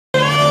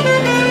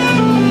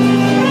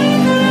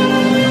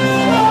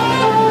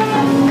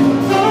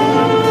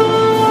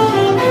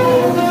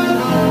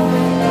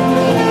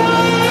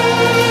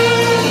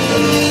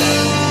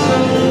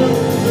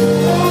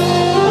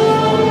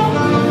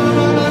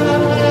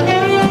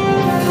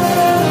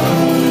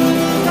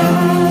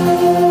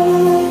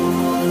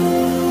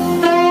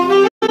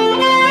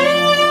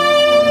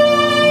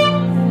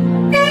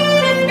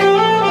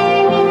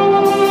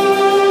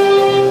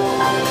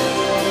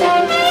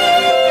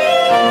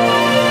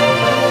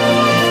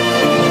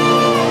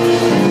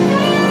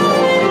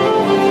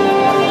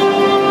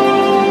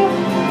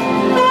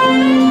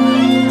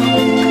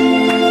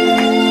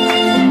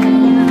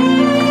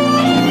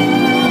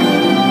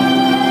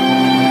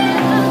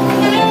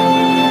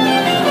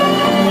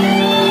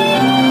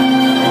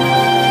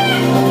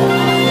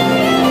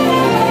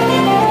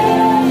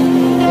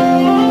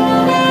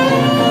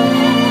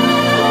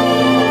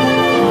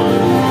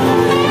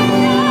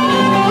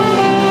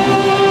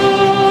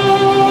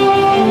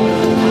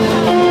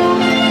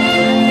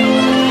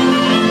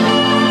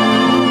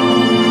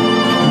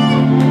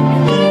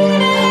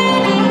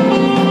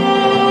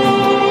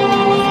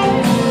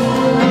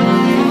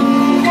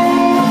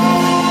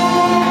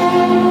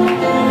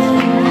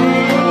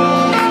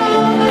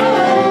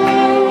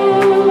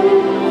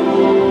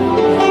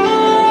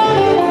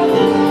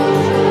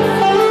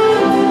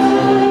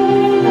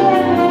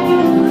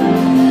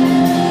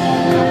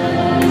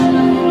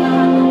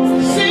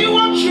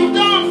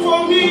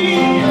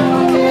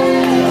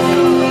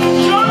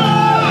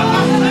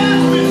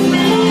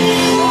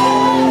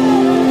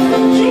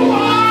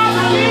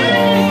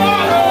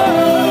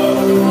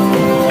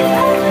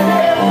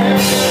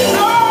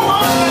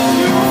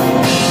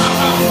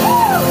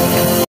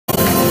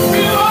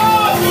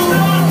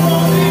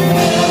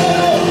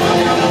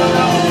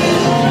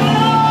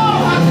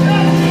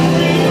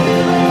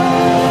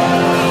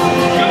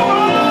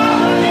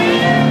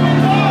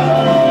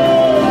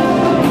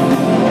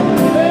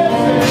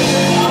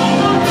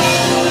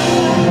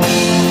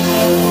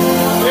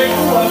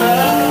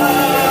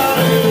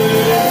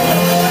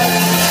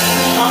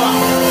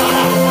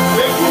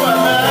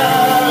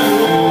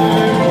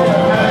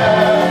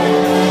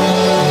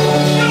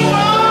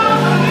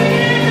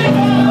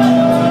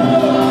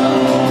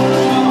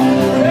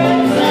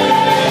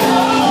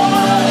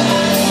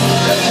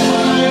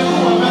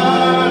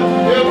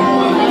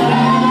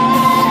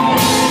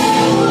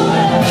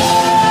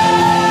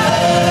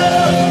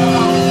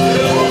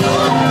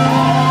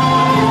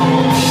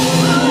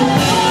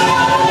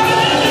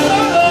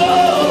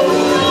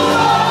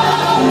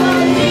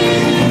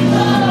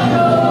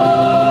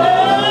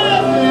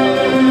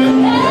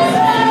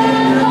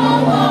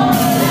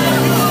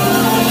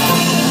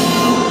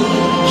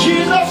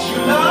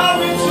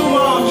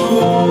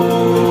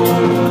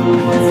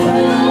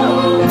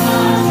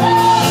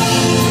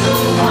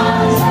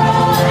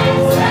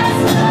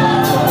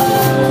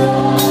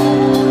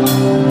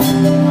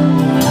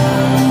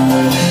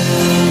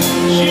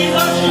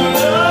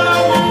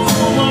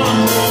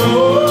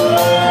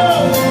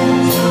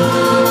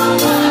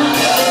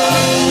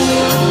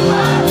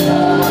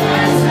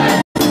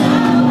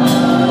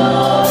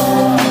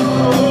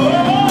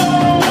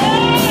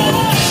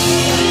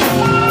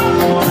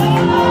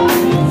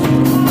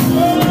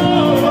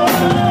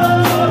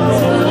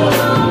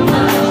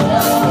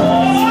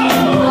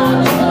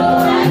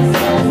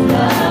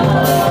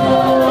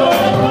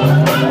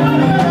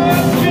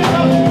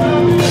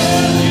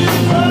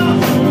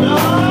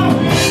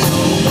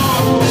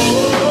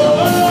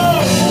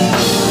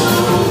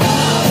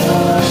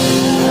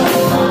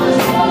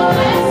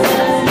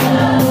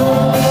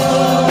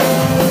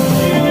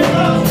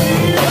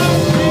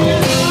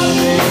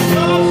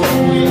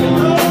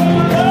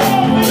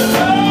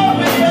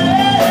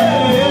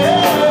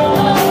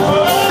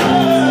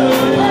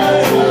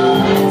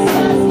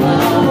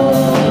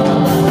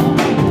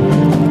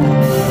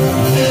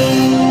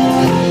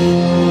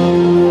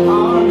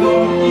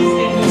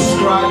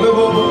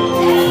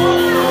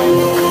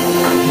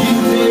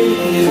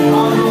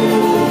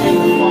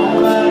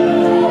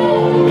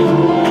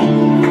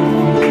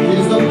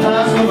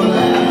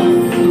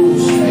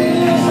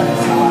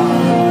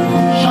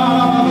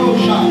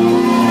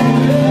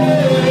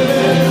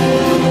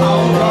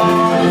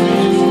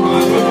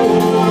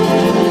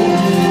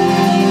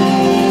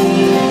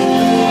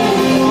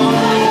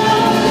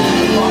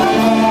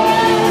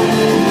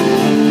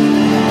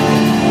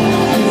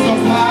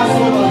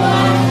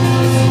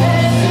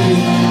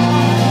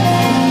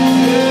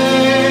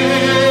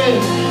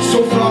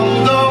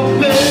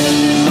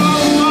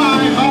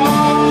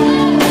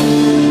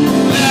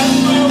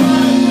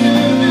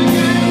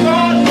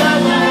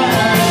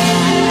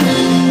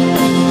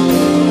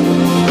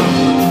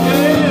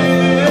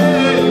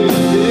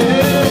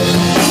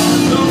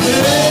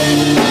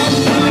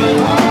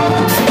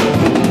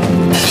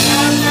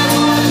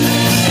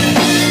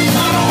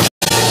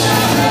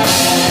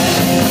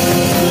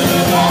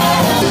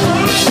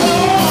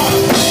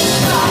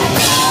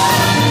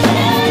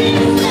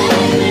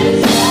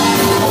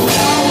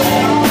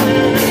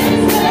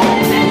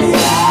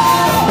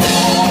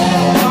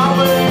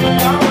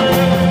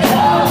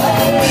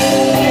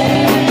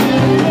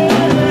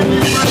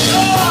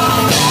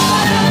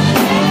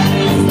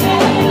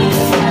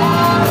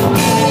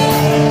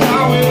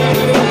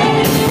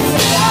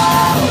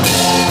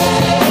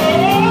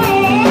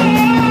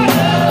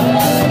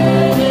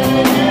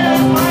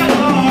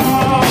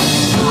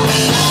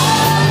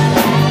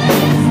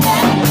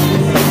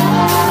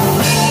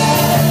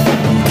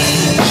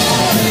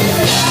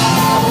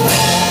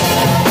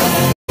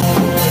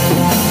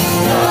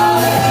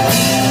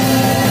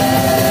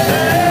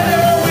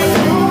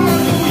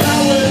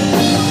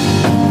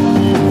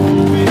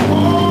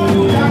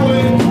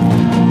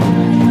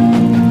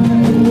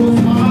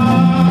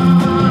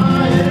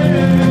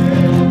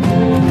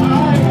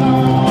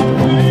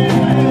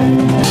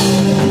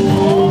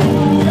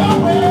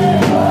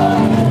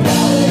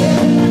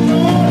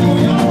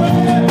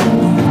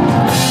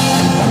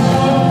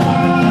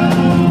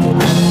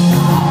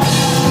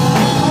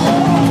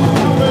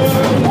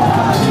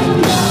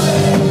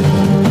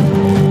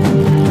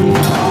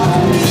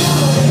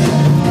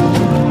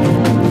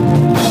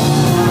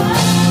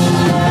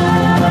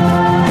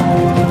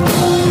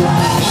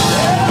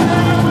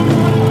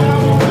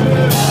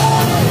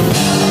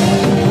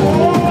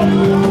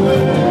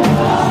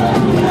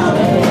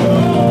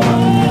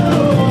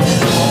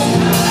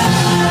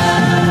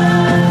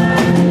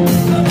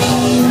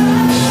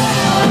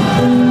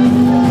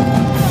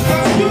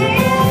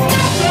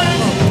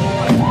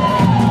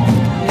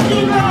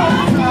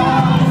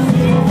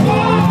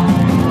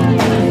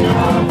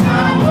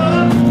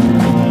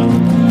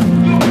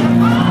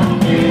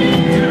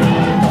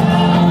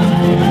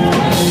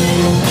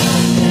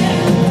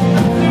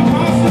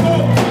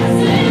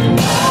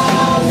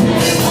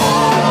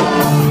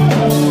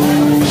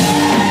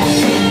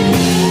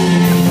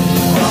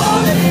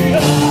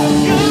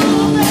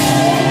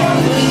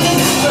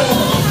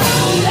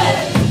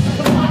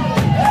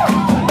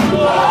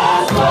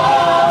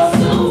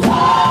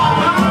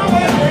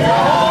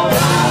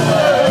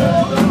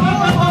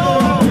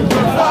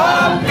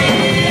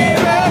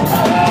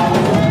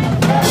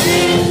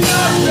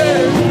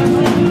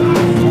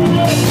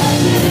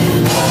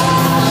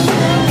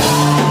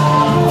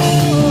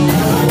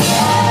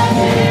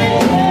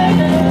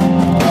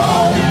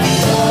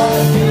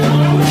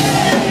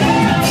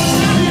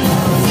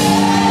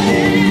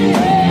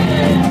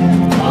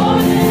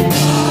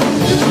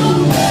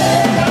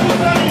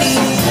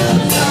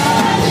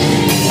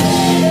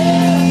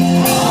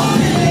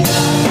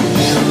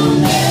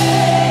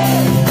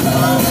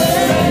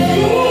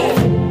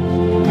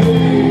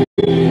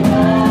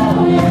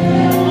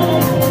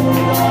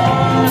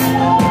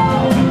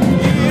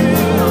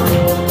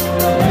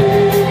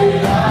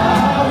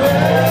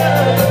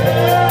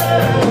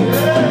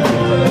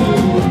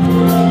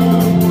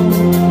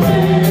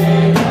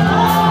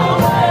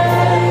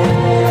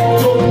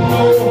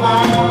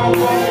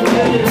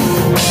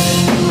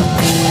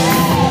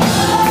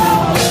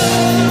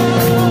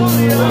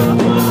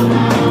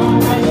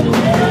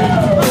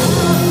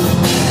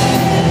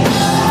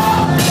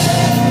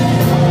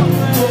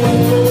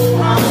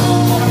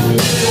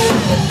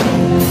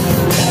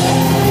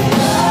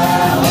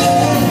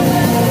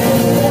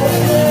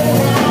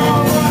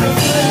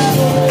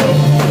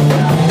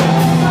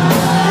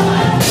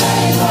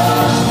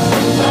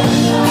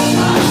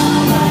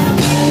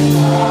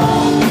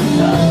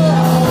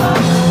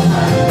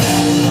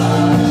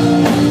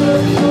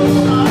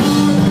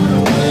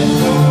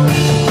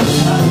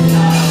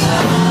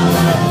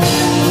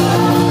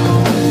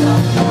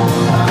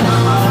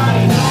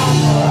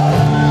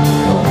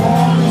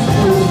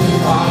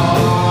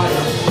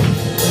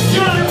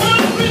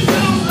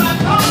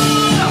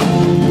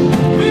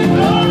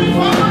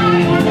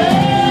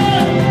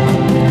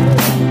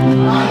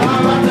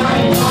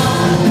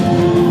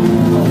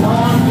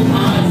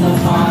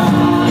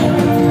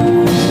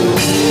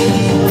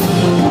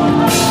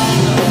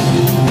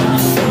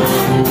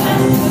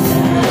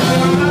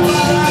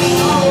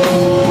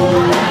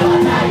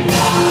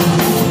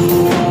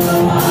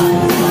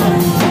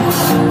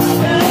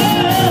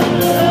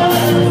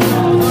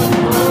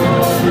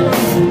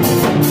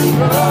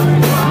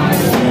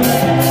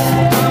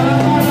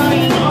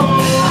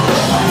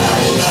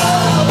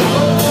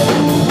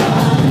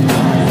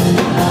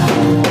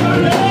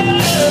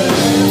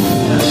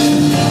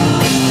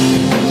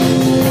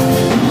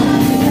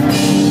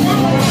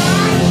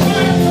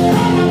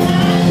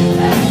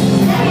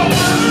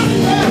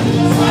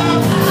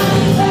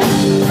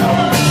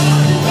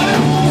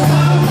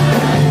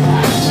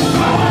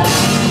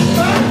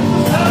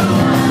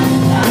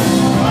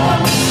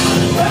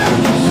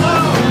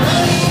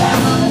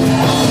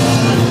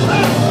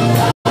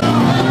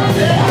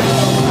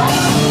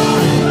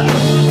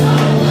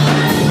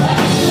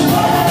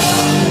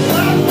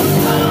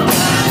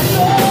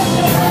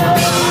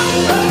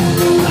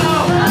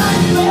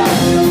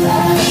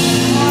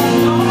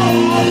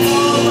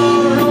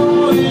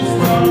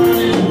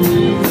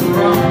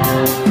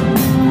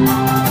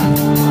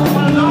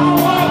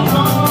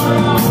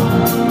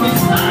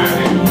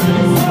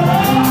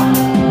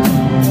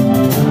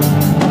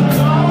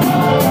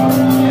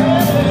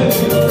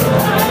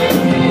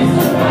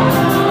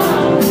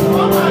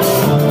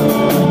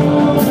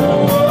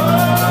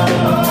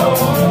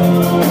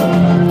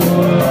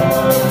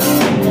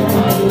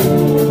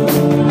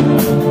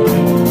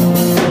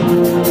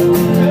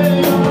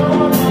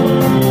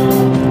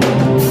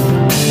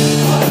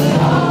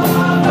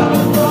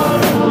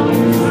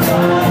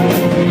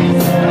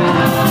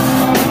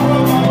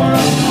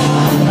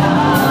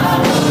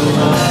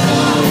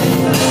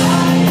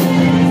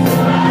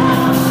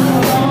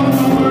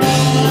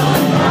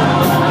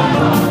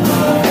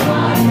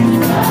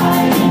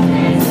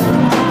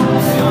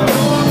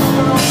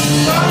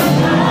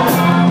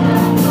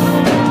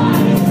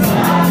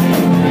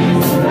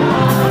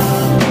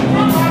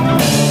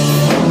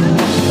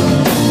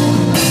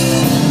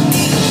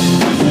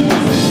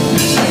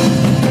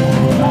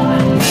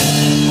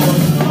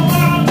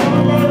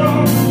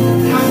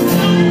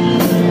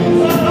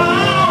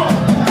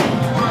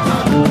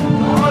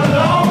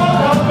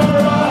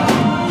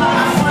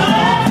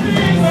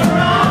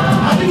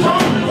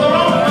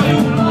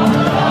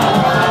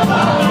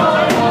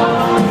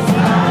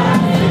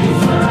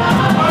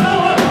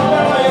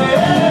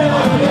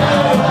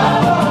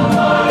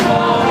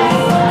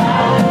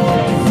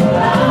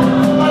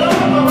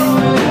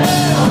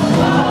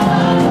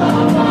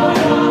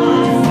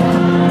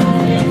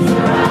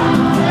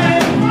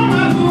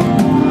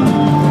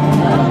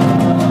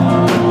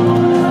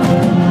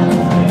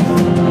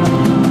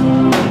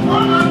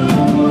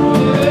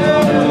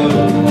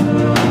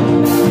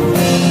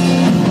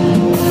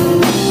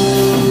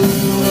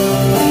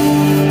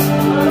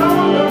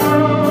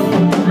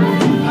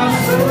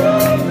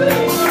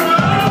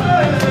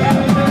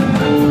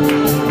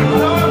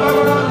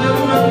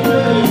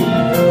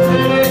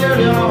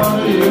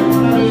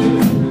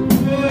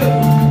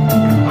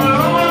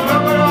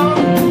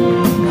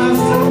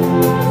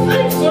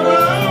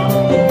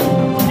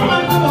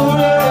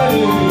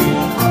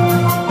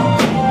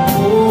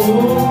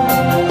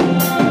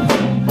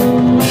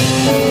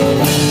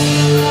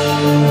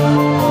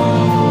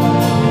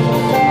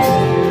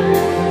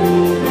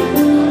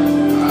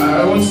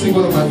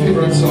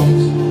favorite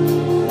songs.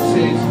 It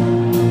says,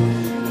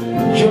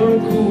 you're a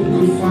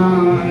good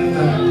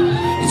father.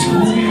 It's who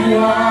you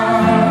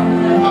are.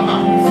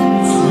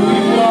 It's who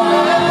you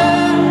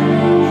are.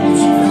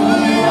 It's who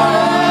you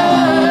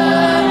are.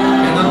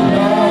 And I'm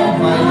loved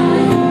by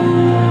you.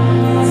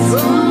 It's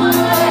who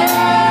I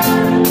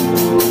am.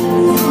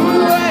 Who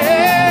I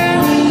am.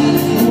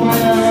 Who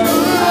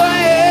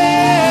I am.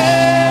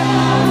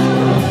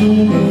 Who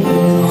I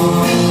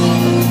am.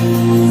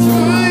 It's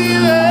who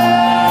you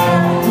are.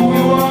 Who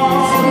you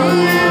are.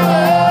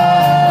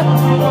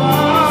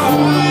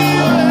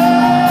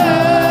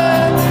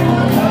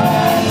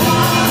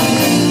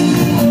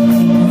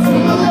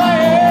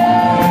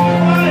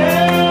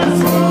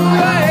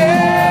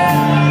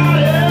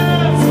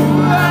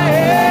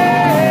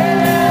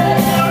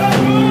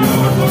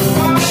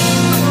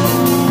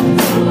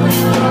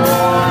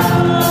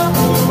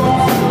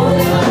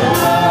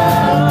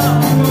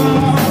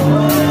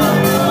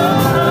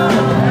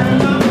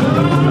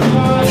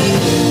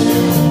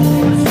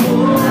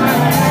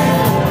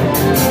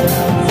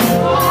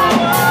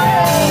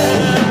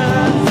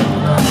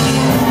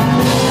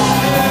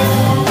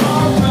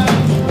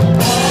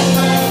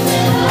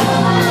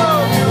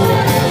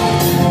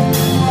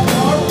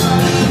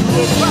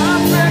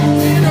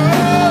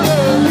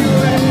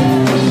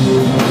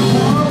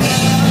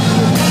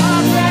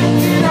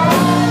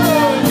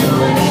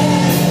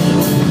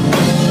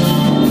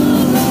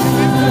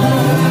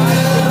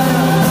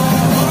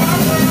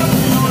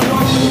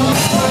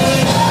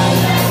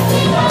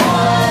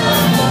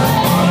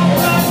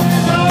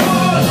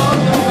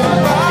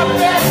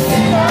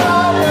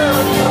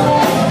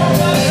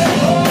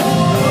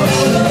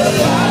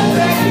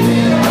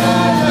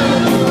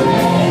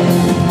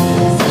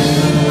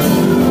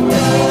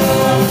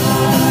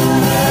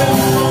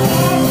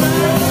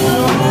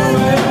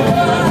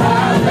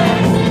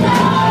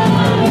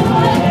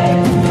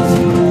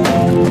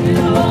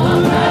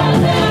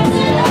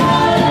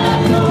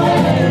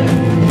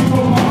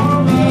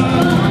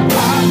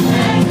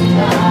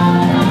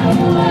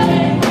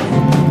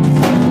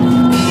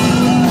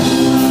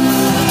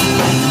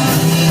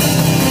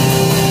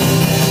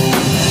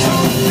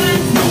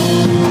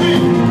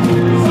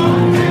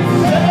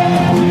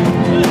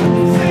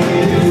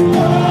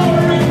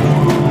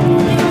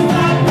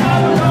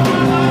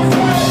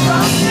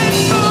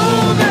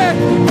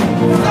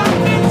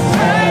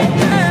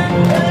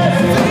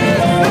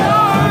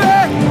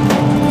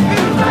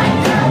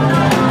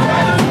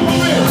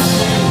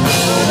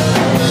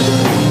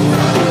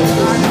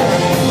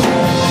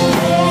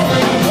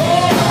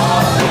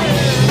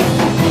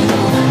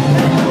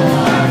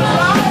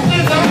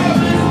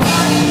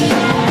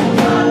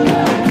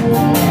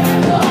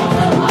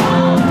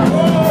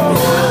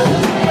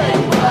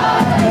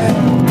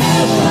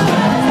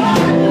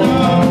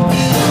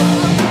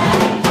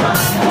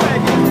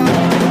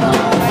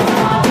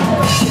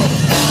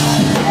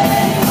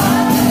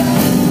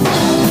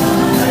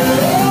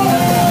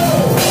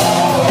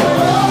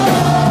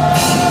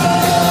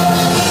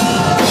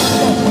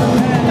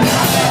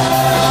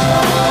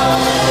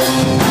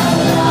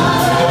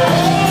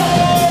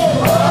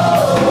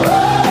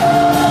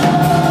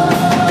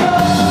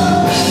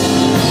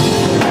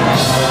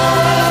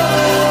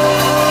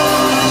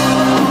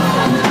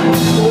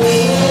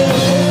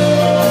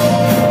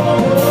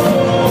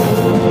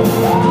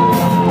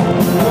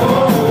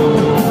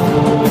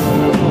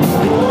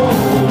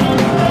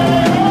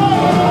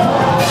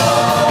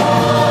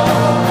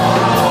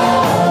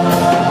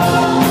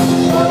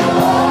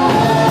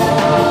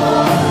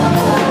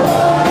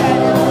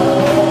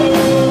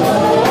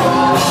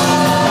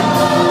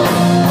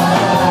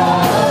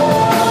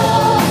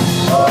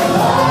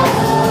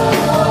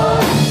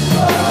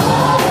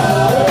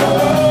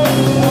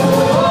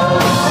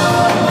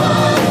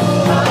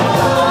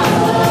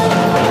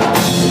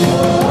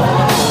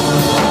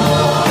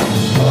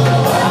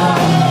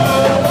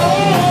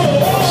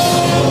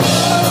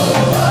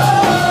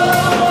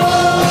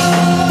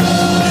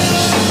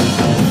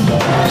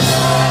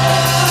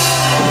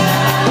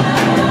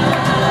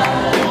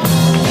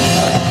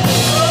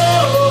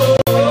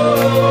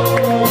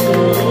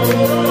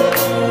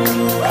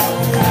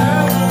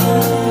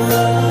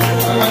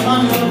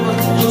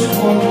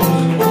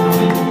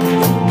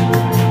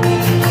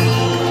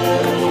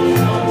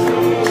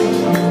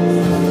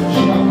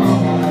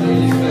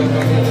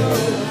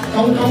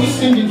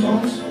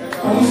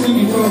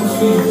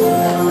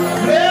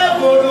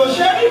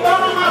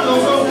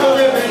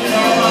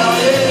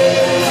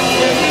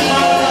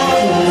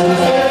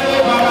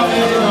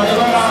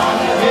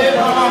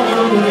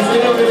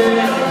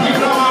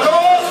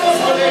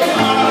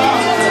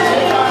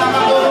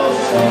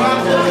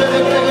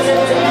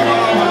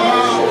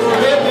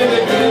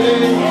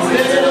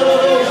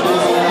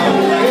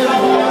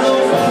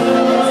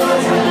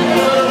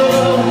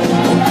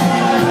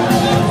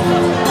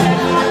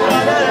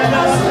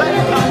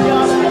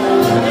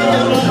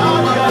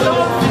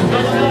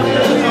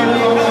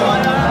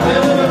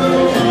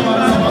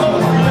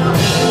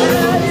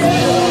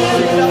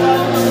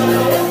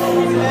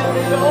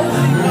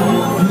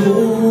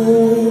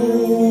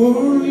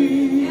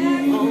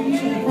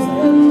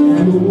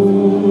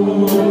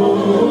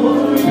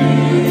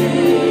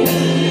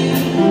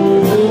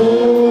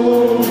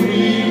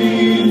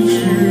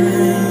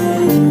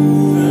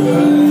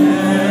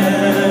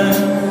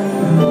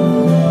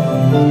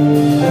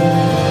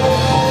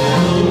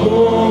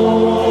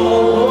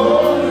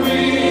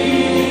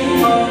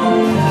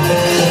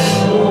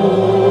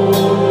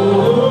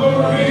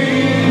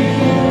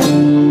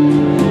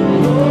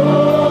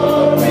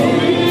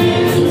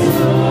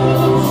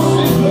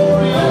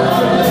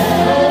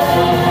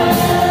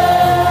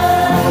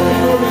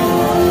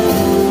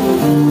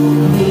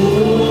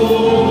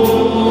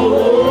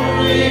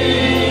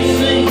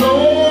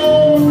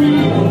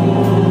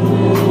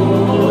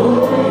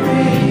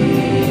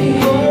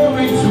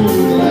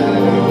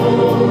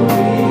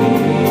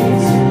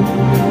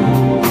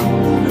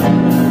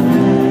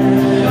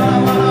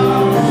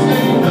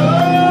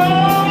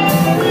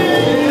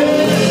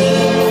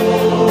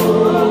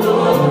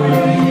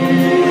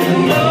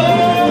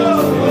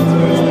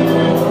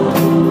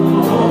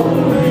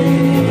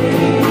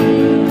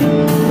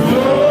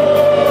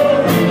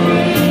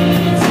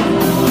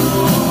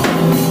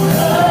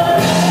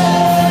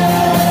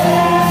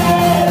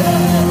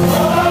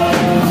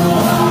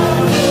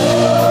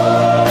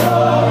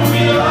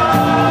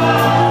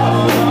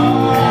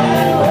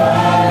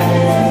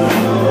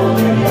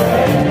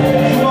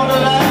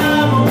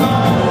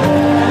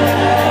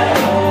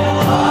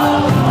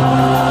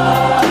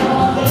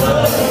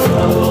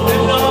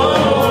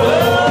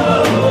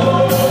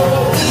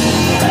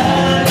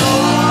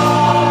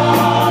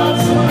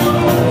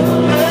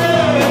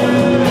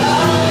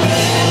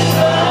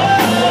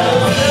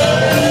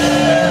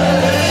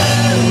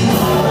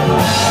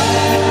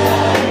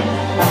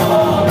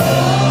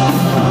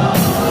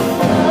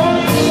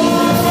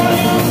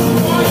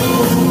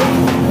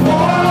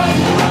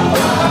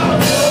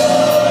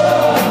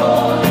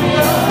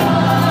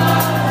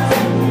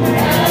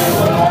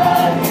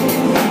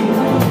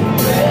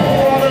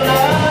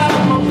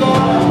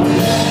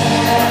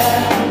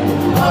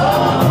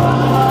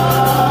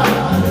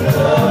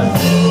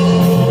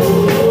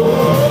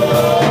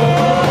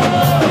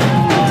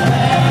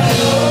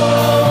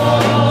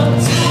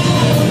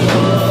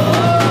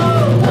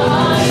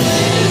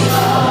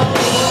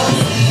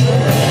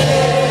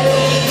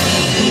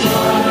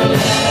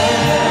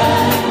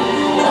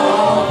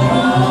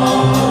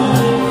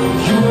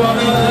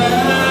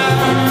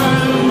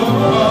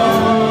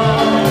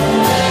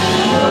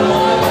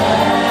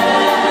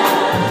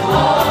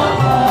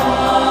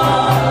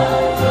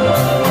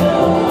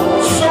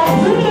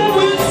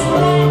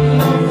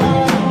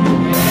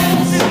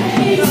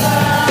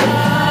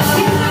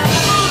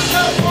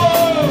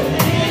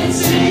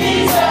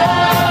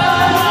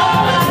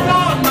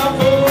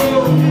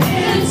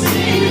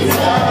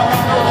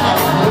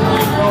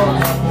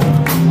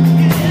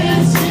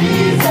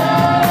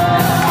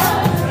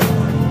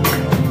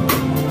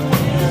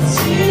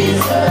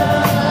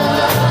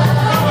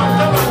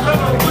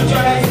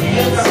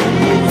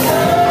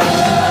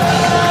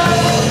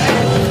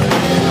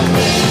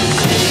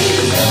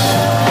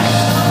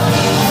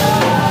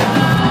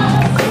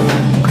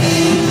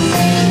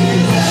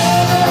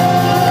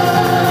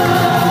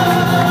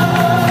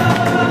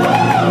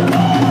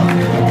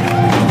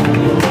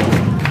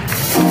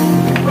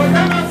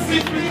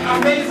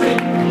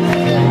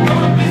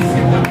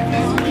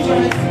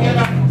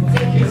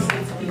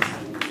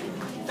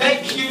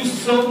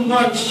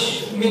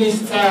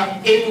 Minister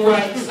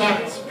A.Y.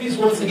 Sachs. Please,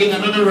 once again,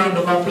 another round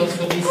of applause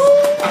for this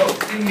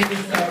outstanding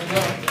minister of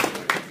God.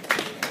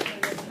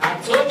 I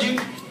told you,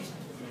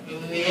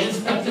 we ain't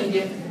started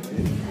yet.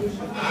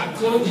 I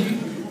told you.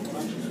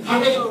 How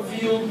many of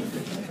you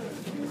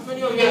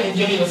are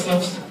enjoying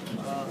yourselves?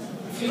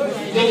 If you are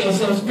enjoying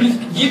yourselves, please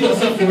give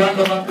yourself a round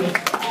of applause.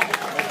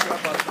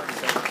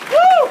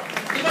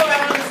 You know, I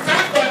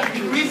understand that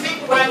the reason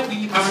why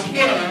we are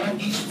here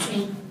is to...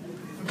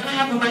 Can I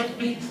have a mic,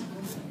 please?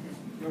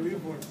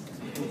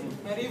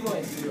 My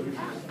voice.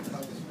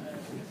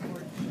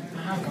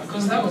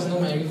 Because that was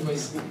not my real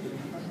voice.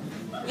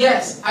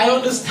 Yes, I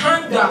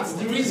understand that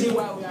the reason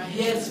why we are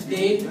here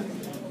today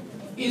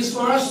is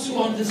for us to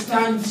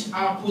understand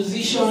our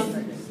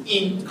position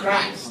in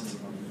Christ.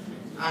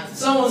 And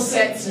someone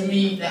said to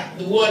me that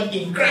the word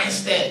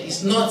 "Inchristed"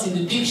 is not in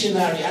the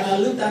dictionary, and I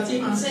looked at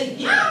him and said,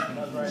 yeah,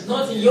 it's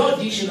not in your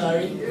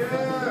dictionary. The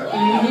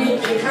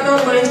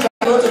carnal mind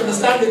cannot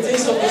understand the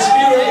things of the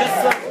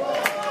Spirit.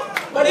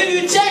 But if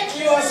you check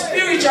your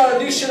spiritual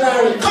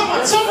dictionary, come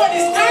on, somebody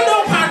stand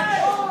up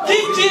and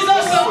give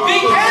Jesus a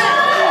big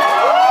hand.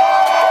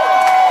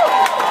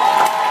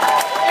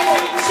 If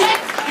you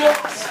check your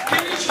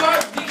spiritual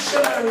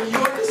dictionary, you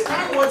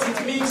understand what it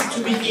means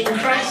to be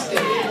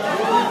Inchristed.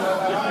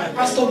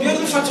 Pastor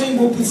Biodu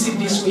Fatoyinbo puts it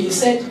this way. He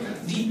said,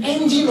 the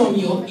engine on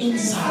your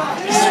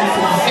inside is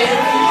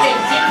very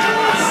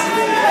dangerous.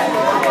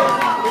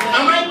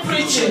 Am I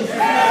preaching?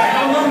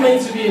 I'm not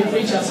meant to be a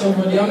preacher,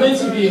 somebody. I'm meant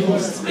to be a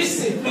host.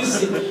 Listen.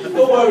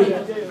 Don't worry.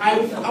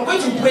 I'm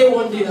going to pray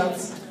one day that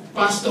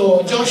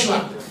Pastor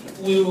Joshua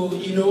will,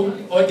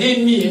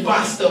 ordain me a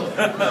pastor.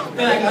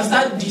 Then I can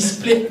start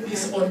displaying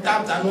this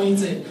untapped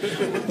anointing.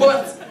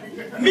 But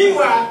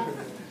meanwhile,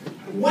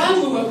 while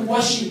we were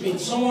worshiping,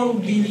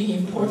 someone really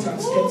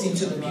important stepped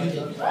into the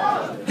building.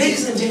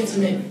 Ladies and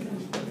gentlemen,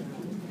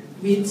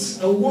 with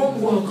a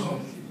warm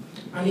welcome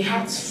and a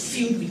heart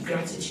filled with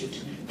gratitude,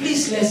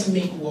 please let's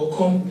make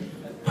welcome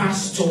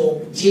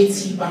Pastor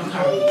J.T.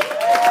 Bakari.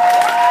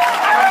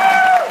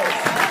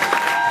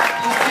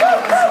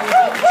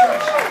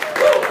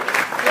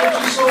 Thank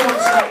you so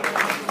much, sir.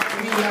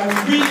 We are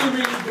really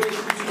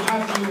grateful to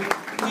have you.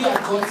 We at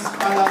God's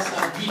Palace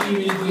are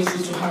really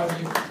grateful to have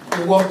you.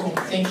 You're welcome.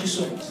 Thank you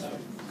so much, sir.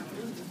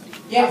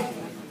 Yeah.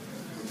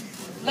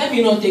 Let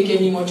me not take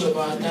any much of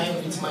our time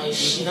with my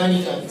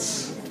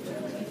shenanigans.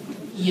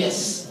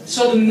 Yes.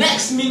 So the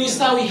next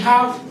minister we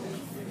have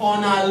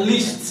on our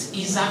list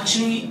is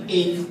actually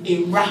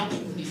a rap.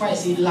 If I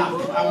say lap,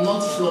 I'm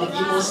not from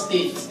Imo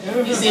State.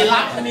 It's a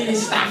lap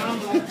minister.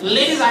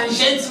 Ladies and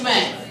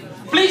gentlemen,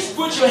 please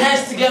put your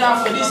hands together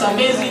for this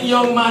amazing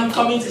young man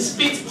coming to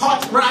spit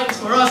hot rhymes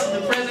for us in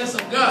the presence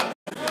of God.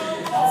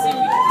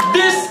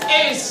 This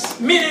is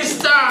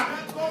Minister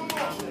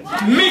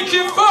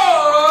Mickeyfols.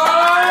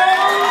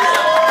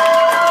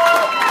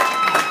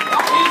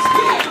 He's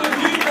here in the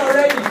building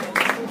already.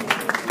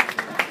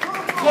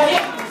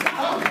 Yeah.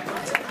 Come on.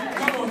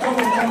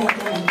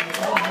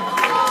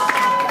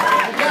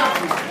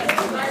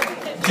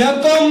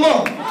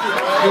 Gentlemen,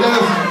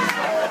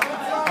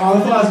 our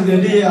first the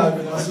day I've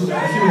been also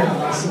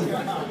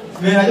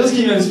man, I just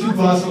came here to speak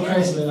for us for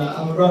Christ, man.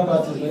 I'm a rap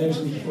artist. My name is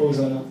Mickeyfols,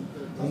 and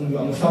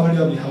I'm a family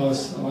of the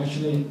house. I'm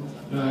actually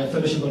a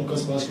fellowship of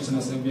Gospel Christian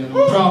Assembly, and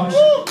I'm proud to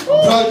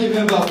be a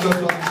member of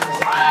Gospel Christian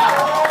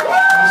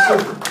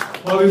Assembly.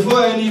 But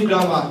before any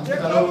drama,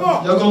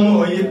 you're going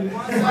to hear.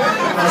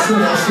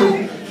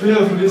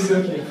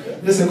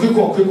 Listen, quick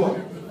one.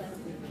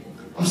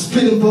 I'm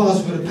spitting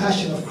bars with the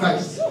passion of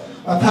Christ.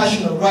 My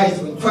passion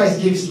arises when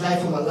Christ gave his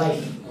life for my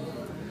life.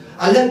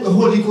 I let the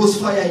Holy Ghost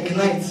fire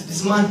ignite.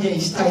 This man here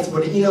is tight,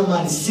 but the inner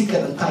man is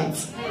sicker than tight.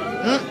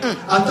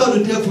 I thought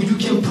the devil, you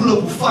can pull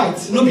up a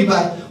fight. Not be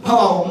by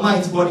power or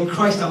might, but in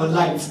Christ I'm a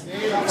light.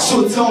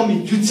 So tell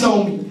me,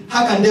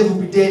 how can devil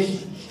be dead?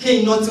 He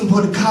ain't nothing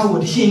but a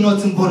coward. He ain't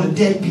nothing but a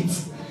deadbeat.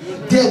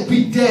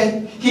 Deadbeat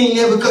dead. He ain't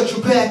never got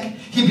your back.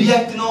 He be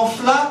acting all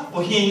flat,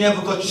 but he ain't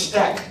never got your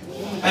stack.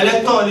 I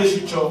let all this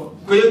with you.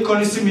 Go you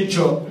can see me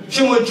job.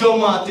 She mo job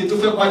ma te to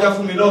fe kwaja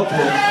for me love. The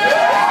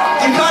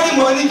carry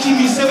money give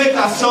me say make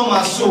I sell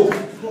my soul.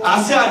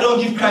 I say I don't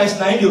give Christ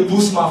now he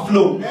boost my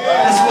flow.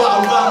 That's why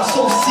I'm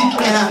so sick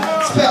and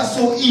I spell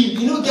so ill.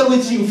 You don't get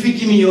what you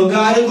fit me your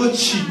guy go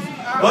cheap.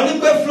 Only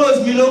pay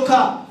flows me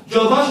local.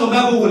 Joba so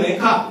Bible will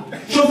enka.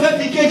 So fe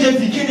piqué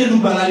de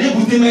lubana le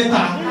bouté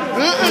meta.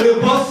 Le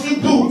bossy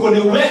book on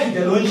the work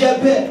de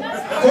lonjepe.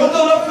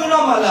 Kondo no funa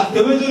mala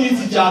the way do need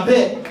to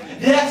jabe.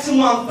 They ask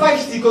me I'm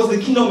feisty because the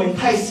kingdom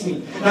entice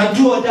me. Now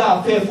do all that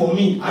affair for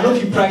me. I don't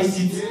feel price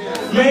it.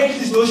 Make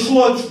this no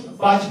short,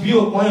 but be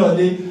upon your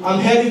day. I'm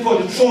heading for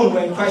the throne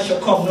when Christ shall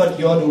come, not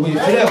the other way.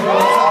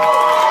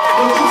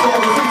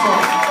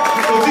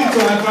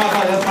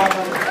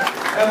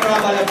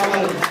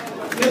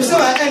 If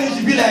some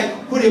energy be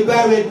like, put a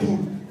buy Red Bull.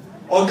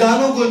 Or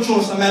Ghana go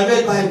through some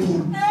red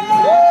Bible.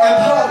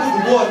 Empower with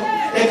the word.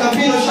 There can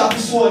be no sharp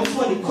sword. This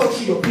one they cut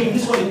through your pain.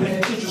 This one they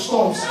penetrate your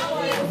storms.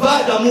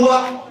 Bad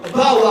Amua.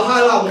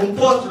 Wahala won't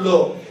port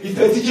law. If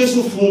a teacher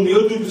so fool me,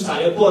 you do this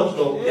at a port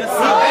law.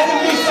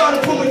 Enemies trying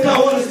to put me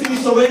down, want to see me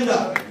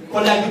surrender.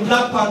 But like the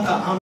Black Panther,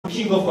 I'm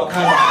king of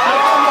Wakanda.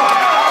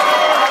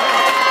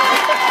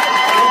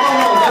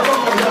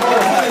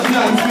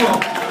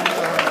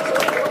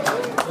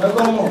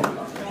 Come on.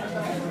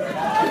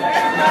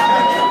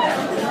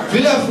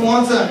 Feel that for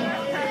one time.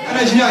 And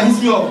engineer hits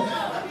me up.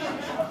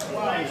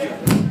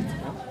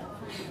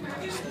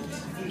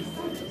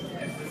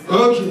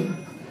 Okay.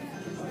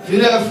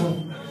 Feel that for.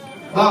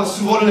 Bah,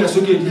 souvent on est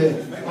soqué there.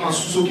 I'm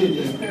soqué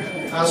there.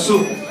 And so,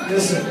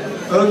 listen.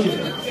 Okay.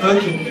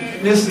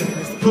 Listen.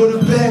 Put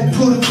it back.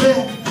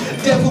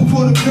 Devil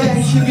put it back.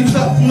 He be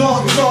tough,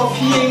 not tough.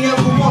 He ain't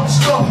ever want to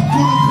stop.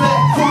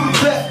 Put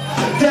it back.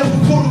 Devil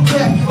put it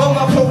back. All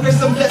my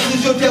progress and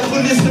blessings, your devil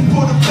listen,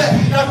 put it back.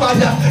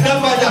 Napada.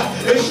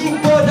 A shoe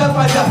boy,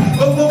 napada.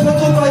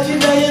 Omokoto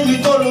vagina, and we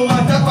don't know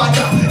what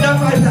napada.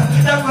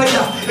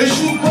 A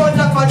shoe boy,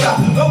 napada.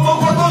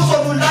 Omokoto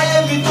sonu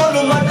lion, we don't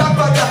know what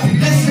napada.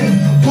 Listen,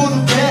 put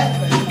it back.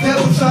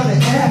 Devil trying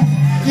to act.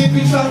 He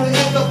be trying to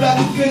end up like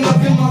a finger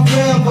up in my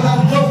hand, but I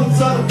know it's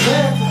on the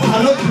plan.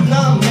 I know you're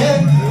not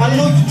man. I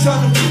know you're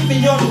trying to keep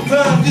me on the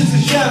ground. This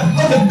is sham.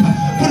 Okay.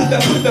 Put it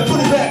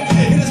back.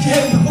 In this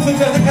game, moving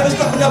fast, I gotta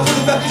stop it now. Put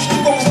it back. You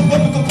should go with some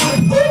women, go put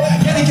it.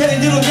 Get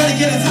it, little, get it.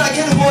 Till I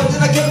get it, boy,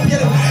 till I get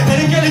it. And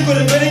then get it, good,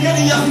 and get it,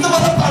 yeah.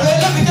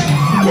 Let me get it.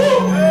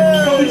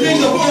 From the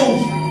days of old,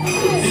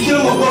 the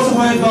killing was caused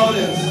by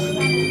violence.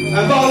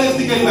 And violence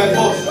is getting my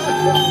boss.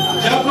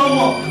 Yeah, come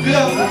on,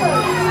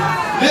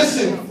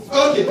 listen,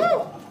 okay.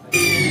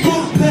 Put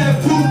it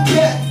back.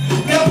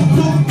 Never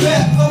put it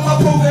back. On my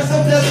progress,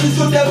 I'm blessed.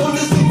 So devil,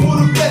 listen, put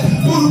it back.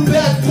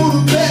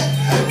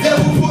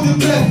 Devil put it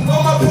back.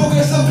 On my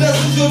progress and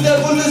blessings, your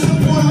devil listen,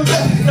 put it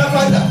back.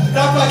 Napada.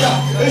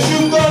 A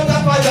shoe boy,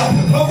 napada.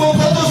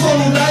 Omokoto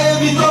sonu lion,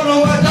 we don't know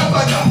what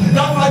napada.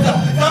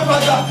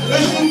 A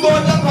shoe boy,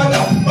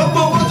 napada.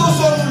 Omokoto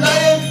sonu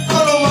lion, we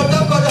don't know what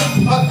napada.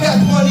 I got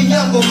money,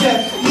 I'm go back.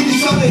 Niggas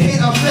trying to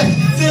hate, I'm flex.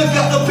 Still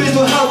got no place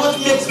on how, watch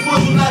me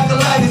expose you like a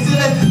lion. It's in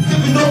that,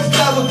 skipping no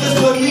style, but guess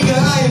what, nigga, I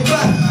ain't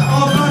back.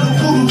 I'm about to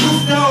pull the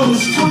roof down,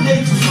 it's too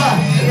late to fly.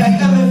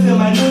 Like MFM,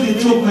 I know they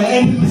joke, my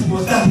enemies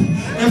was that.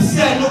 Them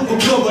say I know for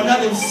blow, but now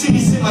them see me,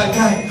 see my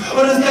guy.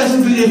 All those guys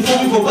will be there for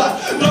me for back.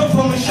 Don't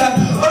for me shot.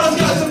 All those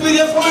guys will be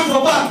there for me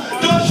for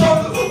back. Don't show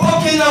me.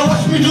 Okay, now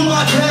watch me do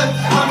my jam.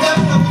 I'm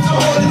having up with the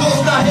Holy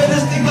Ghost. Now hear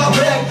this thing up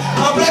back.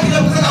 I'm backing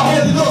up because I got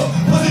Holy Ghost.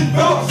 Was it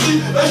no? See,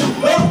 as you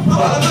know,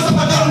 I'm just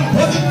my gun.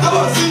 Was it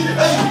no? See,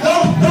 as you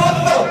know,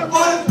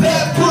 put it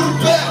back. Devil put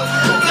it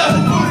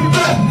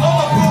back. All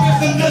my progress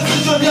and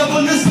blessings, your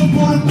devil listen,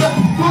 put it back.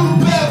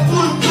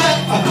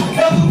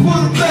 Devil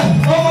put it back.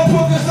 All my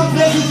progress and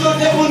blessings, your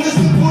devil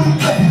listen, put it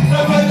back.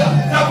 Napada.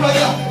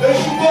 A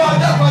shoe boy,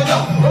 napada.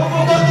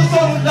 Omokoto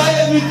sonu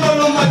lion, we don't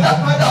know my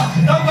napada.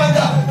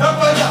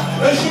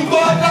 A shoe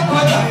boy,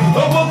 napada.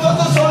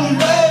 Omokoto sonu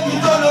lion, we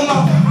don't know my.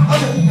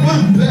 Okay, put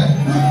it back.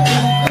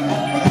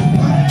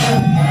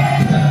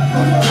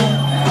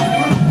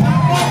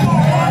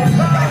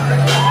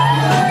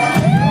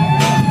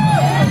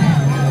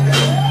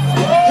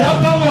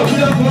 Come on, give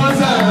them one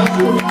time.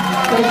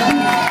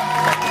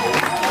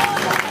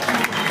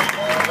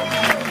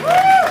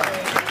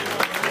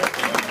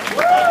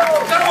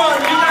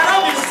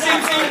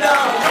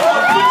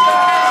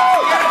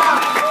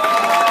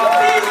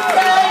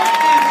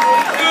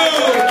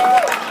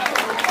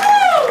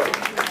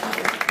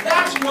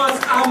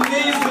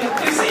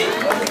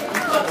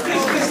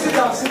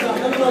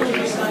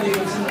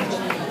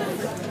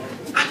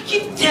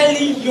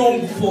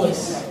 Young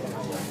voice,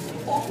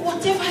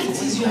 whatever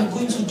it is you are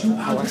going to do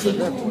out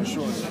there,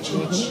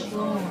 change.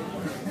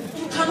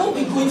 You cannot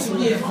be going to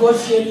be a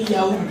God-fearing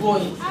Yahoo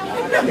boy.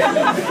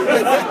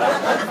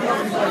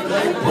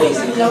 Yahoo boy is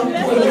a Yahoo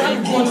boy, not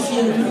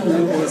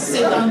God-fearing,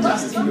 Satan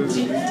casting.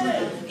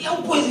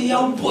 Yahoo boy is a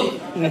Yahoo boy.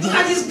 Look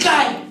at this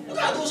guy. Look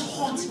at those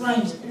hot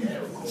rhymes.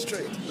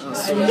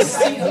 I will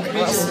sing the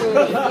grace.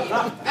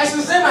 I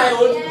should say my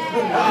own.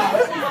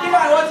 If I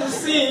want to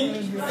sing,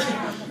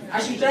 I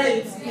should try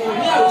it. Me,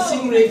 I will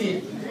sing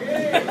reggae.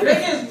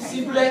 Reggae is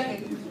simple.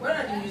 Where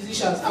are the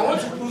musicians? I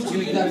want to prove to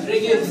you that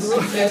reggae is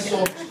the simplest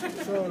song.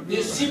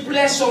 The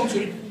simplest song to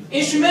read.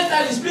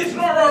 Instrumentalist, please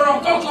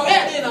run. Come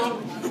here now.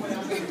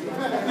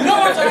 You don't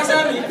want to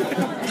answer me?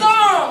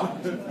 Come!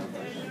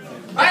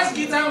 Bass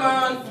guitar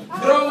man,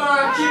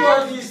 drummer,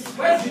 keyboardist.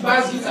 Where's the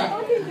bass guitar?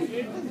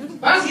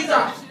 Bass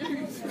guitar.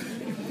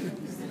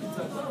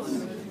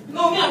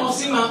 No, me, I'm not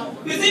singer.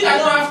 You think I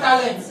don't have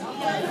talent?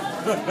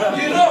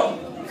 You know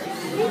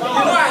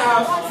I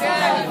have.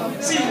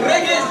 See,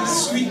 reggae is the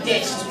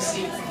sweetest to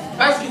sing.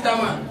 Bass guitar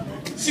man,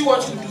 see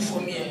what you do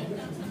for me. Eh?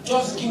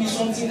 Just give me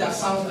something that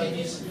sounds like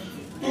this.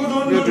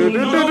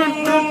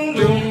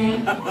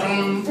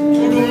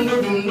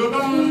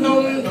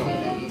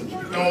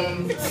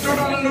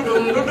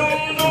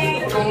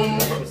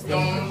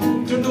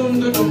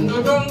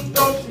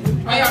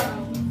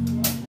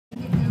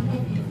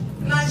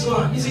 Nice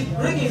one. You see,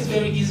 reggae is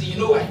very easy. You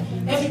know why?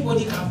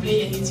 Everybody can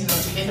play anything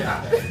until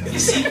enter. You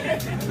see,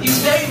 it's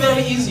very,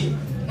 very easy.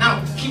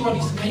 Now,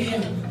 keyboardist, can you hear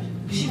me?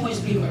 You see what he's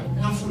playing well?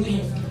 Now follow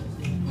him.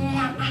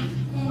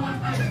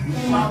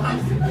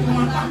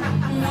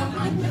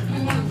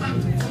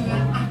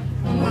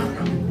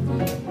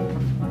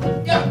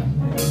 Yeah,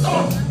 come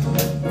on.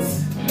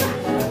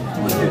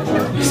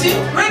 You see,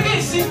 reggae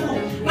is simple.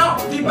 Now,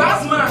 the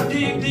bass man,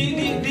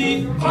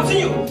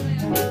 continue.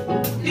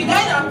 The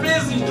guy that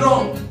plays the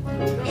drum,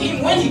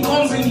 when he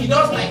comes in, he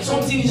does like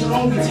something is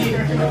wrong with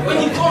him. When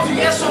he comes, you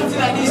hear something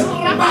like this.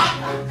 Are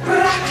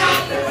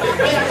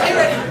you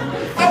ready?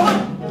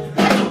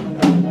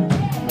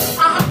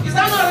 Is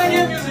that not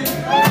reggae music?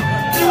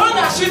 The one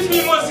that shoots me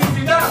most is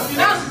the dance. The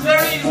dance is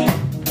very easy.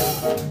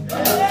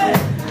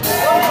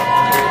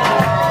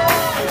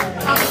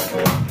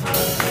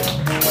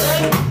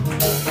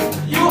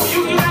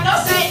 You cannot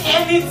say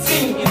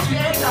anything if you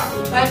enter.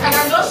 Like I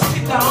can just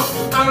sit down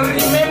and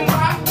remember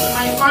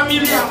my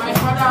family and my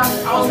father.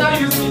 I was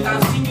not using it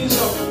and singing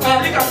song.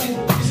 But look at it.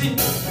 You see?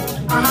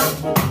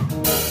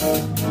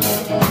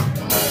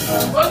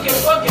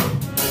 Okay.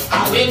 I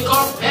wake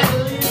up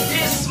early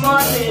this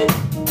morning,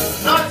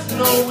 not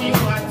knowing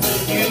what to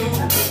do.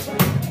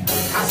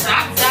 I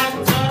sat and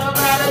thought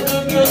about the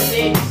good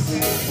things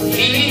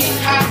He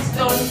has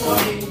done for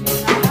me.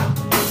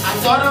 I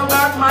thought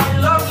about my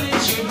lovely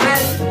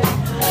children.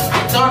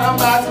 I thought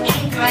about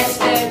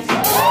Inchristed.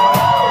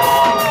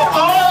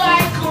 All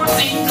I could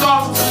think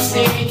of to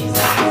say is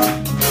that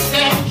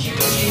thank you,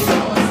 Jesus.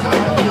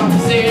 I'm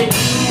saying,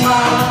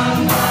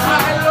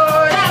 my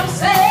Lord, I'm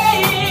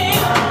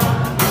saying,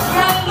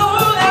 my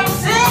Lord, I'm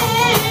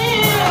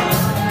saying,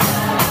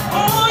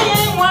 oh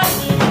yeah, my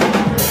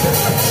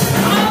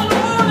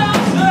Lord,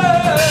 I'm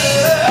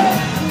saying,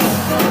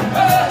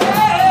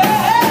 hey.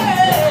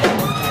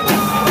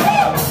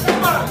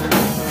 Come on,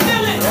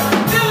 feel it.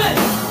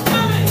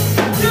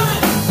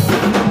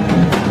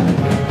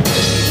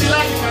 If you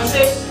like, you can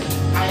say,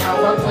 I have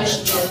a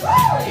question,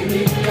 give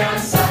me the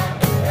answer.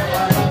 I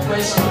have a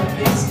question,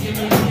 please give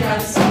me the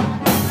answer.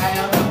 I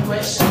have a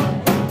question,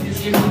 please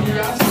give me the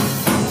answer.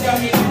 Tell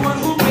me anyone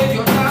who paid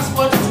your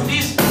transport to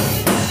this.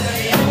 Tell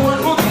me anyone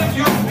who gave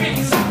you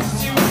things to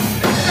you.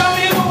 Tell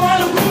me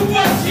anyone who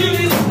bought you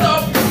this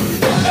stuff.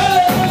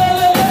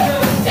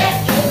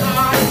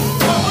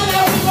 Come on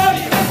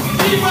everybody, let's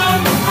keep on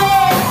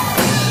going.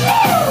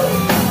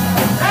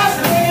 That's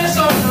the biggest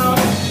song now.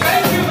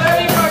 Thank you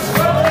very much,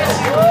 God bless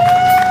you.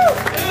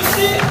 You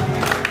see,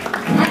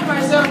 I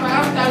myself, I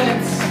have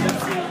talents.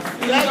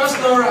 Let us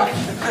know rap.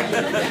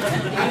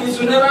 And it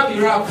will never be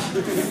rap.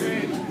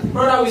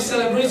 Brother, we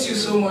celebrate you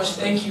so much.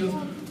 Thank you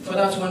for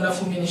that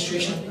wonderful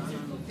ministration.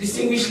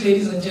 Distinguished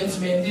ladies and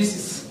gentlemen, this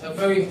is a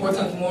very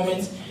important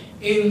moment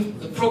in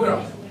the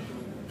program.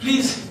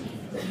 Please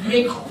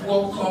make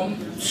welcome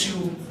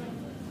to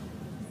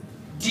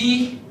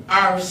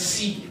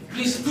DRC.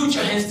 Please put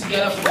your hands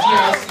together for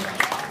DRC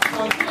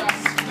for their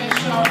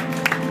special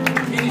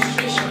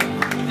ministration.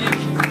 Thank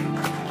you.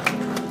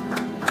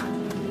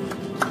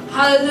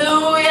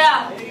 Hallelujah.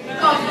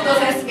 Come on, put those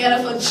hands together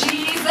for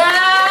Jesus.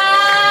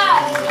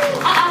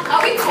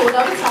 Are we cool?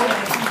 Are we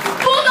tired?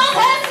 Put those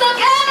hands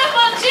together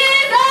for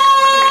Jesus.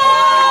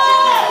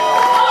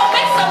 Come on,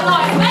 make some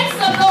noise. Make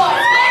some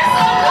noise. Make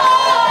some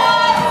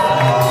noise.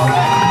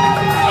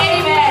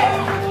 Amen.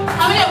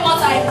 How many of us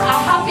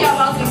are happy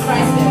about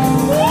Inchristed?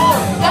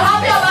 You're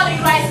happy about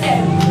Inchristed?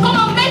 Come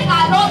on, make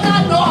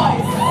another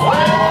noise.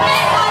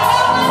 Make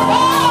another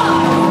noise.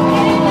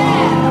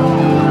 Amen.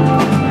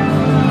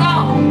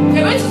 Now,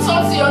 you're going to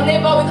talk to your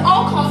neighbor with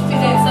all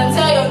confidence and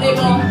tell your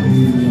neighbor,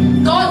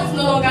 God is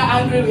no longer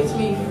angry with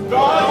me.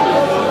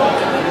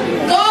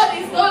 God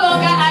is no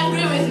longer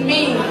angry with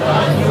me.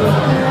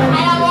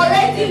 I am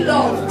already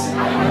loved.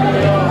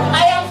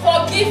 I am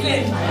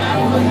forgiven.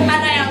 And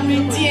I am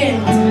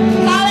redeemed.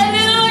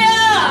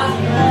 Hallelujah!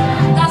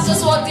 That's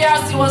just what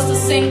DRC wants to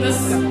sing this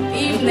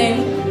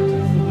evening.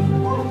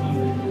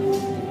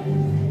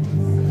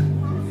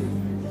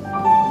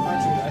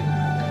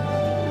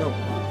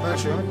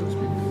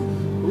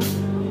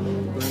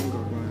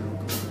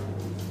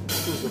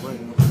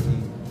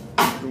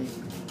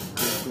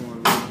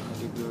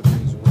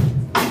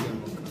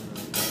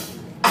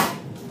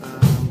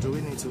 Do we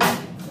need to? Huh?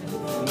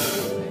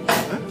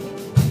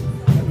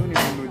 I don't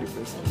even know the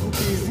person.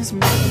 Okay, is this me?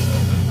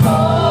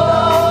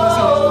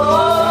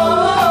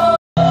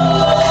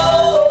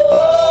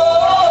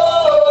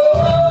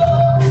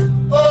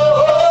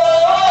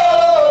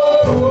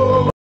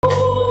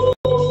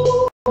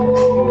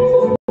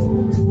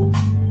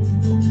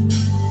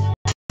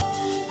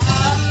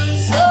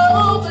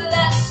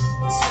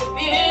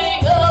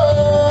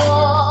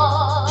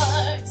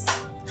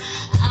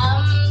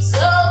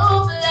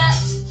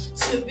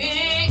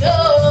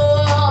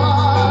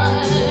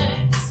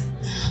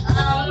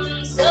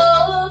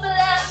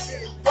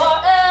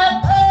 Forever.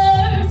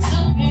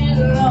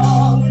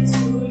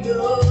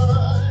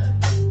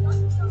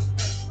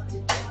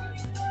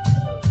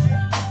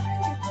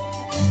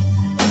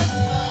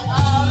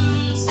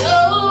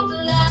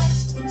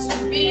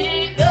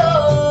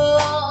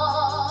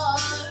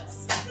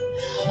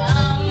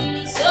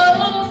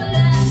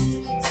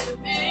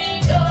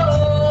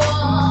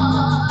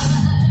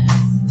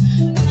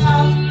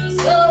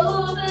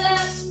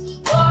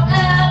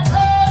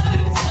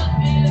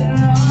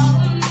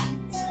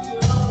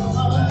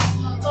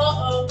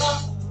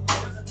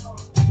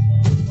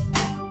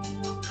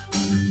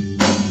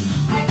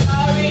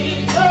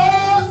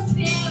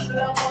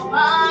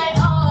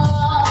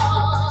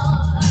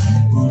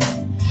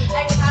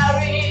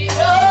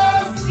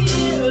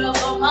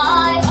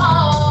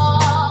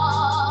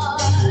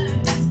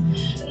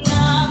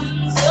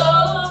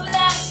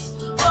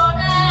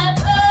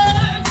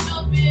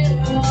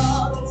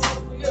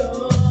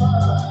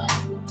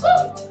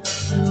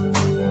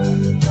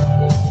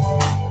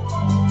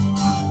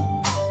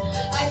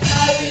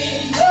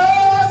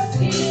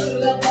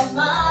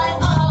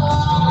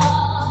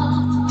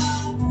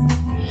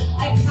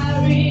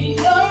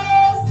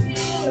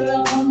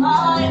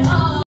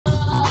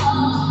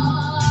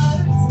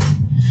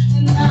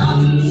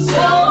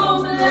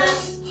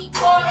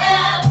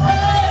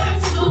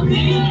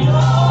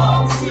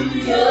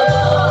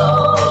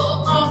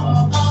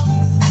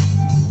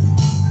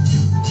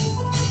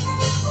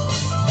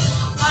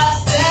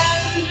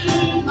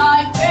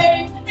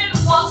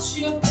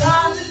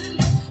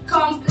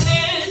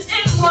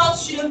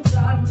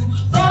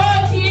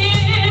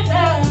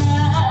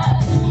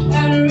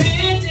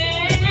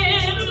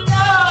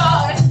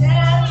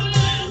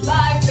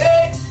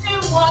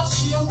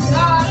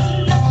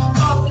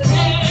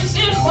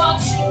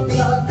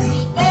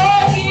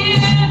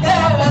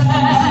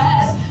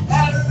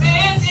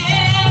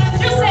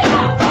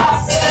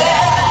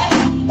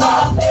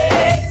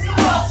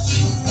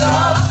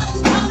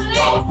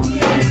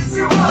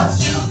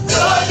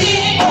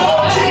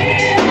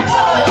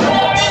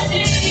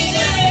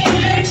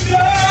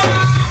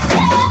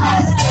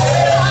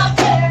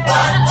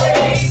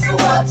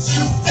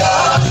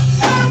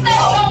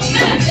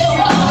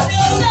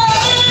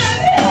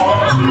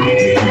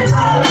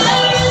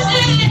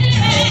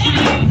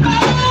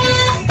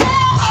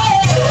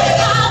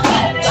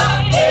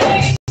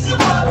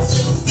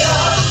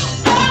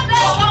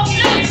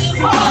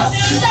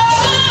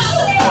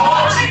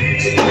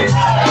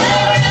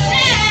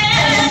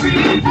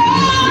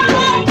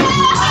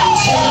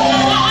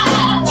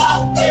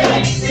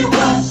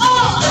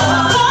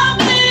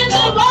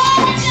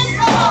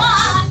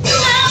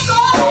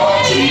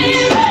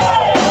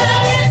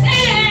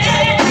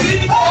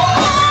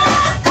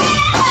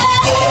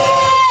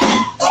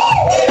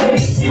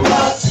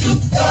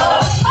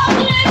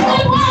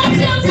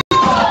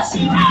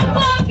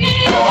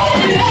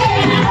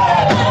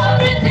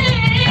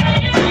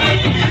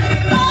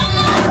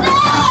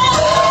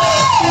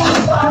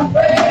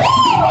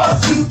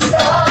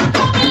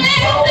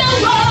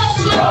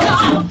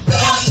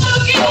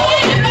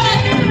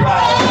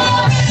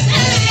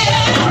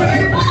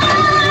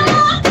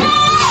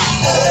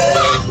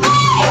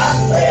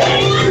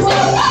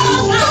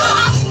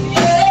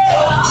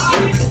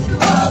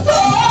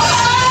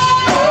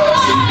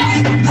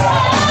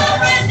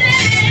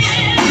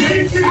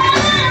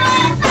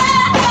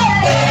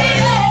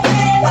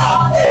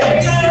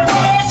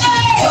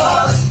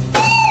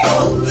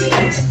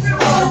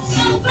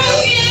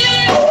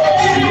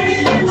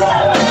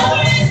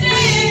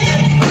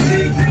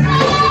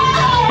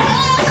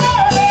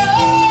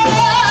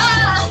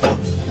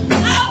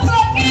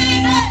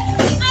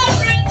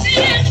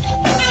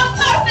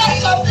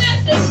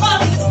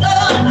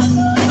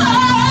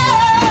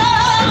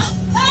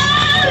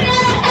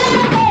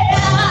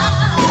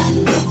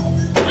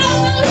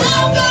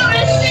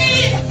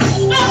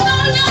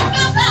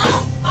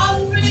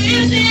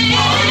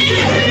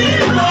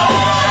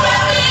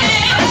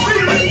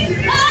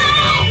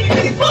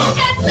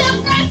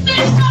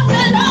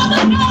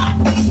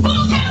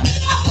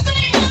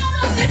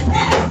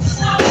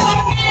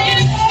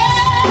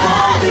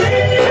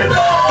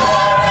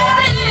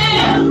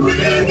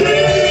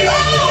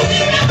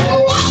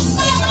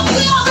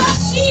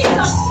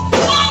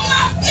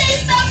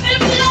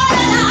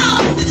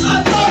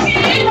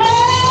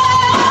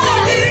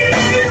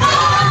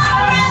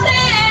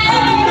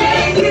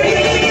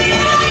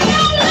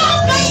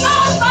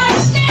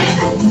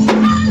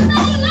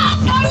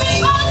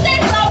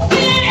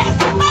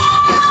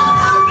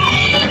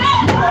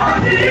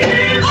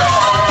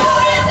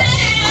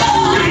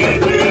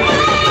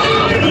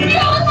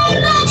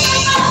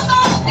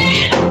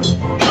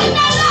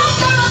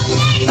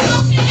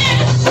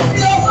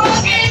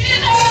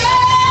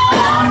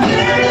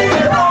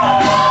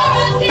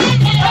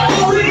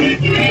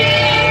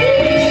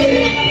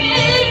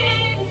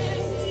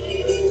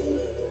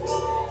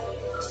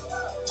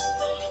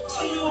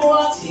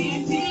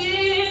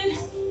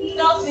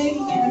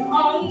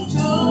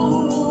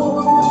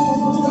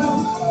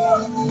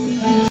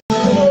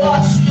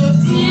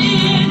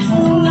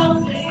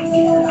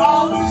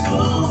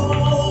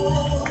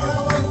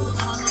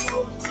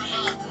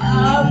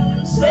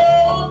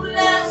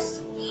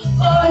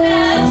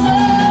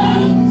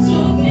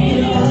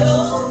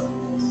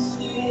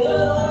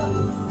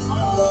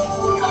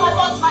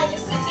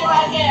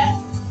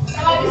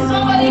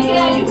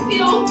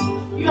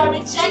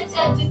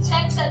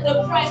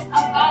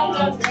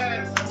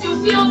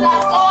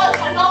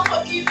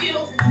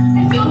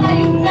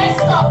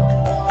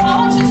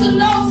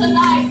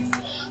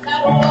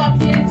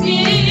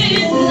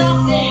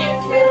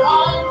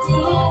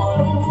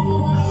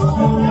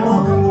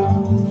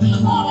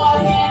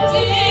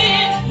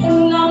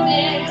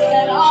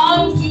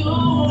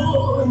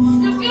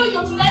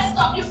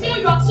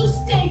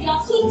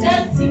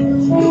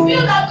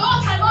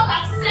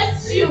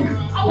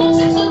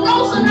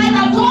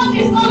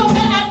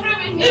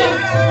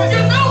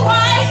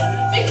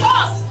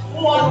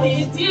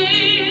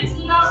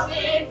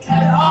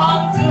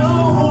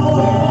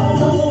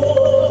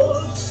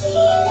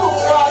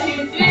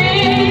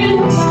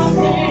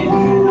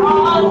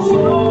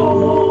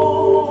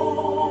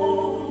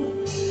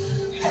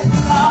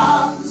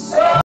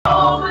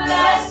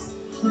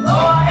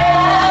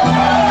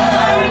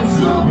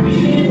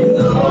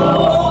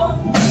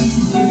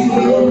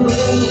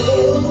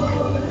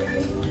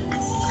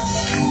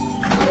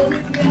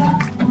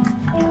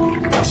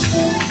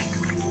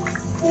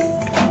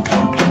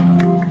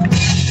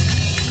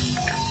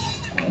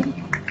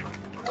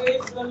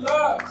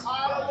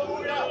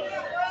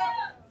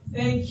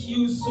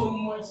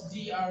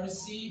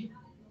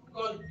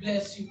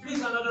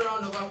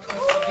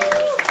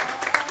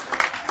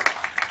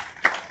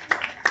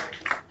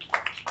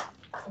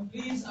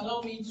 Please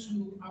allow me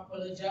to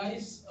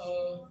apologize.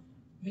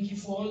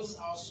 Mickeyfols,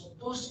 I was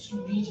supposed to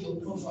read your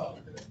profile.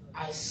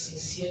 I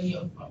sincerely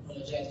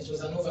apologize. It was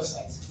an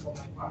oversight from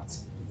my part.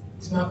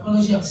 Is my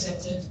apology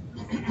accepted?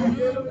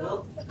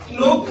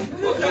 No?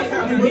 Okay,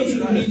 I'm going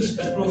to read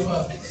the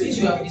profile. Since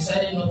you have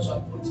decided not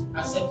to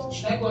accept,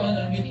 should I go ahead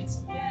and read it?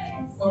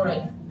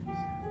 Alright.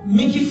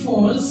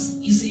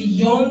 Mickeyfols is a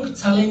young,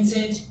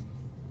 talented,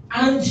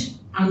 and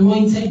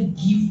anointed,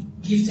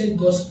 gifted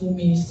gospel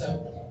minister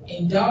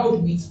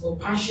endowed with a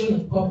passion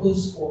and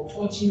purpose for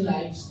touching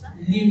lives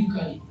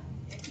lyrically,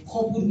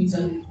 coupled with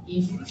an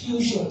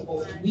infusion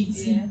of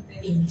witty,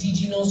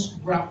 indigenous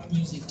rap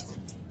music.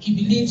 He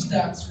believes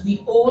that we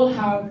all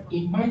have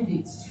a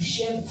mandate to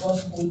share the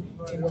gospel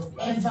in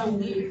whatever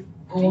way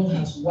God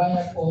has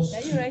wired us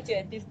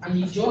to, and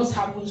he just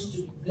happens to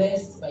be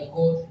blessed by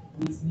God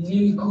with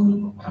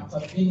lyrical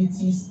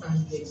capabilities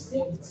and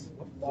dexterity.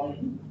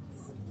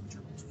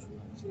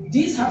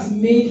 This has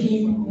made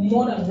him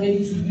more than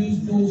ready to use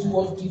those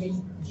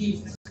God-given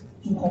gifts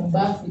to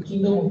combat the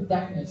kingdom of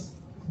darkness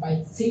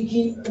by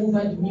taking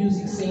over the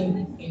music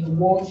scene in the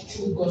world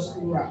through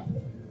gospel rap.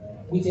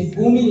 With a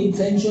booming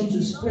intention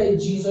to spread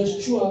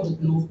Jesus throughout the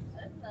globe,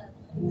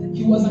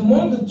 he was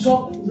among the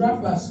top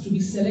rappers to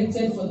be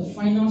selected for the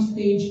final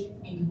stage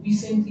in the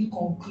recently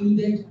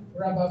concluded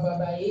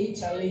Rabababaye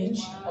Challenge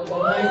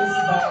organized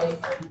by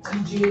the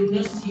DJ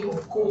University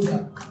of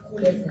Koza, Cool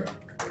FM.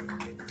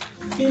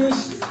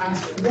 Finished as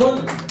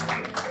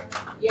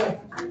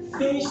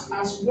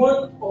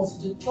one of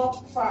the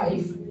top 5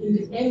 in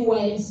the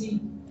NYC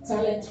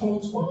Talent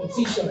Hunt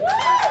competition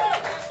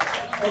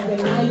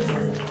organized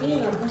in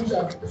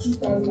Abuja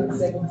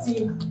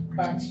 2017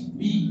 batch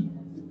B.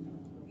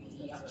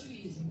 He actually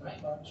is in my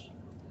batch.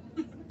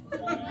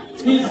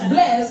 He is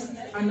blessed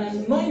and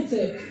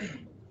anointed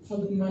for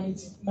the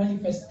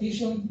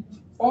manifestation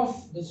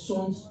of the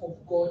sons of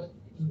God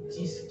in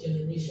this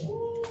generation.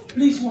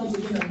 Please, once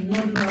again,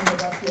 another round of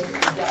applause for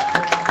that.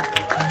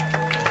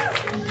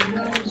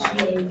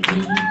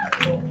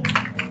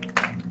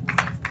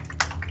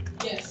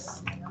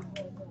 Yes.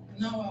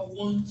 Now I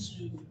want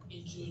to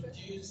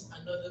introduce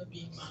another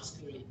big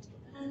masquerade.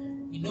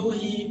 We know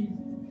him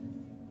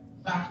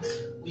back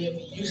where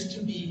we used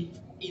to be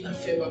in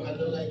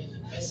Afebabalola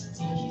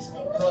University. He's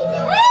my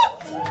brother.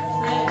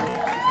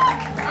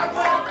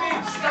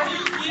 Can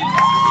you give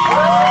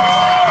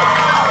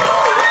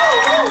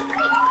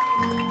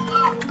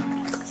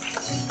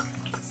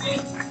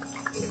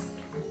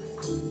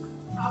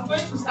I'm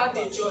going to start a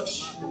church.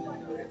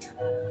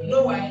 You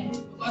know why?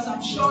 Because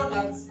I'm sure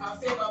that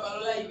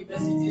Afebabalola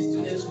University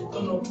students will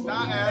turn up for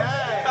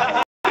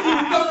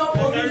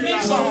me.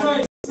 Make some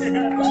noise.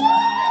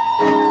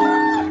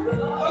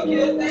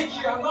 Okay, thank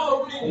you. I'm not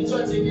opening the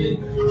church again.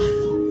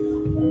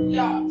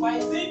 Yeah, but I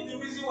think the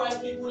reason why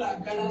people are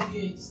gathered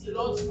here is a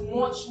lot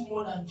much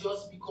more than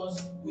just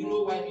because we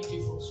know why we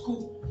came from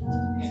school.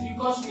 It's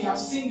because we have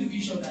seen the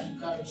vision that you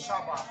carry,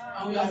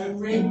 and we are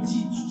ready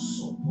to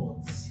support.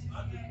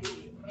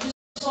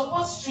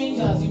 Support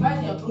strangers, you buy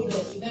their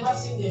products, you've never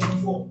seen them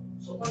before.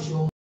 Support your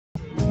own.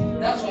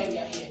 That's why we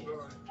are here.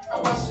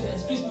 Our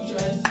students, please put your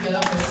hands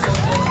together for yourself.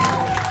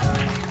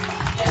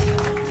 Yes.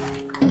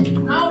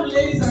 Now,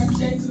 ladies and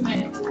gentlemen,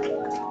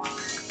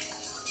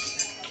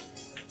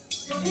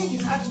 your name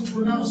is hard to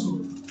pronounce.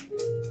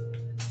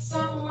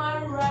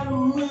 Samara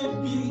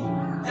Ruby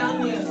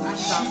Daniel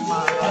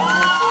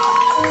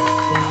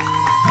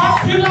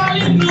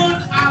popularly known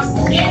as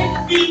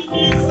NB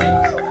Music.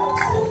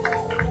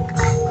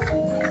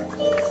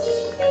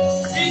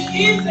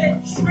 He is a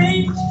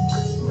trained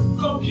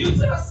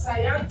computer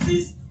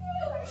scientist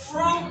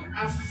from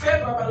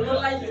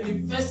Afebabalola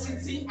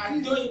University at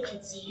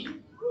Doikiti,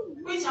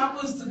 which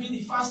happens to be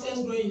the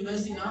fastest growing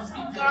university in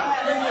Africa.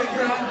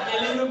 A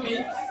little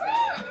bit.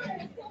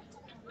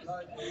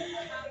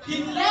 He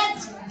led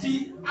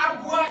the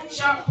Abua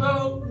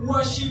Chapel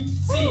worship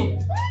team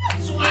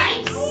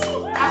twice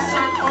as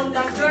an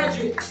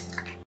undergraduate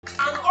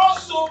and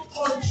also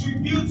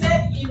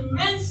contributed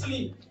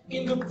immensely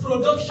in the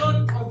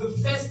production of the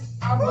first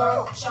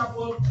Abua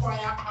Chapel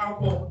choir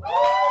album.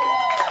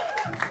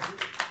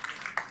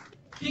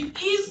 He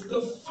is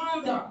the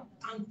founder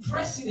and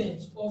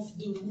president of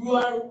the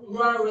Rural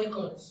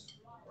Records.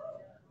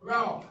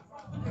 Raw.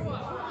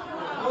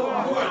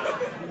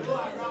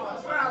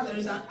 As far as there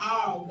is an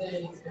R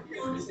there, it's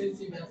the same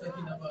thing we are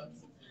talking about.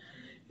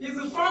 He's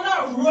the founder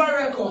of Rural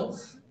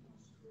Records.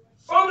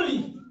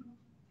 Formerly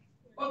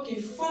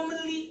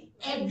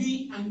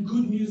Ebby and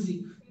Good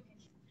Music.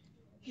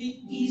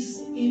 He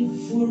is a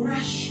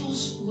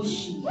voracious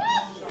worshiper,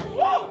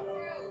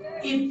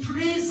 a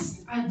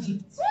praise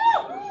addict,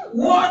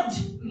 word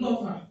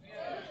lover,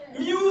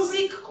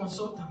 music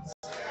consultant,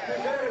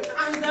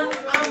 and an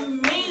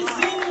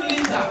amazing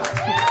leader.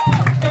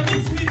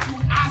 Permit me to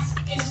ask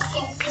a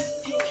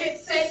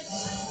sophisticated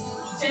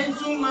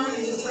gentleman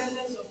in the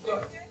presence of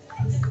God.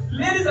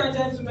 Ladies and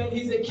gentlemen,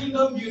 he's a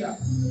kingdom builder,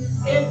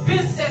 a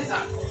pace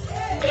setter,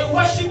 a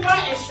worshiper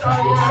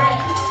extraordinary,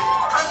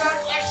 and an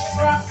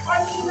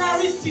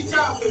extraordinary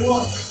teacher of the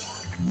word.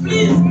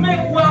 Please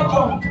make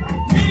welcome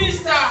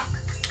Minister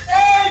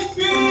H.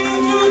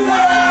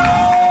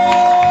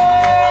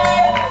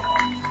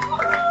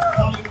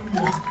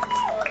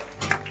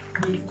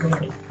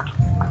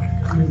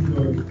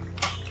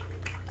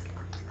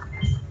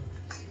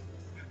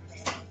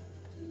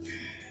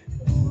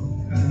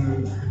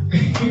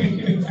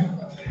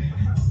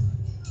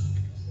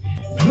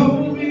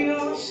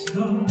 Glorious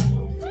God,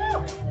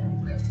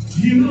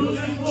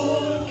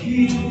 beautiful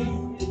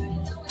King,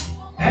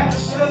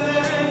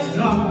 excellent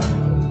God,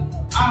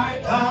 I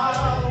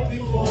bow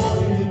before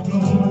your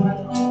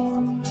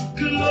throne.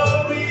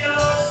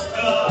 Glorious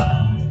God,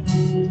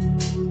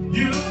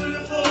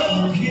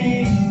 beautiful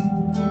King,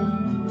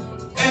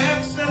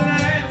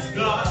 excellent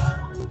God,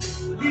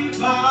 we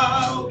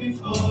bow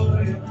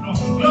before your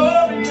throne.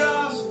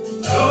 Glorious,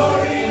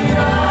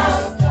 glorious,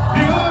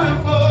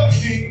 beautiful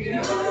King,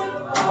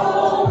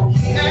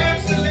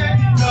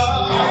 excellent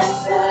God,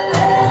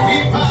 we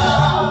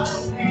bow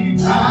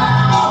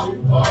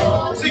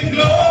before. Sing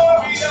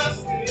glorious,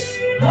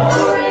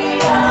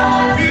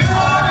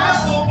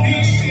 beautiful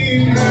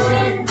King,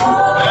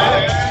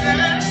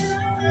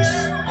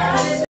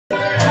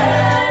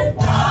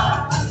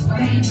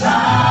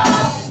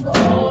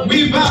 we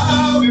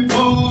bow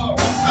before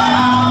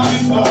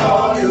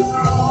your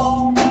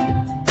throne,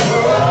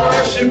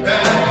 worship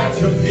at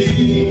your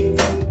feet,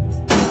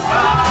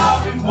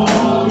 bow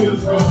before your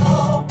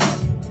throne.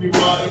 We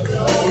want to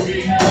glory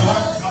of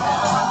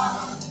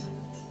God.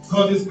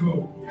 God is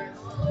good.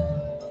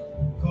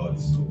 God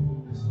is so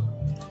good.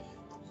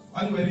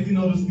 While you were reading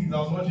all those things, I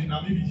was wondering,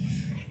 now maybe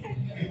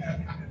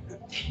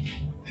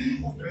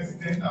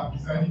President and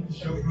presiding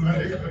bishop.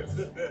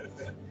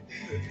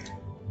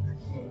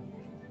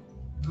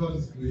 God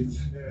is great.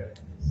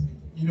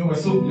 You know, we're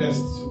so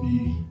blessed to be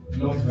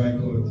loved by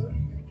God.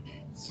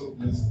 So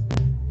blessed.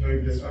 Very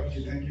blessed.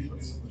 Actually, thank you for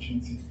this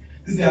opportunity.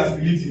 This day has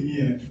believed in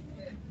me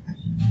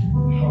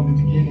from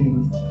the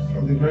beginning,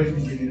 from the very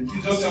beginning.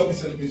 You just help me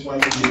celebrate while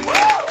you're here.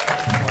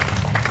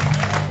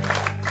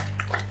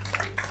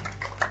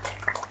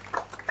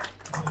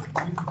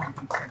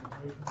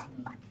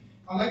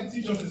 I'd like to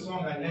teach us a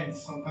song I learned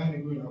some time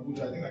ago in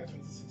Abuja, I think like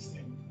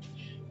 2016.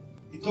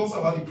 It talks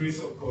about the grace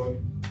of God,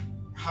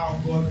 how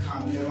God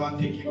can never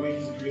take away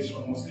His grace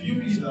from us. Do you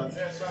believe that?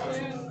 Yes, sir.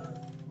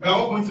 We are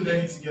all going to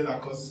learn it together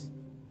because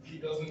he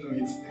doesn't know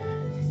it.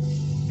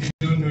 They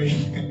don't know it.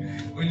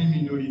 Only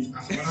me know it.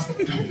 As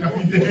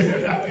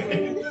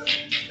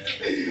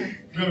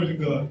glory to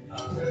God.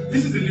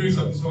 This is the lyrics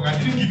of the song. I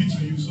didn't give it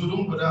to you, so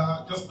don't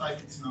bother. Just type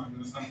it now. You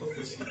understand? God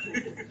bless you.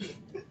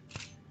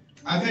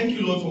 I thank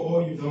you, Lord, for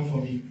all you've done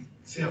for me.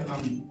 Say after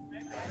me.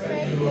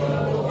 Thank you, Lord, for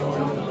all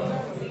you've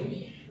done for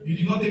me. You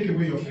did not take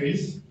away your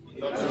face.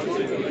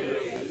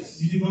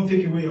 You did not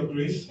take away your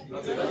grace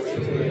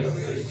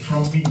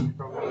from me.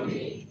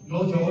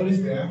 Lord, you're always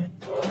there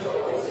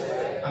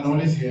and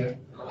always here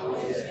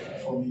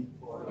for me.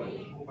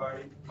 Go by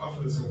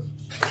after yourself.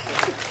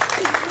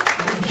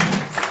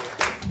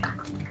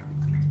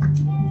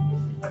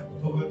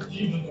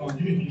 Give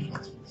me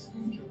flat,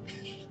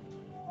 please.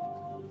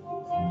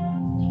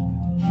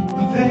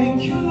 Thank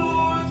you,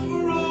 Lord,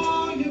 for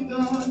all you've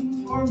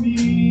done for me.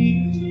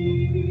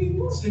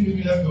 Sing with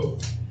me, let's go.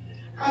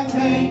 I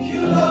thank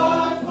you,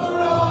 Lord, for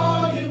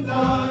all you've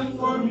done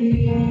for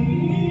me.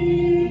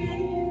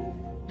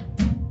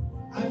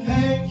 I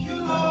thank you,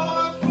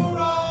 Lord, for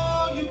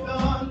all you've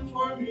done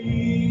for me.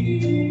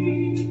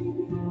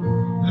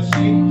 Let's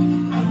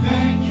sing. I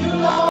thank you,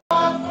 Lord,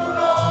 for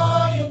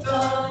all you've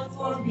done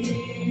for me.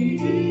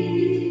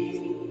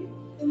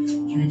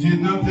 You did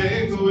not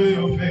take away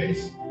your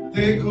face,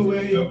 take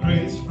away your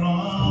grace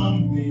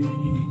from me.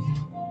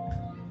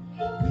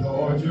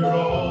 Lord, you're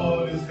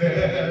always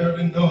there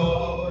and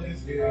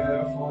always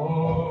here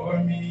for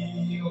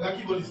me. Okay,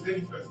 keep on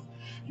saying first.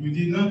 You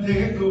did not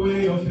take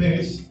away your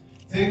face,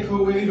 take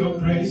away your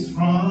grace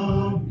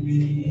from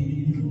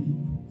me.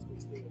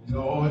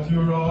 Lord,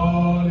 you're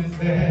always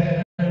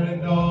there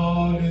and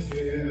always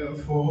here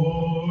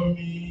for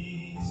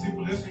me.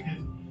 Simple, let's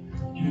begin.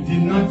 You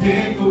did not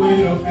take away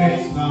your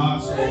face,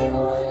 not so.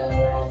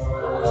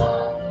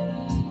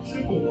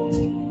 Simple.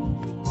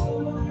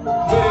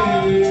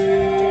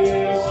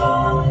 Yes.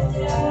 Oh,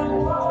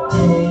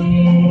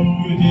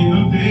 you did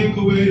not take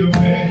away your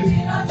face.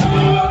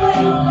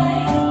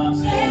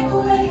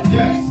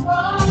 Yes.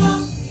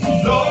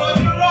 Lord,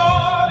 you're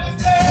always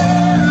there.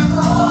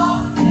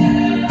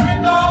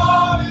 And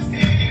always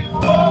here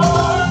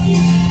for me.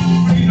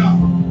 Bring it up.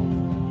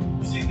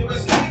 See, they were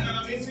singing an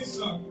amazing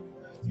song.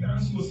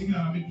 She was singing an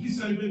amazing. Please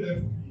celebrate them.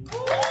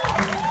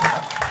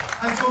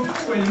 And some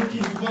people were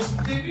looking because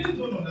they really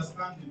don't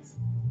understand it.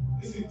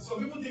 Listen, some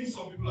people think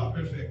some people are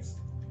perfect.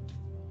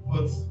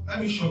 But let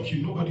me shock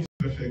you, nobody's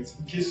perfect.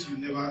 In case you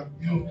never,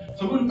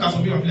 some people look at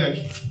some people and be like,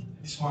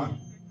 this one,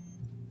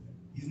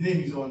 his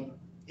name is on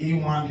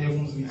A1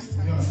 heaven's list.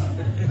 You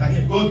understand? Like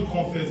if God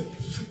confess,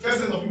 first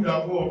set of people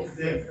that go up is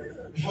them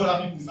before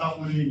that people start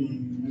following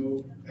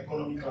in,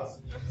 economy class.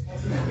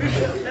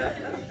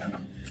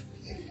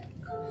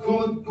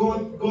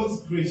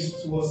 God's grace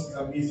to us is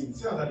amazing.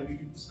 See how that the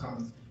people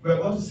stand. We're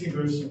about to sing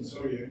very soon.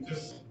 Sorry,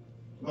 just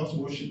About to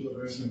worship God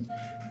very soon.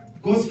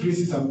 God's grace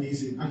is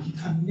amazing, and He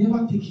can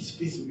never take His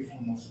face away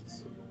from us.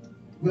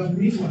 We have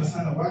need to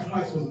understand that why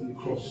Christ was on the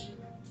cross.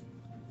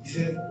 He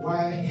said,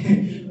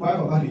 why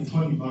Baba, they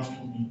turn your back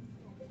on me?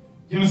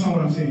 Do you understand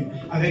what I'm saying?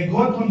 And then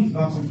God turned His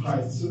back on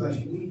Christ so that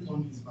He wouldn't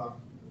turn His back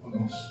on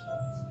us.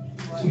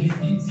 So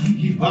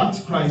He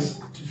backed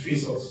Christ to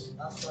face us.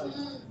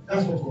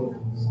 That's what God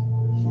does.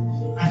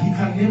 And He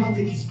can never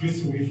take His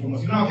grace away from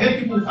us. You know, I've heard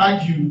people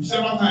argue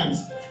several times.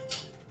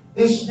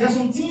 There's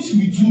some things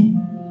you do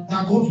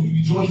that God will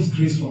withdraw His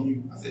grace from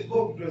you. I said, God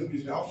will withdraw His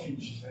grace, we are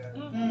finished.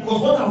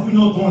 Because what have we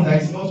not done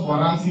that is not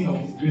warranting of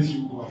His grace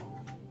you go out?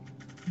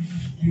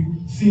 If you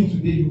sin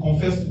today, you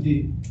confess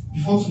today.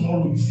 Before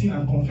tomorrow, you sin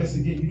and confess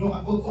again. You know,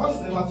 God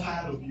is never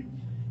tired of you.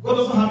 God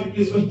doesn't have a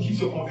place where He keeps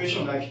your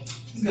confession like,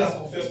 this guy has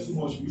confessed too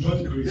much, withdraw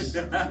the grace.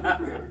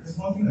 There's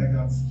nothing like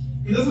that.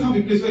 He doesn't have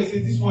a place where He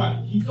says, this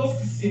one, He does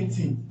the same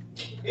thing.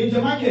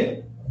 Angel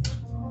Michael.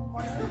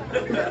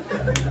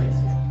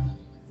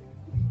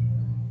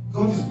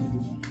 God is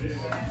good.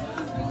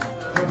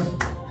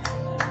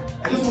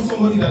 I just want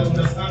somebody that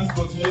understands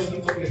God to just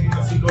lift up their hands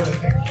and say, Lord, I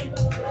thank you.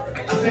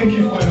 I thank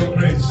you for your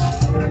grace.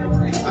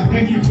 I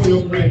thank you for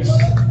your grace. I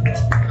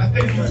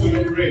thank you for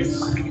your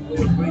grace.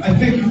 I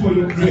thank you for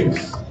your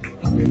grace. I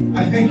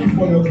thank you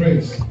for your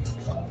grace.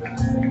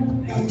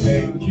 I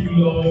thank you,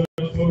 Lord,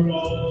 for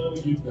all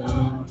you've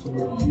done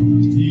for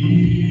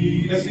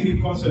me. Let's sing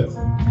in concert.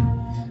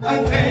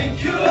 I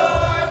thank you,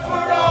 Lord,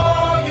 for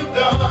all you've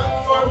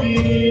done for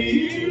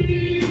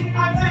me.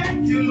 I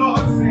thank you, Lord,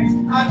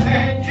 sing. I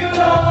thank you,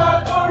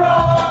 Lord, for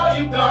all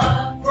you've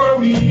done for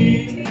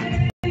me.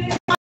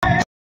 I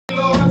thank you,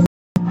 Lord,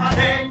 I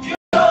thank you,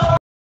 Lord,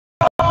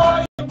 for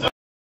all you've done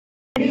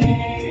for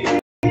me.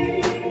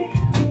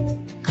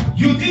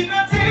 You did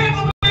not take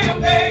away your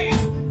pain,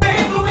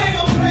 take away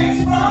your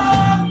place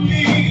from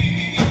me.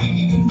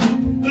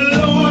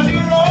 Lord,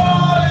 you're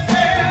all is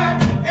there,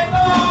 and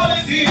all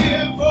is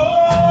here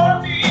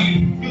for me.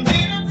 You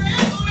did not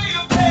take away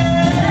your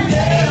pain,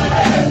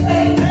 take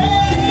away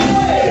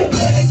your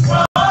place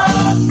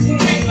from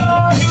me.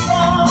 Lord, you're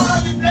all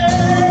is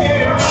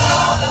there,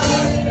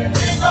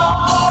 and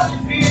all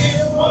is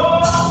here for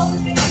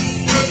me.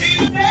 You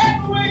did not take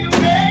away your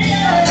pain,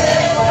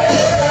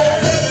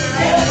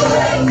 take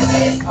away your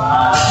place from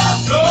me.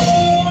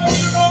 Lord,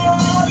 you're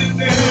all is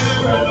there, and all is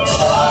there.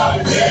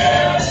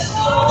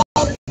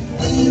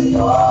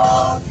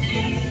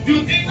 You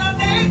did not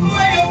take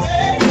away your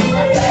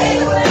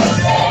pain,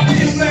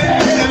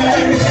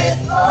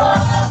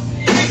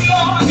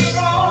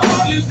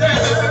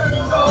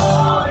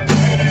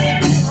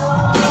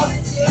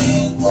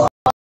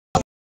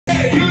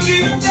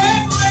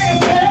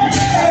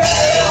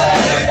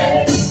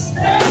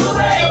 take away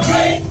your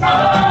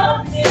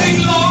pain.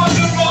 Lord,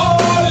 you're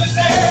all is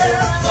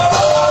there,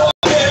 Lord.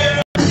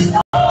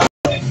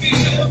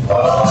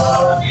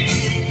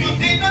 You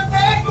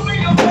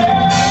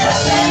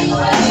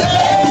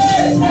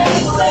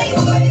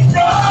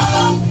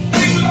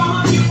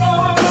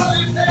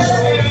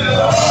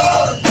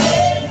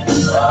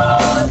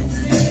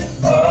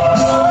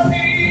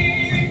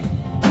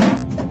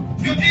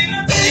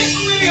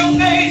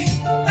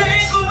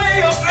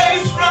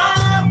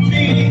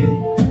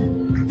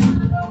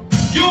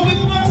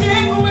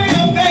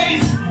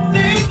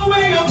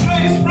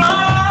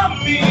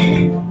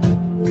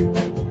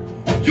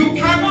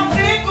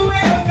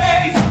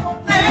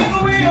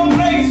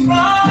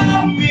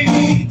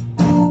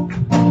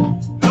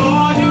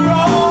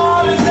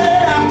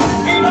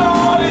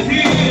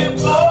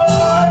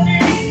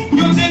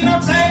did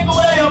not take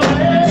away your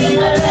pain,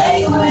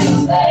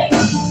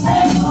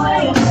 take away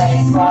your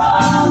pain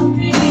from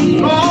me.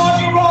 Lord,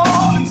 you're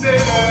all is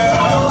there,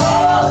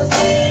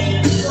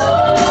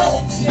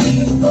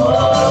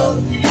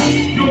 Lord.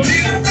 You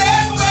did not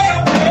take away your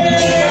pain.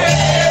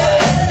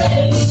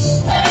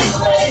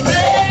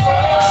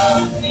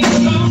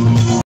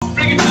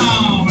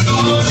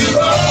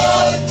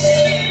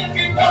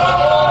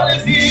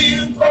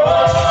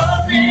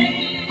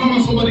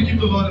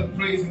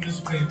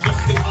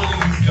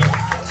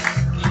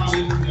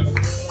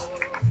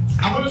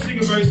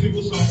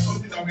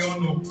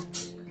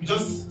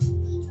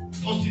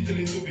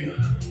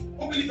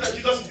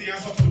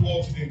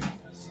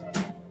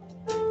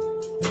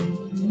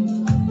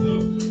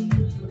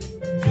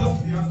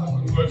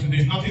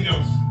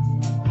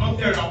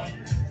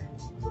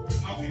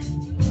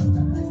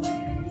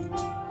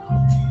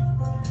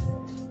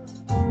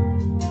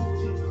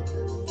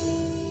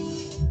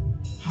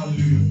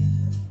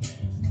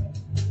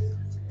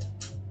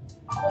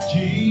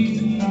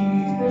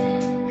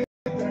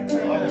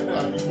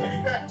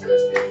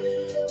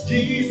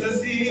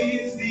 Jesus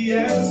is the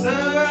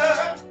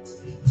answer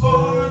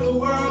for the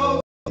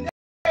world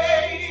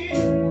today.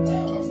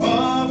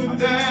 Above him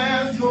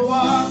there's no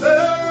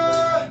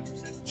other.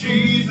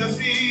 Jesus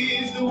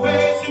is the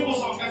way. Simple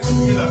song, let's sing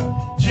together.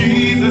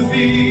 Jesus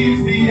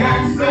is the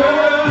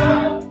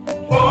answer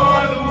for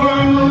the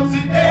world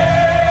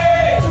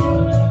today.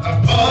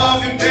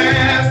 Above him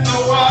there's no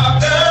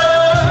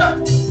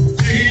other.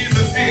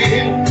 Jesus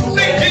is.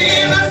 Say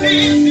Jesus.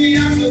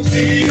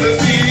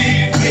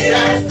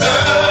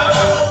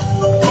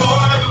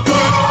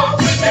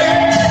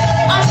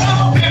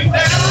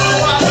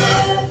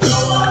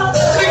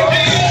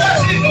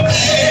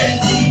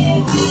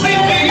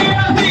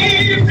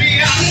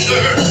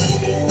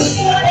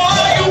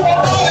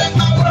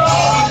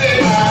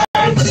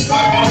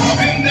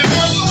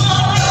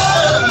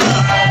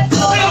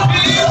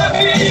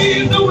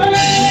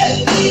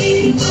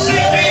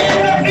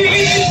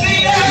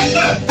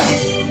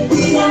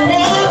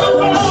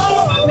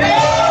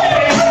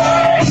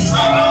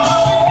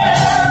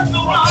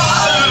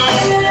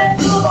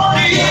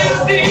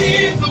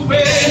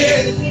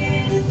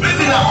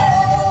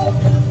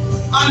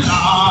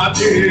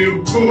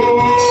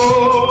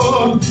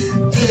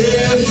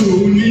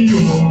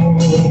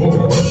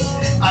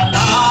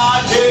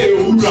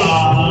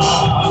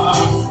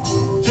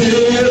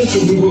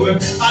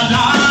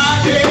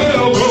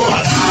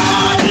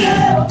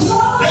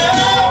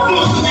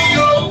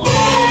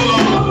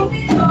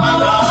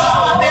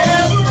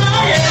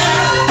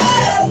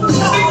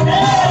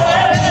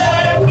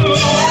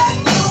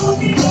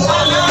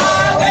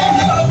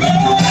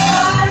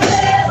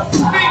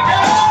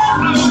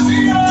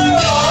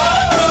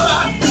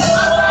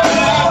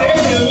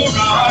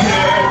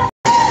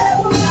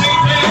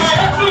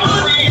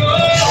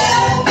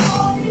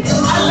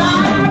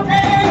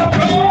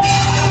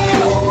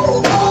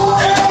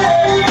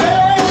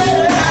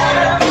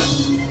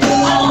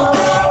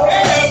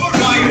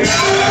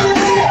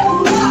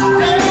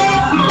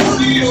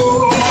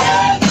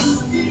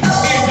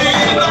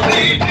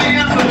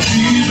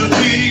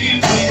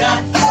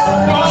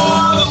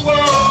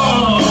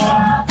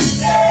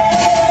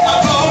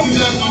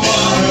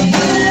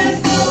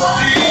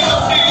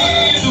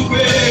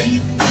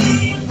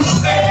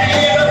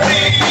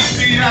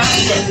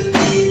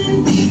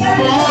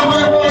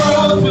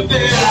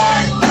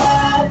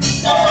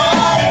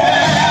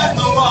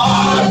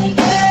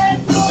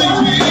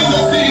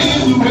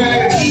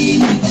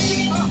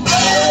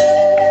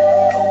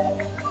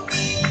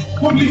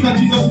 Who believes that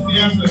Jesus is the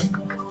answer?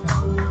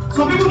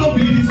 Some people don't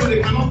believe it, so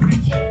they cannot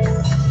preach.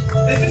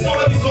 They see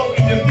somebody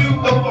suffering, they feel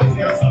doctor is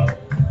the answer.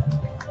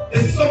 They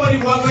see somebody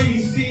wandering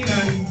in sin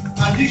and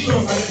addiction,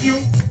 and they feel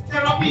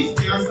therapy is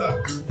the answer.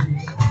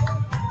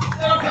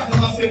 Therapy has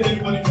never saved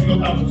anybody from your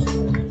house.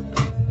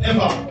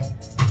 Never.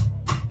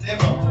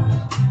 Never.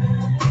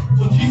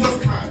 But Jesus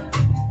can.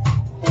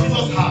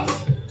 Jesus has.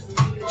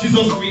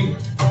 Jesus will.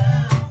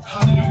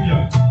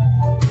 Hallelujah.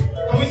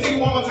 Can we sing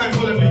it one more time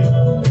solemnly?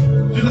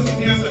 Jesus is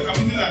the answer. Can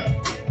we do that?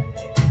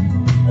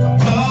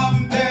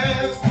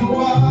 There's no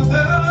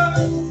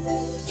other.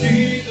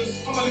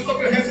 Jesus. Come on, lift up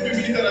your hands if you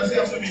believe that and say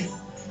after me.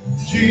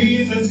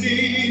 Jesus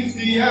is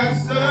the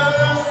answer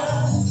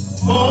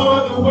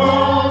for the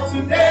world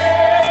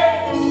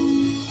today.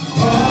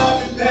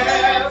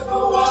 There's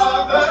no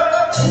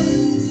other.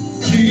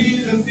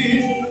 Jesus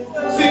is.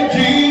 Sing,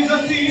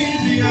 Jesus is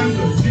the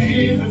answer.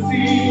 Jesus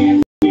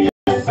is.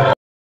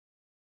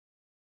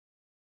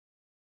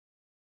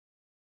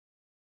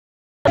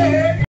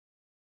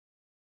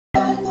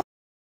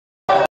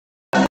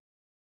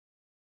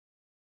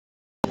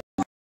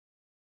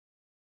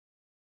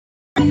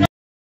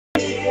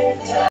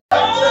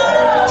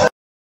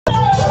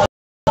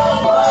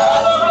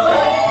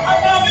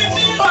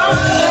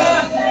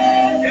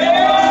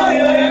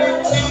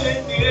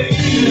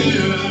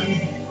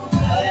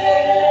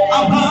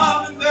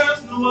 Jesus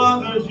is the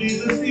way.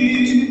 Jesus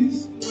is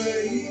the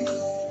way.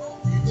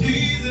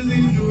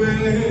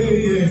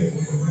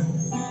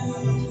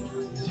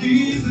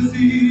 Jesus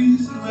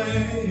is the way.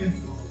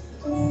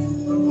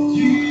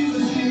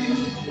 Jesus is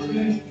the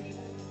way.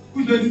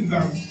 Who's ready to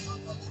dance?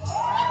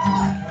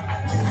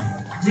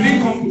 We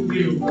didn't come to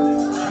play.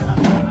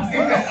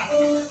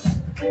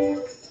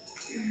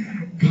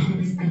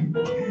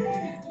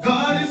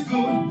 God is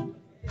good.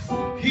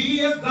 He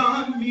has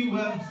done me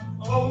well.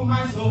 Oh,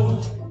 my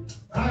soul.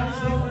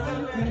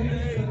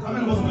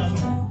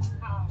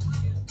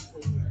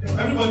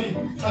 Everybody,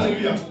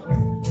 hallelujah.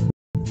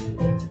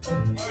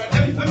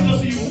 Let me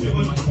just see you move your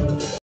body.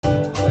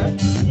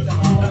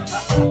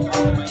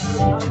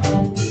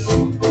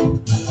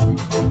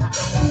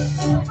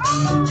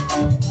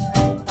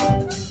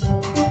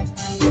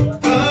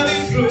 God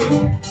is good.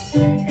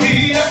 He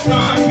has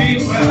done me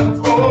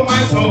well. Oh,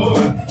 my soul,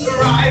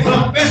 rise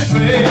up and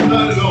praise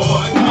the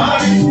Lord.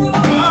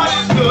 God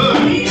is good.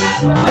 He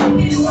has done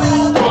me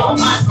well. Oh,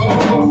 my soul.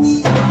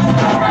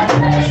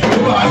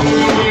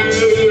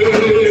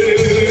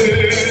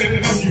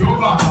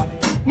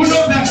 Who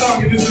knows that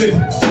song in this place?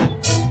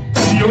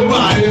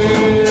 Jehovah.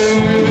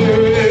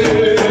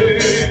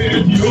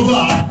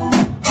 Jehovah.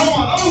 Come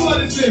on,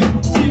 everybody sing.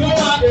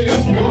 Jehovah.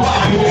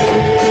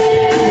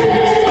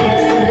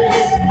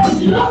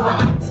 Jehovah.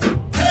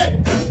 Hey,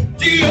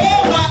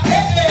 Jehovah.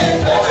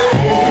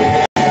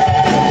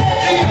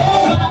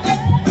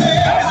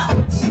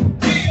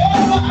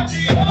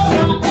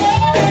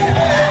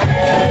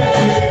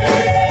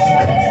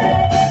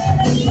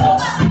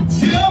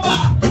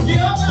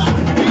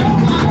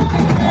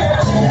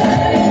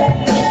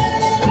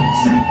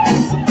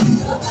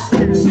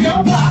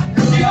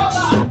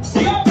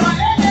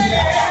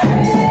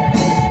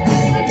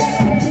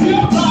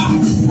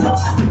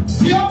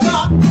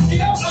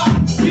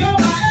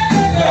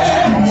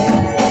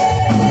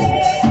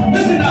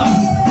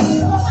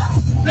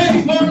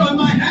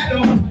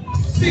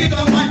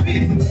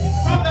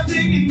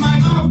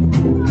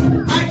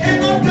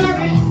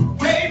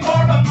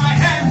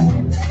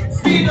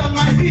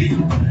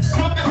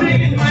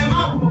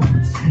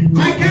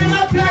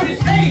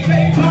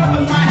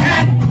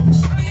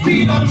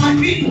 Speed on my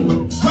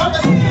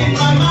feet.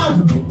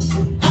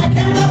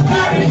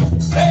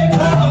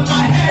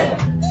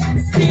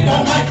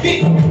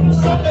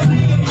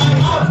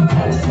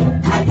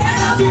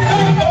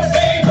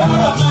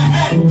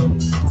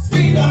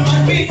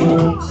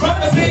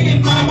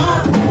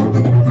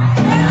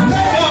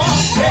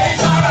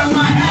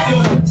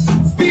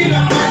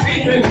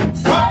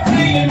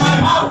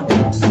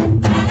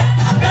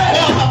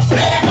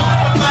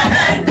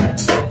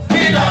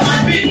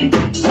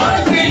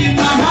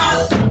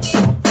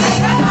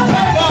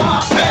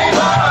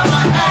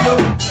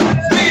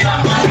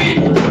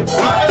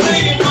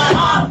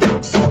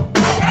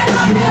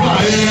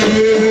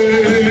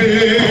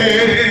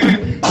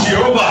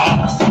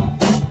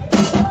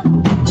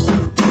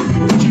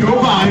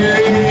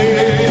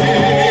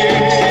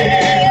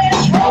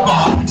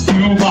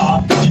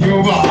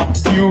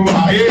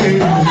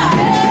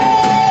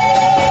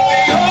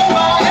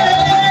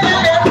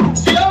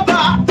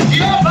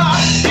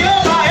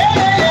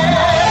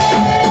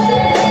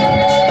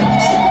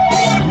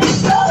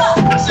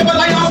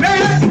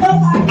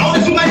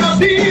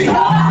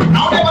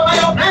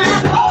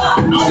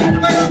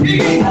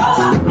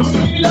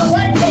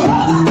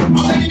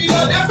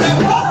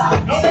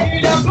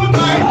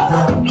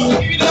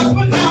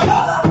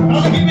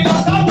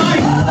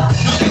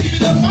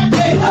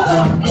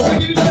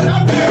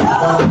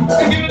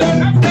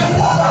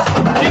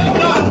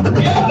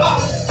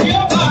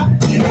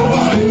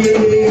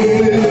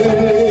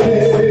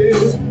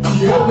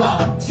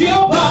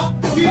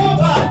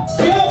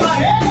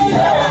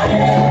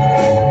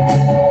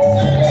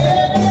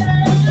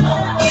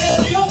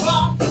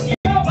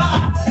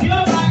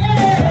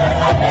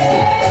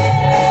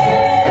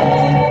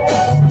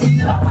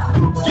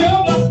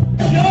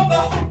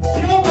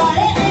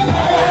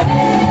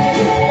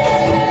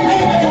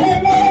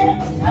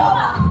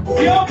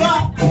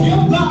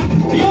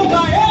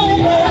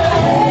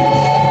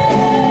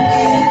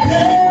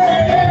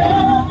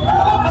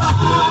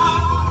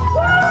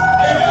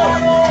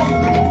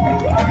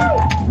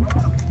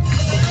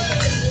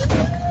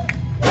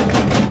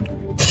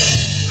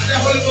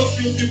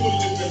 feel people in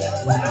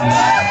this place.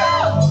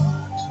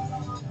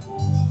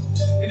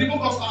 In the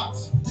book of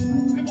Acts,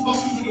 people got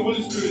filled with the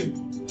Holy Spirit.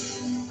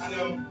 And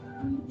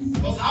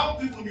was how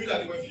people knew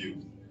that they were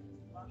filled.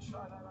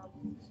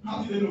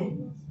 How do they know?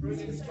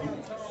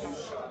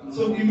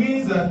 So it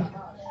means that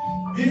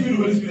being filled with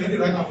the Holy Spirit, they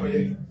right now for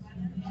you.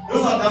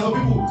 There's some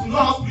people, to know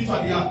how spiritual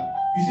they are,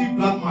 you see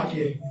black mark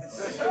here.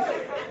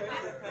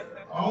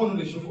 I want to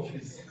know the show for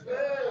face.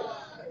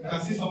 You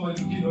can see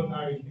somebody looking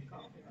ordinary,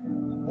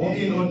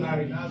 walking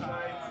ordinary,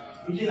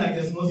 looking like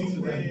there's nothing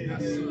to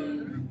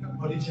them.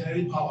 But they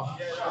generate power.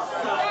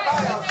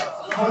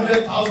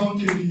 100,000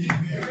 kV.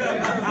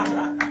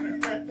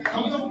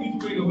 Can we not begin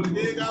to pray the Holy Ghost?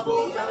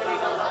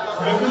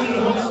 We're praying the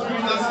Holy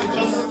Spirit and say,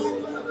 just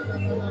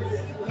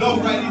don't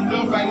write it.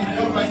 Don't write it.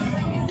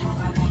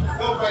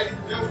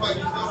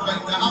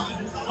 I have to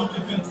do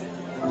something different.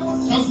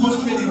 Just go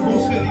steady.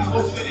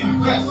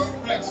 Press.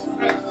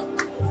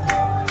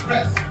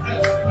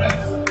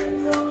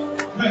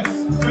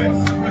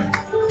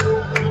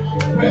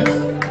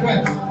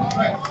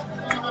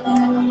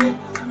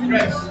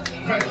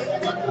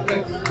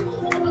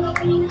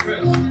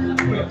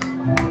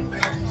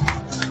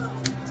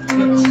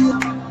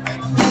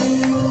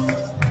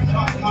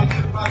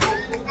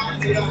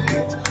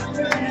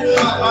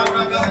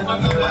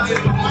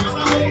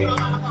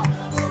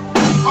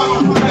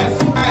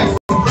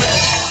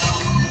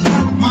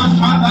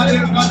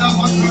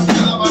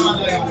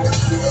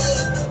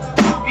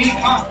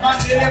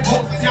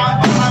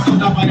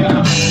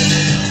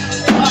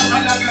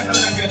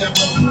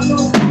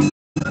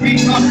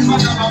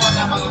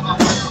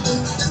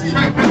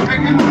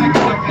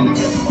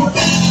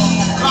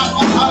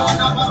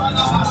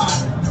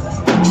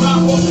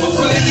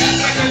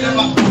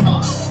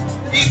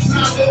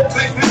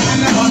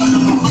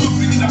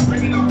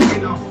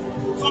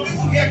 Some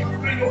people here can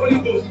pray the Holy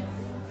Ghost,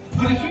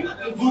 but they think that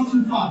they've gone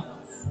too far,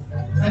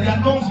 and their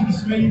tongues will be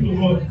smelling the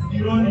Lord.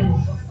 They run you.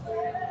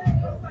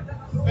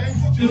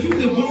 They think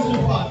they've gone so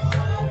far.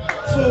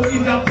 So if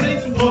they are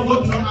praying to God,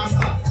 God will not answer.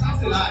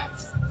 That's a lie.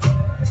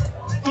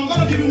 So I'm going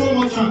to give you one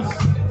more chance.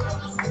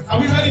 Are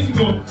we ready to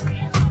go?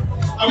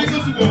 Are we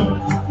good to go?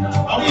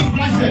 Are we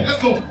Inchristed?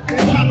 Let's go.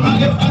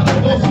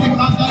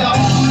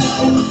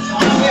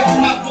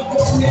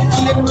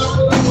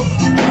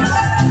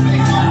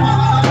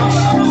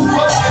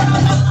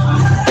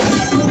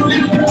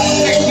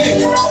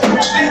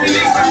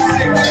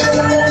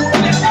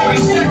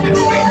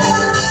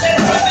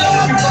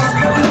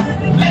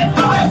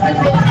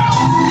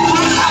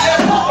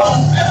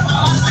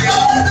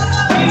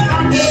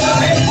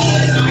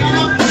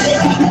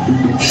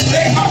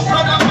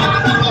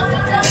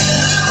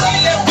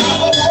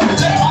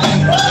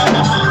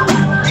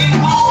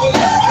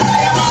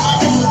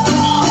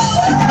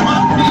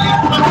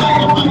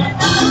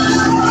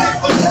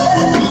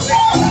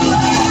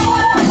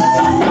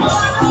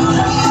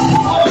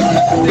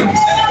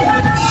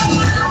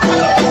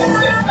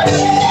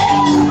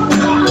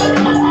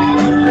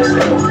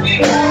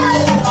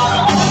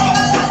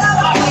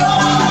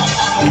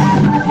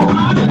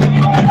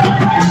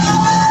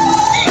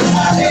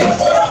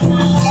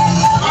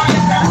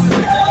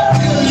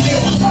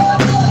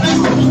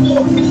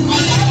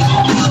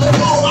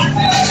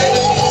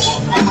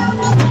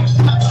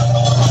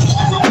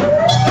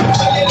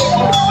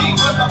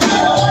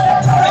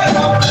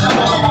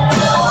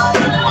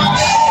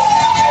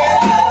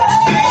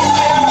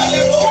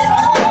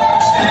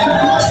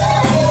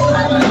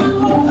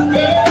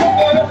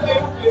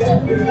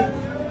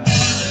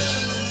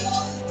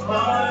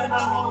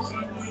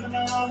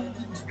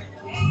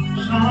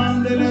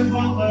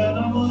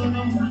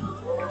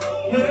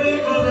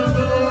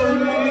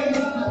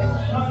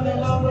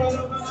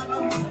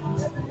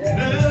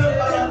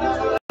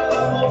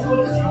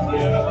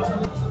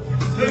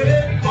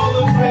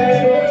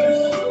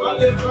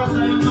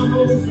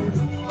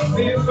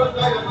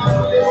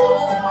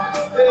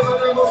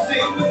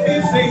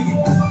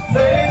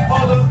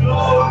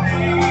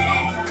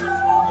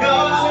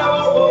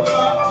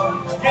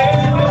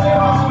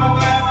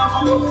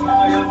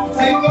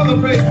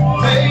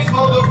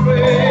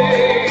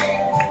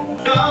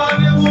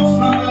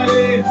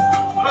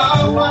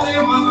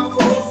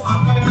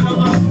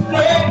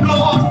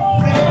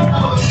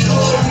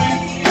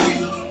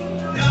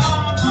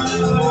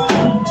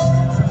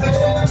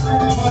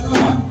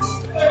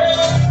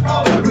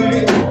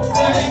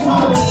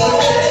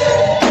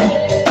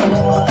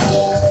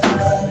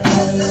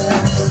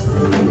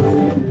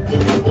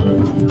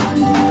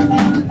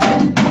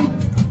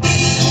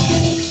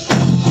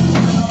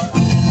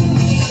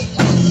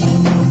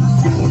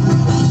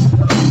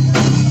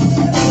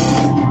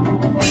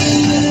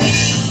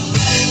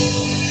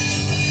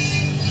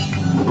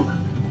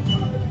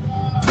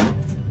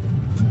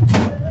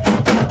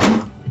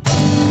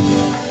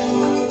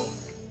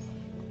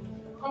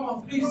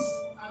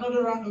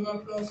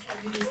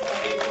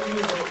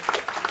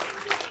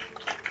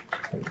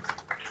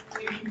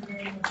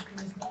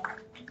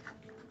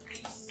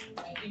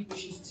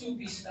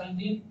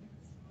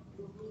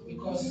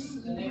 Because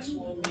the next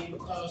one may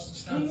require us to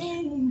stand.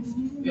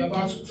 We are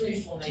about to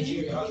pray for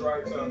Nigeria. That's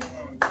right. We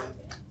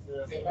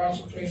are about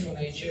to pray for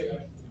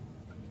Nigeria.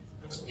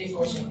 And to take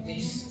us on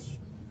this,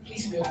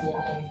 please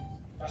welcome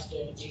Pastor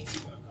JT.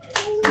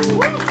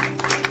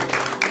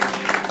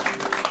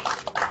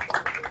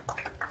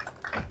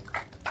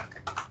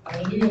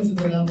 Hallelujah to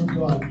the Lamb of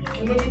God.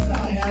 Can we lift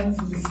our hands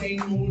in the same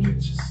mood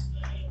and just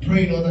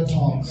pray in other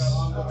tongues?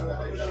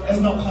 Let's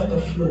not cut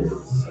the flow.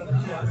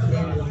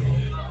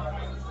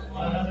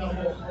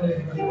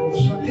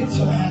 Lift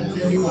your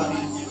hands, everybody.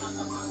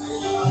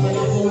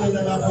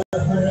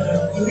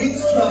 We need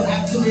to have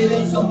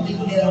activated something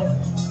here.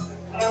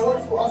 And I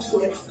want for us to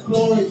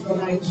explore it for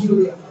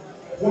Nigeria.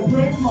 We're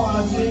praying for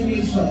our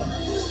nation.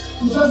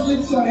 You just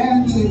lift your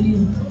hands and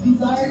you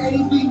desire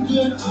anything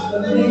good for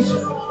the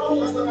nation.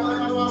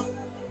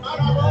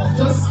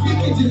 Just speak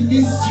it in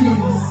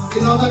mysteries,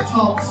 in other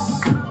tongues.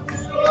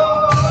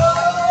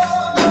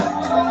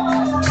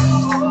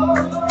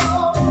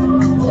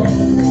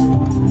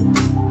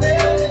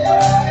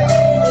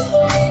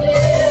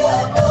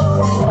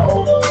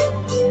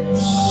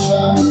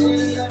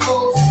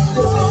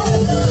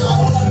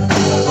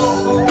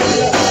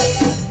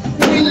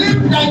 We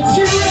live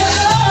Nigeria.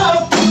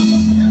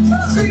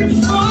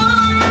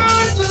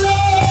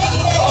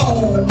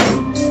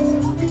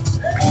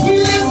 We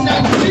live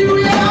Nigeria.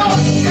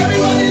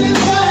 Everybody live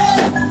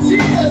Nigeria.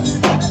 Jesus.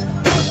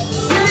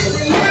 We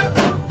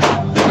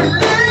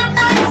live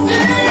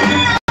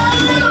Nigeria.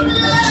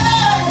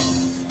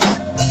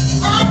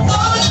 I'm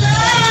gonna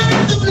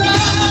share the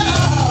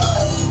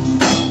blood.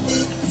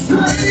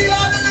 Straight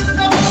out of the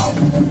snow.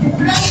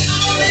 Bless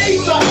our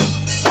nation.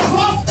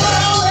 Prosper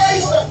our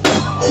nation.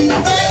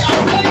 Defend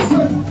our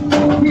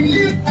nation. We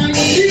live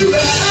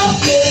Nigeria.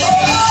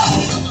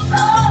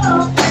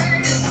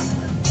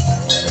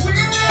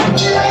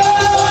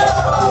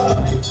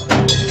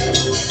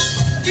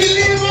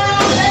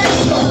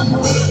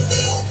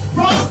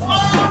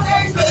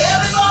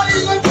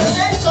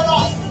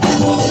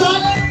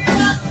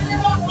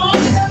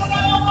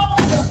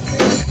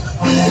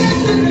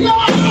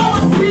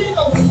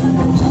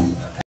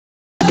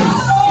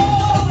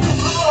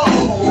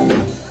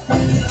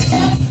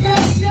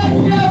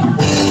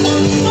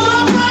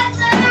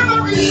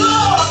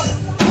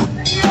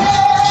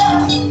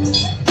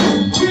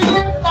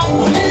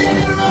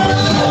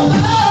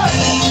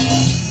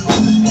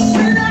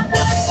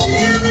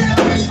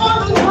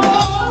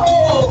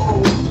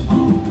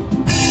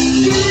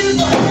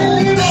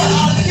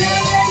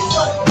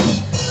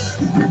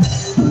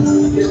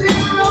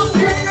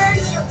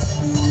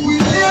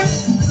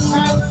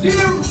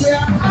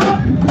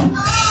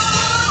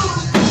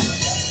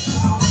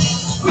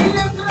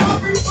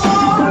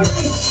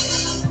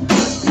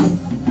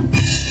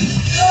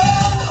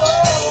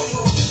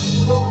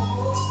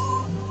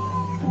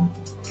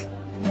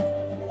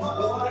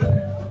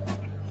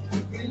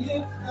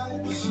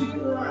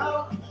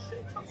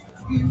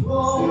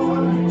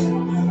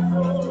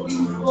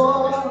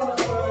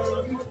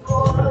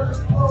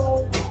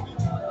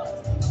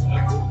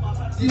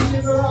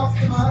 Deliver our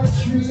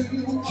country,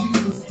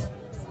 Jesus.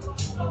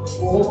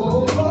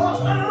 Oh,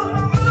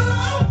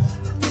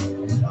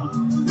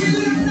 we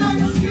live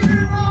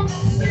Nigeria.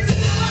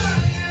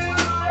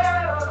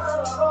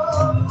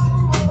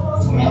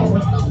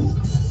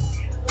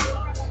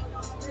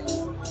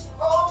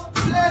 Oh,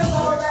 bless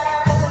our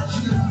land,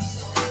 Jesus.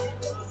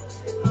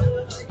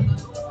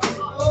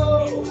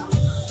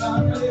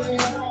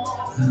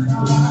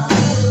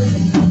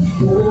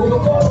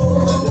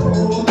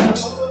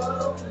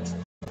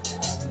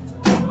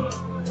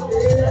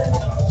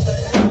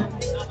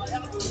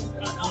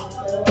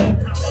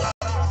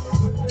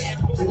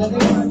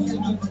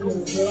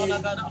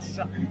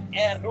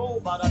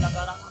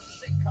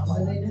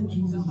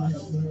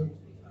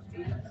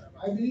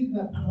 I believe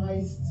that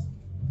Christ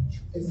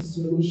is the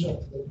solution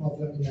to the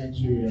problem in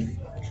Nigeria.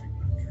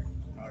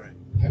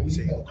 I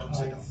believe that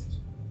Christ.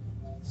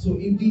 So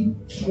if the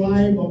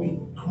tribe of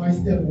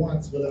Christian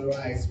ones will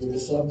arise, we will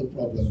solve the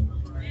problem.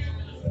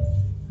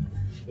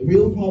 The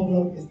real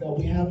problem is that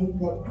we haven't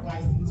brought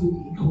Christ into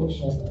the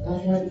equation.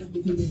 That's why this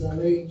meeting is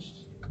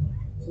arranged,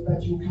 so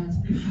that you can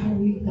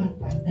carry that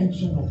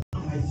dimension of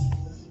Christ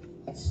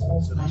that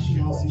solves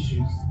national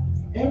issues.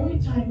 Every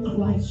time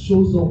Christ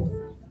shows up,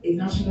 a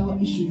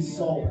national issue is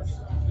solved.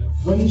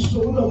 When he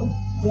showed up,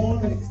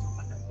 born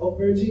of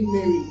Virgin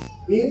Mary,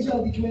 the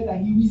angel declared that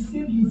he will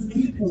save his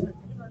people.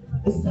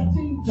 A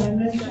certain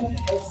dimension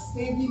of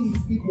saving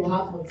his people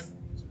happens.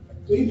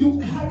 So if you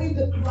carry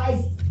the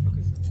Christ,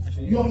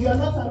 you're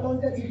not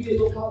anointed to be a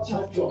local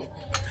champion.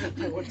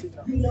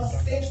 You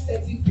must save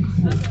certain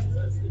people.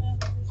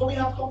 So we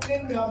have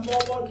complained, we have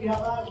murmured, we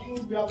have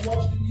argued, we have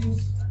watched the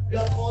news, we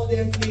have called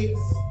them names.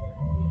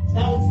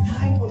 Now it's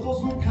time for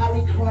those who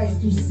carry Christ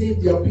to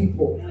save their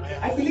people.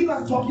 I believe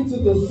I'm talking to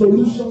the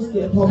solutions to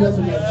the problems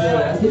in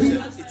Nigeria. I believe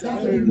that's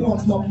the people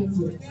I'm talking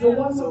to. So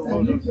one more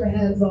time, lift your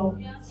hands up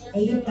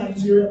and lift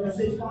Nigeria and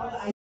say, Father,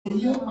 I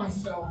yield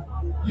myself.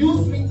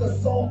 Use me to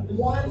solve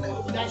one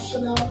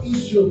national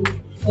issue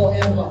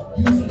forever.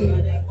 Use me.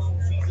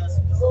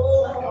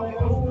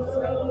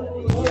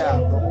 Yeah,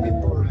 but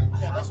people.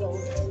 Yeah, that's what we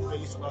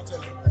release about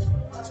telling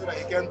so that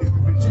he can be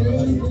moving to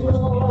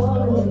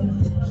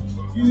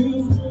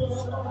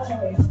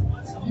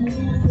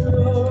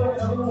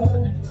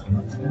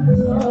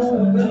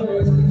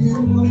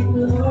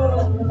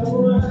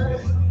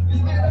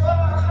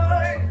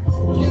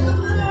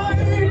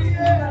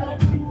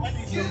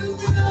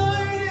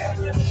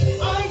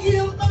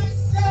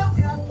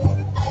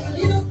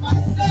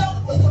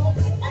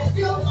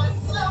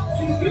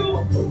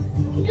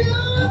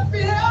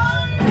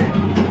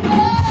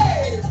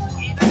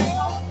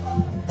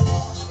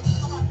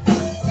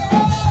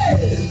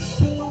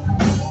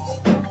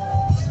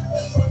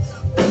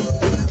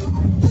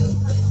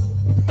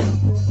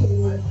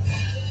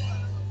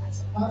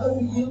Father,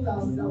 we yield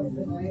ourselves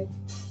tonight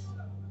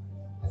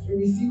as we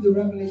receive the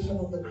revelation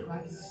of the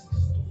Christ.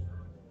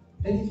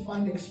 Let it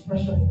find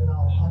expression in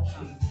our hearts.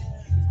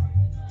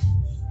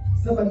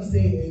 Somebody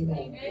say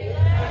amen.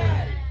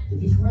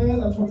 We declare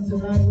that from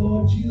tonight,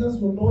 Lord, Jesus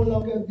will no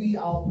longer be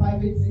our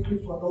private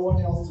secret for no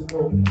one else to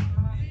know.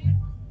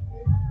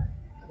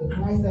 The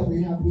Christ that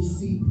we have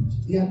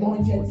received, the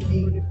anointed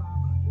King,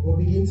 will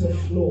begin to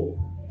flow.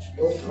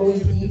 It will flow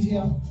in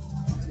media,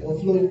 it will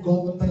flow in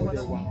government, it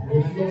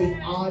will flow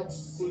in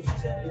arts, it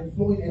will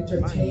flow in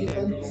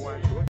entertainment,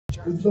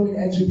 it will flow in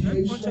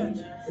education,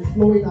 it will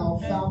flow in our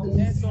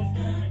families.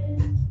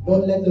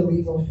 Lord, let the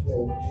river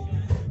flow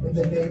in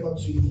the name of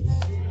Jesus.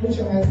 Put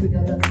your hands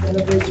together and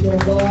celebrate your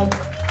God.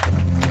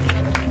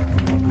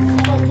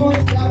 Come on, go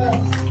together.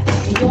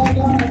 Your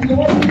God and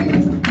your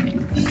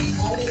King.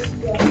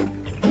 Hallelujah.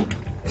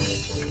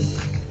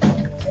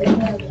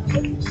 Amen.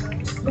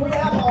 So we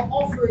have our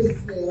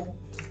offerings here.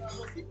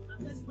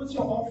 Let's put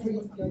your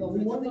offerings together.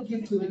 We want to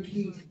give to the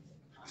King.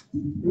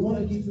 We want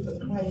to give to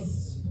the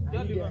Christ. We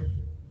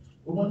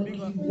want to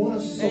give. We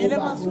want to sow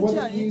back. We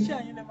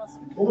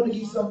want to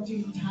give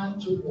something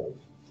tangible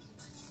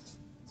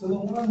to the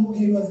one who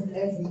gave us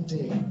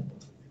everything.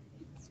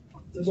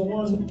 To the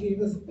one who gave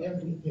us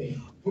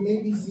everything. You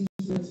may be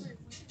seated.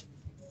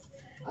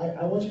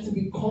 I want you to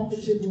be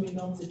comfortable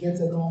enough to get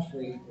an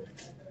offering.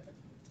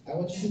 I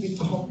want you to be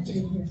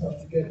comfortable enough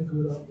to get a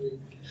good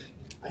offering.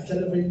 I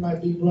celebrate my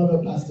big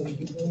brother, Pastor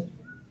Peter.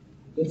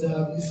 Good to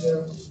have you,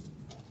 sir.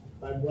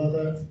 My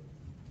brother,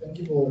 thank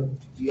you for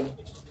the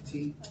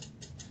opportunity.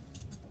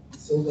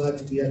 So glad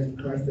to be at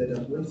Inchristed.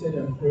 I've waited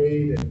and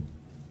prayed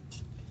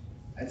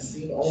and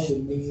seen all the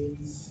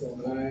memes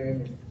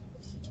online.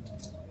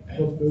 I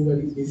hope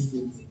nobody missed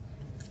it.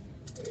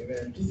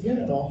 Amen. Just get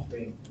an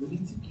offering. We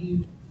need to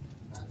give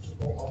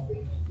an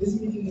offering. This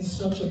meeting is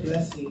such a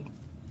blessing.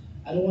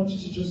 I don't want you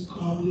to just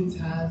come, lift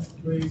hands,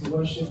 praise,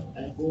 worship,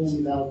 and go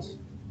without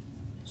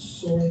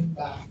soaring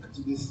back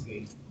to this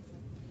day.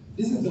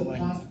 This is the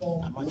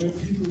platform where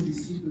people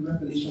receive the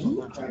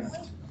revelation of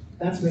Christ.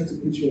 That's where to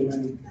put your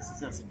money.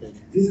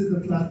 This is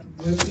the platform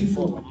where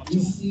people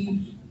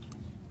receive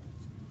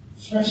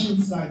fresh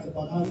insights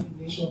about how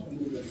the nation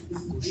believes.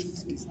 This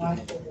is the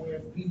platform where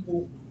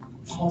people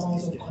come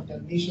out of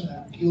condemnation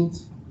and guilt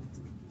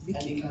and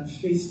they can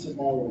face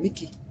tomorrow.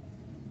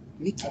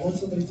 I want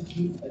somebody to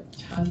give a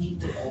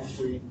tangible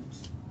offering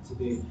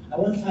today. I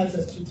want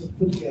tithers to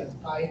put their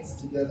tithes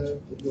together.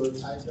 If you're a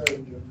tither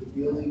and you're in the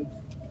building,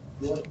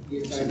 you want to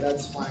give tithe,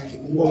 that's fine.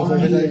 If you are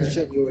here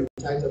and you're a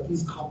tither,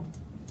 please come.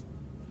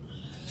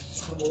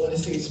 I want to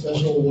say a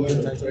special word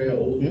of prayer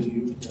over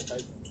you.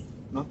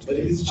 But if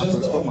it's just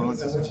the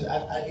offerings, I want you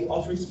are the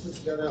offerings put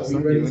together. Are we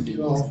ready to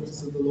give our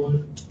offerings to the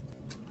Lord?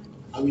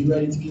 Are we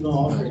ready to give our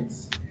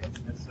offerings?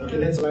 Okay,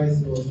 let's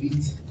rise to our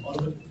feet. All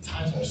the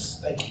tithers,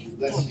 thank you,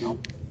 bless you.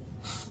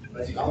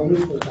 I'll wait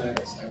for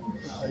tithers.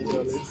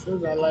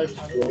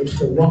 We'll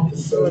to walk the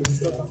service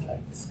to our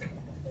tithers.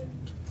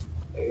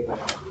 Amen.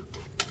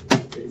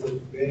 It's a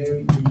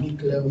very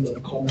unique level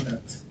of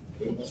covenant.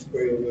 We must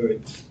pray over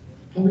it.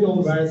 Can we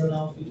all rise on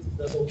our feet if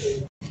that's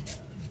okay?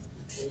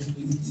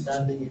 We be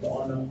standing in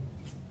honor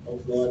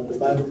of God. The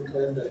Bible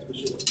declares that we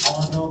should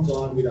honor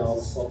God with our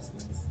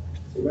substance.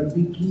 So when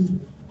we give,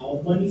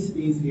 our money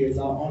stays here. It's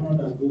our honor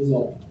that goes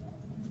up.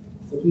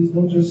 So please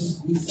don't just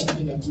squeeze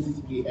something and put it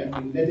in the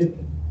empty. Let it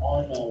be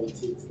honor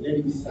with it. Let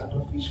it be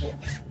sacrificial.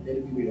 Let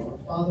it be with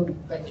honor. Father, we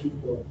thank you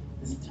for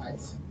this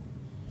tithe.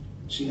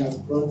 She has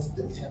brought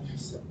the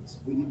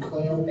 10%. We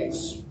declare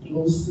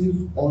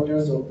explosive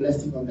honors or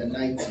blessing on the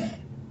 90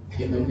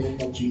 in the name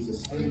of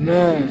Jesus.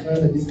 Amen. We declare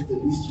that this is the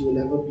least you will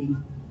ever be.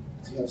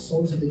 As you have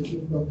sown to the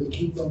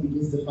kingdom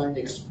begins to find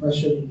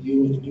expression in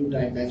you in new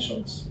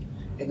dimensions.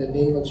 In the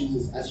name of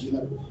Jesus, as you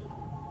have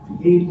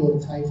paid your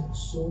tithe and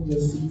sown your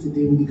seed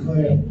today, we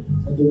declare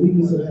that the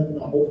windows of heaven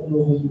are open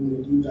over you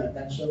in a new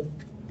dimension.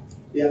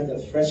 They have the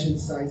fresh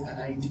insights and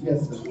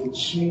ideas that will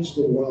change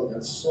the world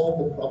and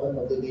solve the problem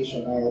of the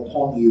nation are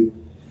upon you.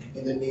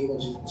 In the name of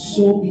Jesus.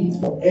 So be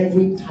it for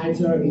every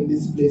tither in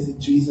this place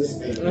in Jesus'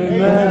 name.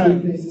 Amen.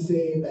 Every place to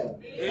say amen.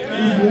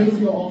 Amen. Please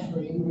raise your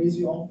offering. Raise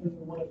your offering.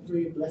 We want to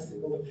pray a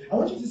blessing over it. I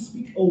want you to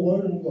speak a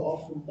word on your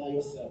offering by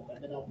yourself,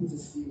 and then I'll put a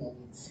seal on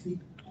it. Speak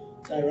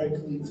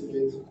directly to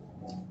it.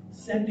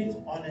 Send it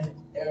on an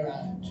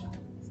errand.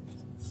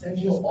 send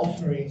your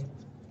offering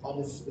on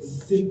a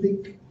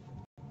specific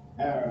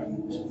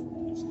errand.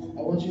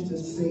 I want you to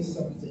say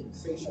something.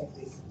 Say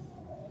something.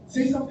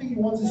 Say something you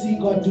want to see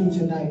God do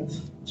tonight.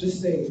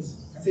 Just say it.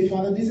 Say,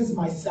 Father, this is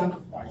my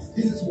sacrifice.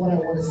 This is what I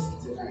want to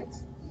see tonight.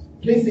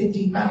 Place a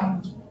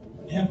demand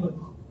in heaven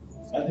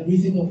by the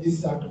reason of this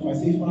sacrifice.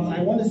 Say, Father,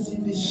 I want to see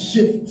this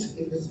shift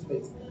in this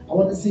place. I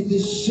want to see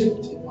this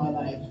shift in my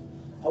life.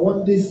 I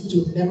want this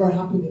to never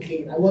happen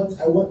again. I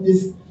want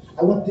this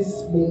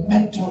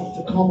momentum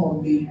to come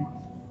on me.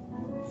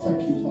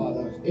 Thank you,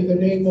 Father. In the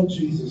name of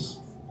Jesus.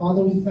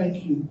 Father, we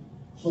thank you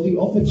for the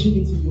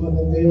opportunity you have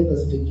availed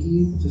us to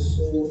give, to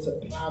sow,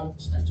 to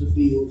plant, and to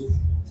build.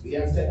 We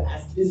ask that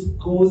as this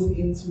goes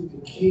into the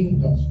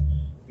kingdom,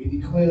 we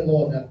declare,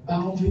 Lord, that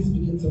boundaries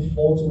begin to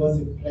fall to us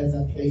in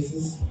pleasant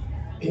places.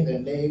 In the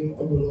name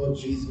of the Lord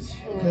Jesus.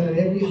 We declare that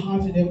every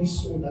heart and every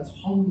soul that's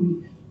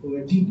hungry for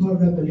a deeper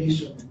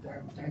revelation,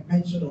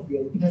 dimension of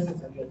your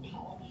presence and your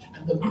power,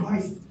 and the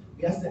Christ,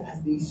 we ask that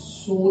as they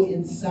sow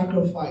in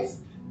sacrifice,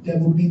 there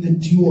will be the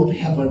dew of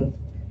heaven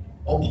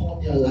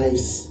upon their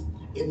lives.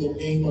 In the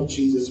name of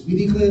Jesus. We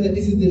declare that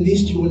this is the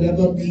least you will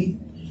ever be.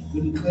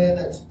 We declare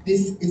that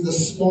this is the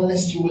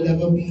smallest you will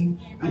ever be.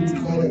 We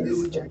declare that this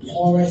is the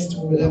poorest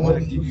you will ever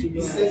be.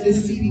 We send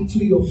this seed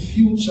into your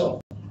future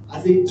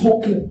as a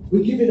token.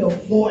 We give it a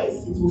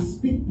voice. It will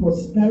speak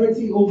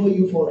prosperity over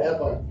you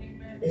forever.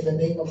 In the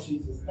name of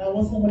Jesus. Now I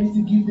want somebody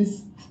to give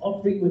this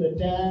offering with a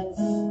dance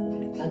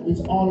and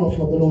with honor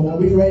for the Lord. Are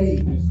we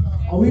ready?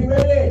 Are we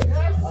ready?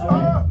 Yes, all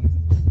right.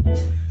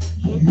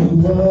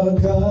 You are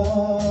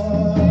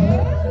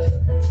God.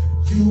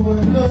 You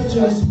are not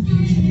just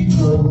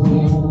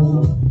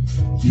people.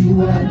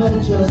 You are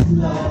not just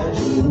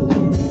natural.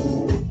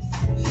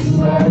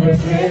 You are a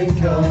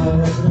great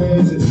God.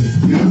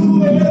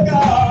 You are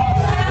God.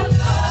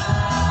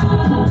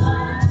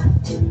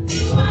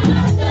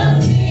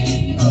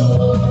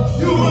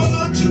 You are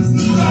not just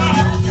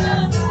people.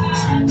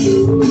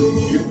 You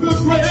are not just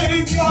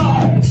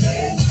natural.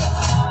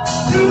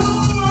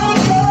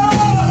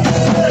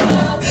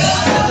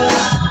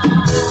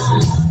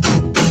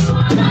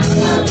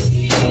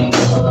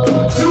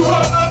 You are a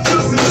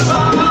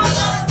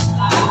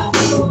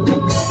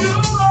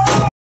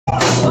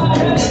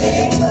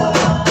great God.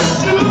 You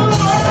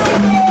are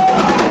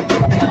God.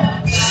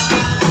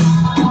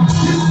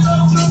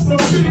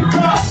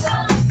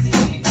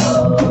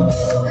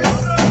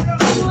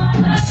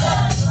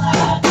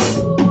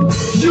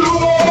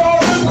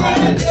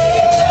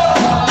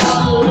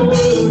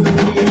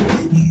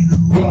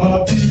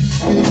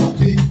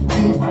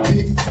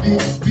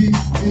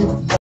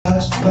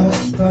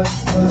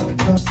 You are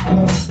not just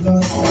enough.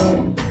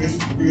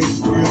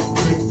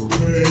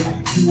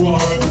 You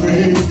are a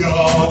great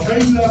God.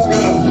 Can you let's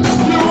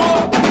go?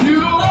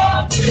 You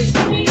are.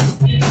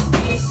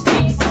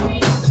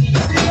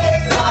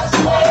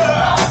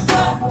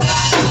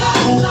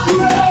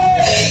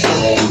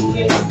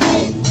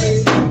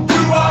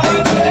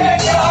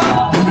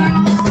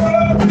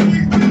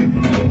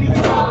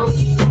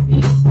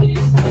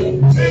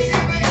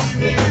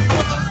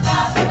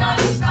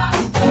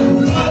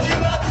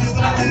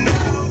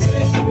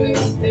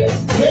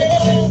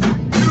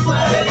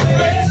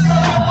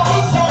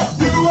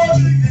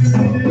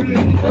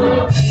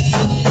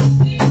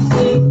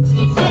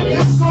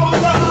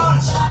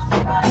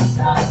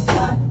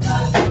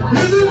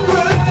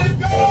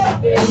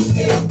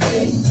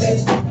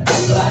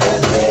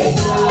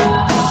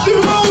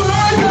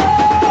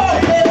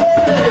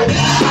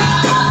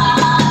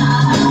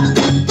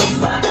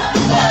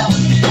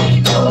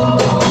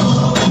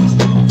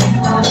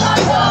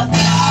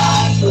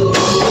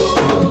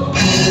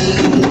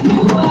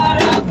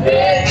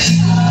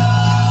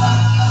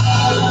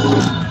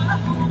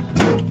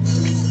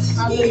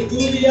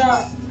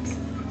 Hallelujah.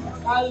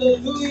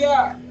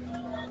 Hallelujah.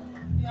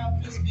 Yeah,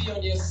 please be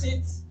on your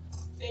seat.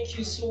 Thank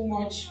you so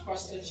much,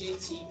 Pastor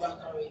JT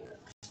Bakari.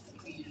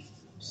 We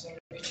celebrate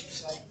you,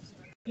 sir.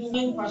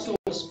 When Pastor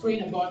was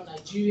praying about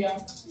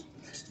Nigeria,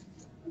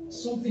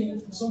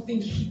 something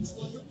hit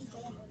me. You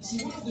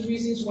see, one of the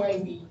reasons why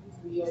we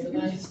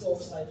organize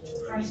stuff like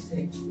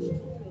Inchristed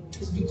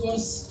is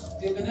because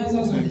the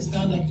organizers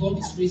understand that God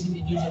is raising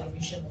a new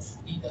generation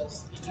of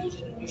leaders, a new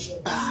generation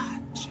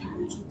of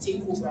people to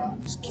take over,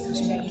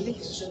 especially the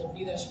position of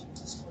leadership in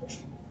this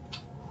country.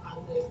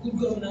 And good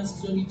governance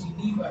is only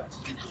delivered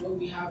when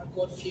we have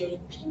God-fearing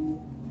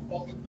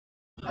people.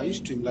 Are you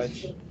stream live?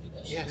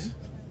 Yes.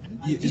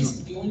 And this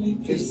is the only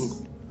place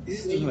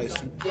This where is you my can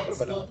stream.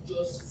 get not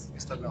just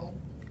Instagram.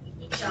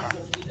 the track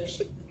of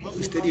leadership. Not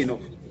steady enough.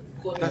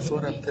 That's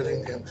what I'm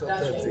telling them.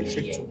 Sometimes they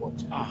shake too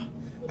much. I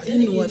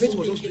didn't know. I bet it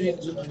was just doing.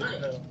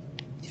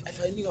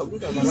 If I knew, I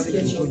would have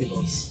managed to do it.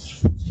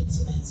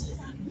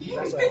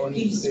 That's why I want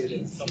to say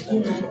that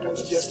sometimes they shake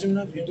If you're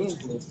streaming, you don't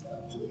do it.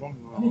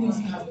 How many of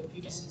you have your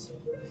PVC?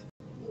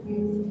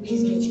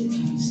 Please get your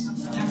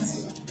PVC.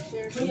 That's it.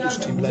 We have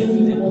stream to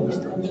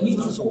live. we need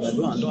So I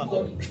don't. I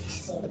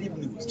didn't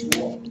even know it was stream.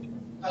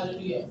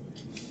 Hallelujah.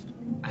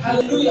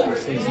 Hallelujah. I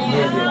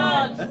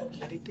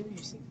didn't you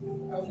see.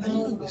 I'm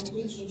going to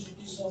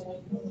introduce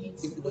someone who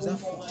needs Was that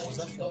for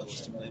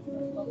question?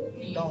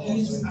 He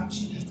is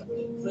actually the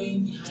brain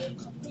behind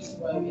the reason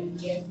why we're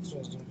here.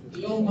 A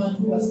young man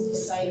who has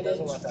decided to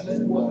do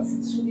what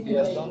He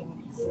has done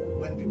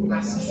when people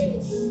like that.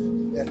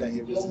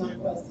 young man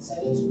who has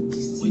decided to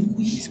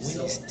distinguish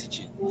himself. He's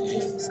teaching.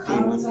 His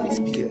He's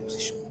speaking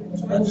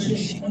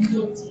position.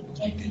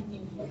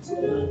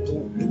 And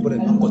look what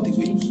I'm got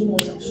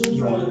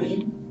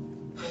away.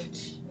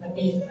 I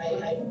mean, I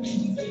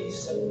really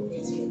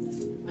celebrate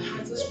him. My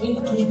heart is when he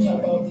told me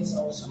about this, I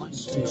was so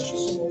much. Ladies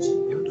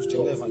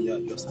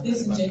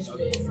and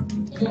gentlemen,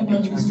 the young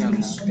man is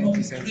doing so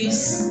much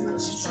grace,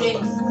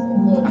 strength,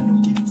 God.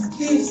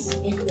 Please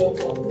make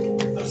welcome.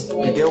 Pastor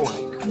White.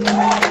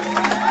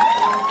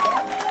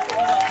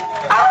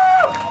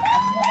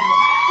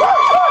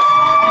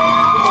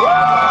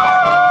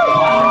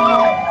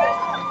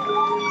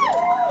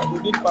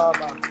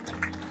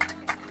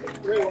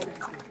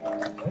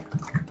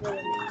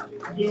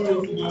 Glory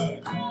to God.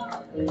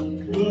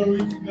 Glory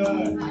to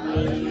God.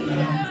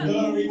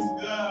 Glory to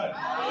God.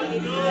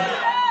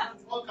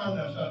 What kind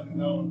of shot is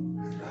that one?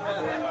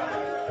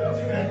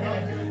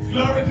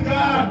 Glory to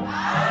God.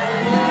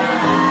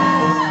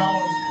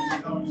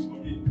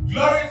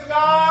 Glory to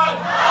God.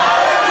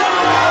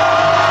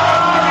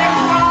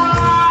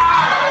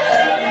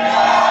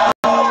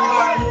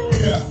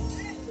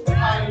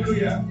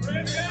 Hallelujah.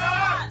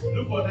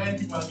 Look for 9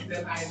 people and give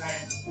them I-9.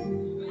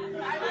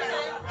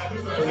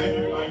 Look for 9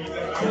 people and give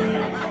them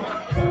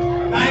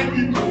I-9. 9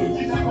 people,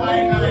 give them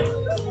I-9.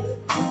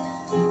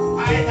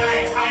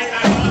 I-9,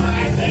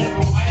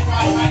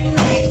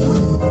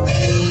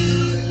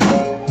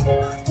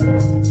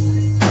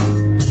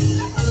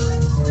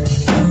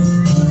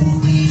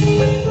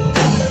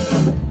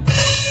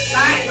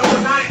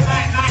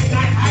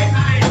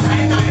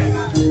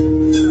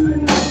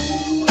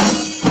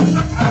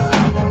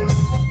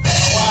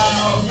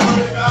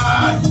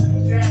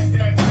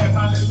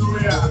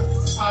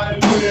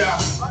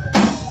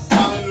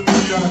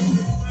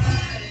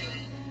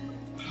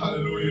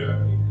 Hallelujah.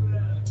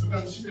 You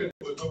can sit there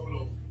for a couple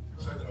of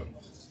seconds.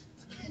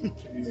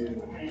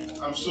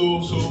 I'm so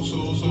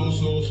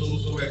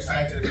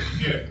excited to be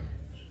here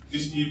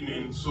this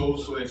evening. So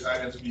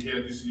excited to be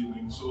here this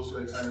evening. So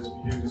excited to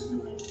be here this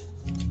evening.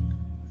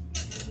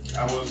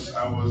 I was.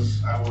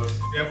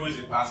 The devil is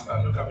a pastor.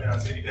 Look at me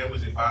and say the devil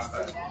is a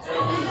pastor.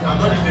 I'm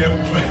not the devil.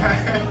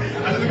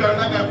 I look at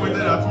that guy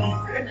pointed at me.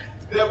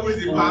 The devil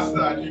is a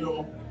pastor, you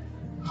know.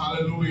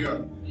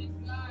 Hallelujah.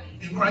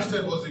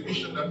 Inchristed was a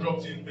vision that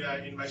dropped in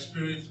my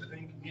spirit, I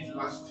think mid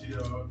last year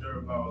or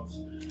thereabouts.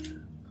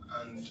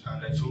 And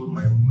I told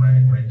my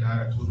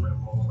dad, I told my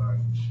mom,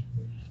 and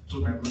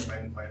told my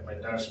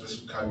dad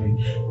specifically.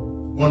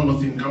 One more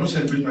thing, can we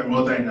celebrate my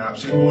mother in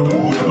absence? Hold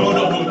on.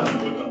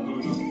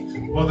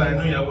 Mother, I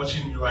know you're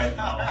watching me right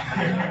now.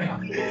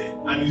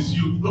 And it's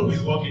you. Hope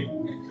it's working.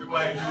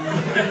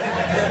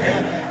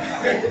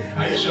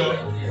 Are you sure?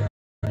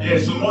 Yeah,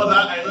 so mother,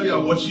 I know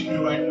you're watching me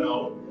right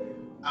now.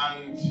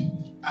 And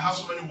I have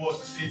so many words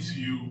to say to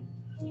you,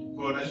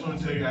 but I just want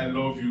to tell you I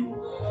love you.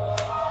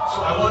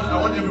 So I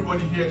want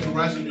everybody here to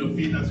rise on your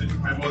feet and say to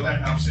my mother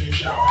in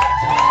absentia. I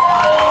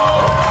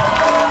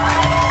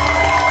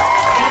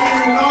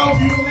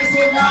love you, let's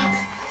say that.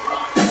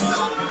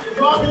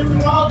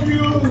 Love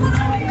you.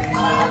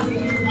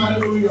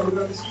 Hallelujah. We're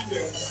going to see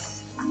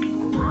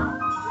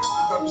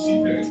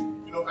there.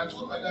 You know, I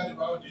told my dad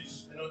about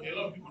this. You know, a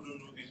lot of people don't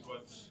know this,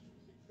 but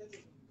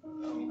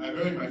I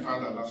buried my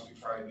father last week,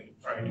 Friday.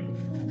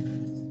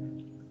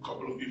 A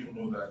couple of people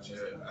know that.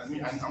 I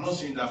mean, I'm not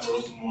saying that for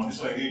us to mourn. This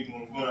is why I need to go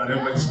and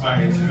everybody's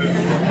quiet.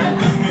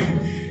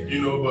 You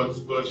know,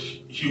 but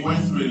he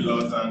went through a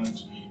lot, and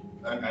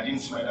I didn't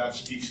see my dad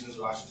speak since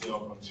last year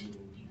up until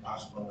he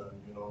passed on.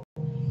 You know,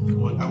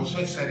 but I was so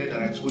excited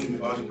that I told him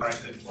about the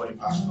Christ before he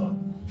passed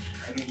on,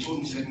 and he told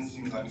me certain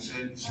things, and he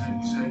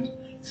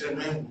said,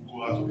 men will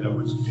go out of their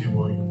way to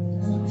favor you.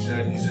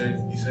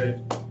 He said.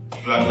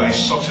 You are like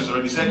success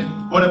already. He said,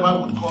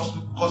 whatever cost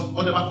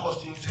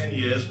him 10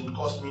 years would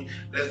cost me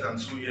less than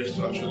 2 years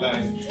to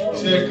actualize. He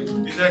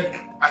said,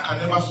 I can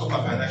never suffer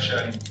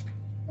financially.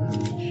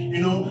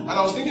 You know, and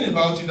I was thinking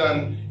about it,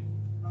 and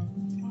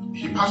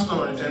he passed on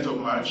the 10th of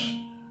March.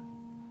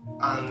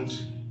 And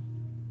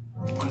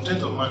on the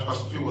 10th of March,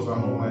 Pastor Phil was at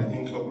home. I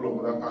think a couple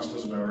of other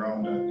pastors were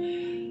around.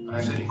 And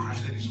I said,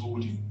 Inchristed is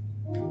holding.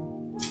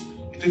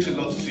 It takes a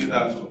lot to say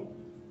that.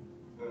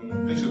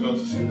 It takes a lot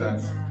to say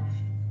that.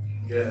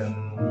 Yeah,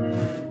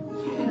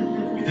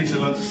 it takes a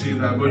lot to say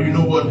that, but you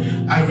know what?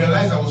 I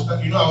realized I was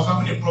having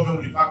a problem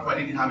with the fact that I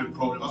didn't have a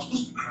problem. I was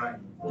supposed to be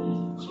crying, I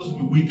was supposed to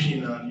be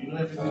weeping, and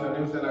everything.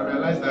 I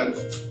realized that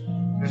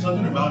there's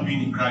something about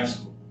being in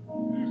Christ.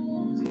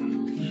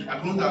 I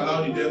couldn't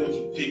allow the devil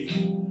to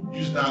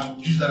use that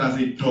as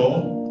a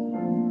door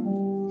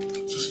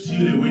to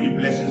steal away the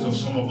blessings of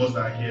some of us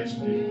that are here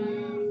today.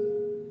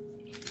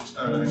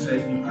 And I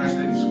said,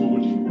 Inchristed is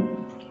holding.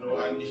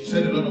 And he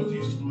said a lot of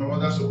things. My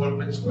mother supported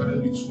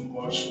me too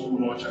much,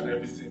 and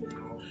everything,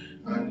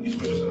 And it's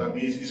been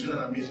an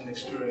amazing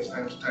experience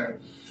time to time.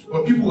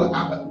 But people will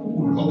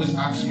always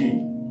ask me,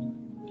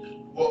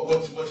 what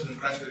is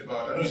Inchristed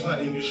about? I know it's not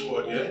an English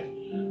word, yeah?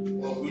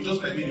 Well, we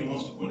just might be the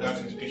ones to put that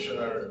in the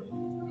dictionary.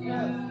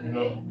 You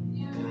know,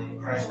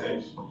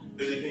 Inchristed.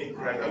 Basically in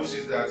Christ. I would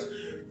say that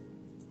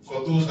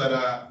for those that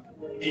are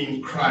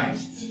in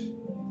Christ,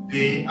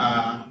 they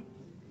are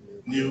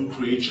new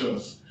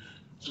creatures.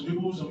 Some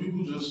people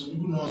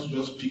know how to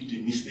just pick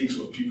the mistakes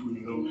of people,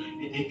 you know.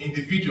 In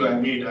the video I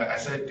made, I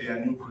said they are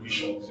new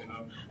creations, you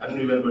know. I don't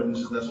know if everybody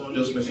knows that. Someone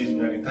just messaged me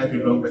and they type a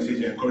long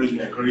message and encourage me,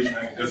 and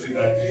just say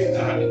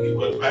that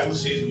what the Bible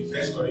says in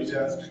 1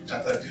 Corinthians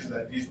chapter this,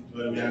 that this,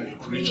 well, we are new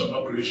creation,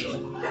 not creation. You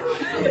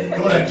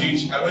know what I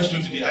did? I went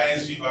straight to the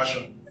ISV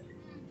version.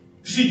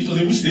 See, it was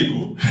a mistake,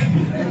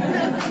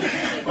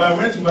 but I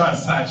went to go and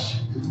search.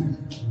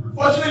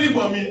 Fortunately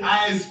for me,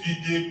 ISV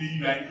gave me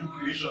you are a new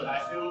creation. I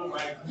said, oh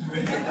my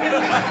goodness.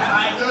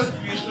 I just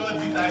created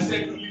it. I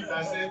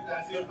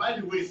said, by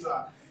the way,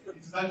 sir,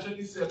 it's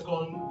actually 2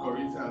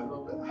 Corinthians.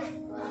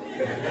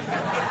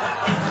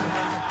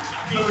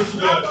 Glory to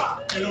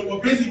God. You know,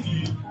 but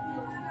basically,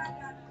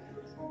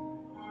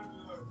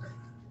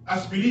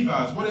 as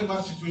believers,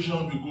 whatever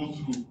situation we go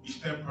through is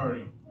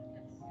temporary.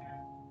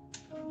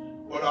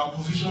 But our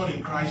position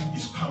in Christ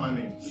is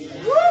permanent.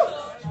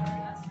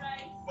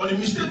 But the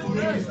mistake we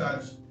make is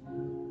that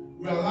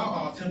we allow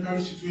our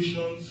temporary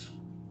situations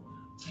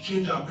to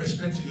change our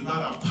perspective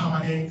about our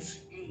permanent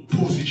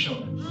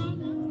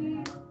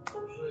position.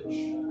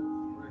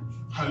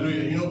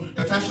 Hallelujah. You know,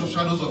 the types of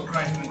shadows of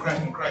Christ in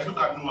Christ. Look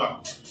at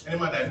Noah.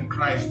 Anyone that is in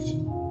Christ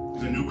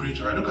is a new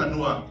creature. Look at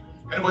Noah.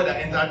 Anybody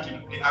that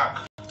entered the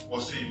ark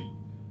was saved.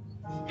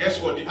 Guess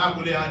what? The ark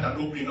only had an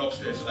opening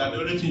upstairs, so that the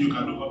only thing you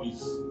can look up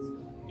is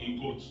in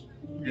quotes.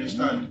 You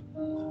understand?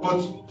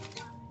 But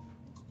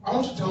I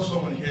want to tell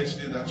someone here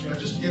today that you are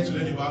just here to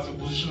learn about the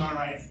positional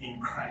rights in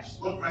Christ.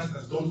 What Christ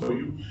has done for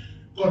you.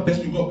 God bless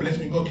me, God bless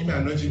me, God give me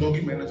anointing, God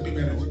give me anointing, give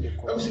me anointing.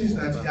 The Bible says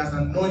that He has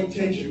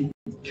anointed you.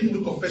 Give me the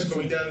book of 1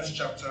 Corinthians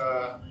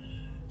chapter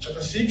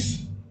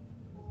 6.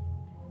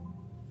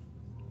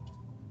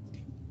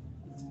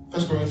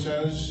 2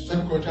 Corinthians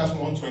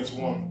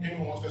 1:21.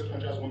 Anyone wants 1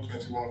 Corinthians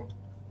 1:21?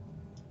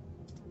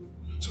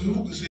 So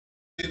people could say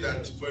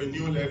that for a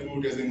new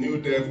level, there's a new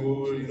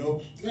devil, you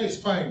know. Yeah, it's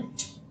fine.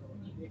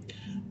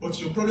 But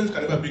your problems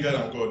can never be bigger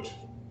than God.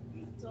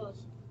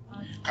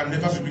 Can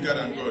never be bigger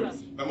than God.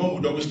 My mom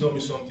would always tell me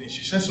something.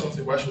 She said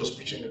something while she was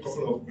preaching a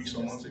couple of weeks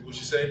or months ago.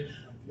 She said,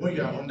 when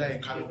you are under a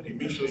canopy,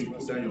 make sure you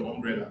put down your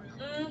umbrella.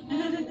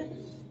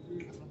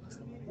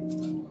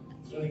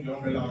 Don't your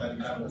umbrella under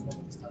the canopy.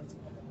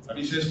 And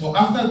he says, for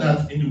after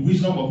that, in the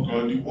wisdom of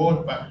God, the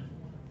word back.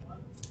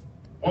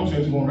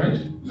 1:21, right?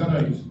 Is that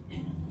right?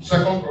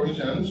 2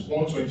 Corinthians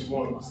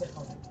 1:21.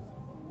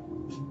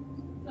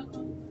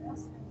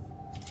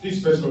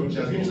 This 1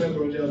 Corinthians, give me 2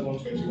 Corinthians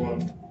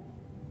 1:21.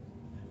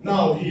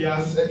 Now he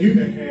has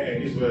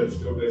these words,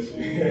 God bless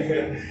you.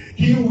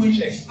 He which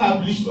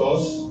established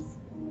us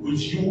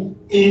with you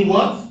in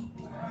what?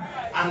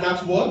 And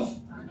that what?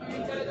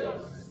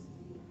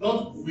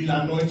 Not will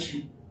anoint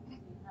you.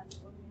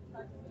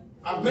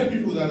 I've met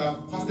people that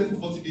have fasted for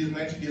 40 days,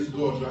 90 days,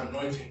 God, you're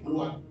anointing.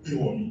 Lord, pay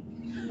on me.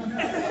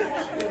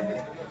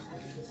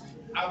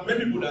 I've met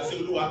people that say,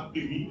 Lord,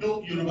 pay me.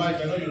 No, you're right,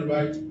 I know you're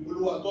right.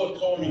 Lord, God,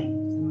 call me.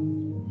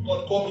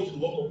 God, call me to the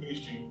work of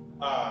ministry.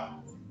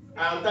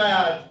 I'm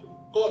tired.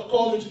 God,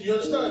 call me to, you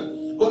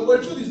understand? But the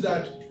truth is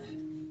that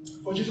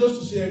for Jesus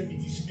to say it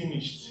is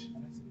finished,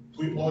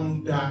 we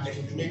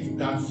underestimate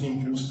that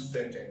simple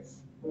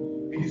sentence.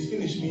 It is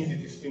finished means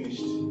it is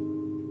finished.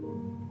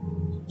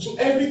 So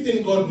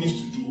everything God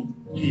needs to do,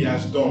 He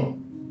has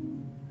done.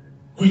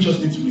 We just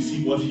need to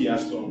receive what He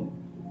has done.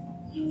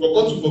 For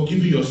God to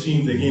forgive you your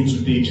sins again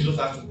today, Jesus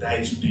has to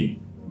die today.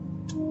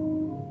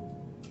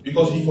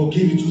 Because He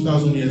forgave you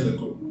 2,000 years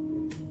ago.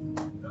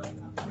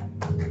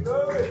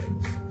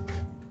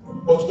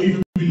 But if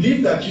you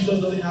believe that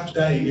Jesus doesn't have to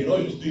die again, all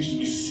you need to do is to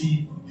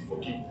receive the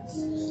forgiveness.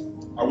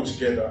 Are we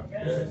together?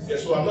 Yes. Yeah,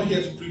 so I'm not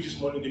here to preach this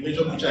morning. The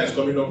major preacher is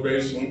coming up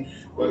very soon.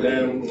 But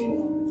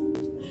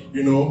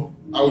you know,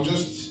 I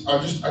just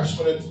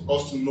wanted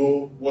us to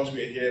know what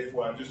we're here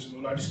for, and just to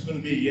know now this is going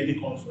to be a yearly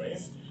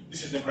conference.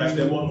 This is the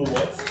Inchristed 101.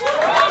 This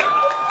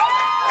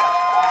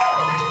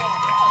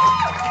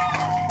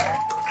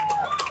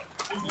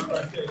is the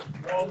Inchristed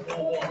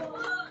 101.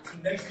 So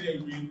next year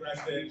we'll be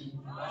Inchristed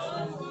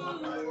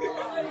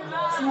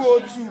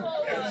 202.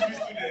 Every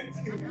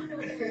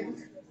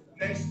student.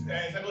 Next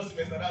second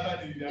semester,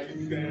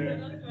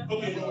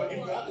 okay, no, if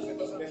we have the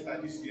second semester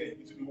this year, it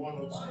will be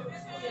 102.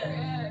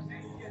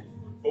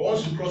 But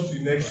once you cross to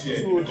the next year,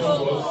 it becomes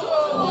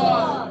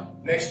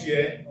what? Next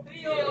year,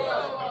 and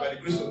by the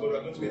grace of God,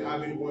 we're going to be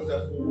having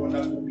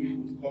wonderful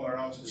people to come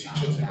around to teach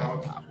us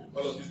about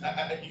all of this. I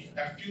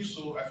feel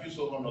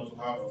so honored to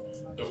have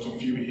Dr.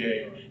 View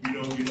here. You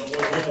know what there's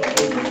time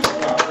for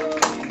happy.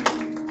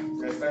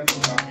 There's time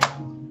for happy.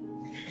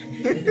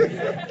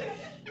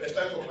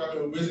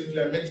 Basically,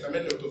 I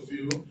met Dr.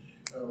 Phil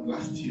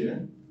last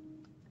year.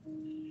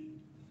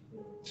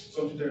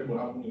 something terrible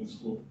happened in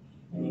school.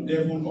 The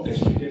devil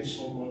orchestrated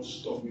so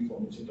much stuff me for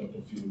meeting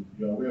Dr. Phil.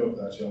 You are aware of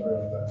that, you are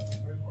aware of that.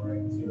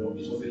 You know,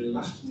 it was the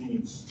last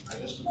minute. I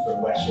just looked for a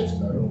white shirt in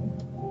my room.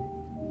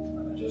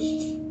 And I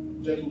just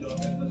checking down.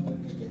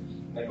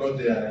 I got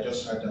there and I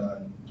just sat down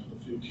and Dr.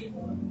 Phil came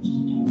on and was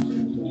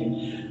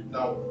talking.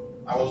 Now,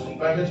 I was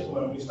invited to come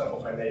and minister for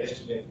final year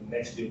students the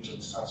next day, which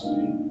was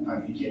Saturday,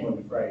 and he came on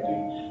the Friday.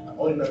 And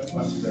all the Bible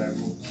passages that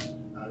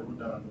I wrote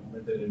down and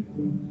documented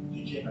everything.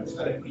 He came and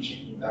started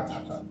preaching in that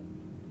pattern.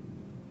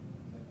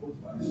 You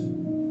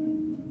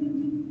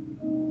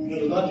know,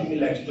 it's not doing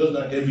like to just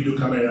not get video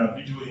camera and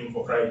video him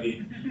for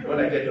Friday. When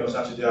I get there on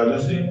Saturday, I'll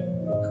just say,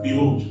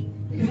 behold.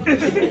 You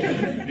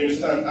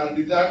understand? And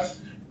with that,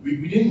 we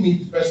didn't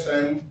meet the first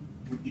time.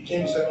 He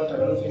came the second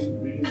time. I don't think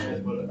we really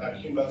met, but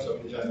I came back to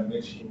Abuja and I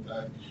met him.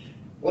 And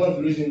one of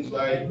the reasons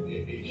why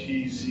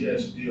he's here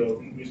today, or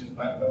reasons,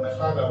 my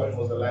father, when he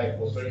was alive,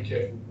 was very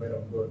careful with men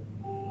of God.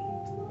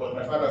 But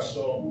my father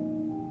saw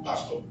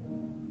Pastor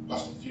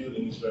Phil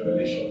in his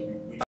revelation.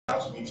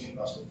 Without meeting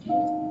Pastor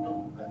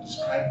Phil and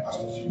described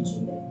Pastor Phil to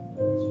me.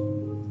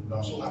 And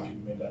I'm so happy we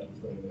made that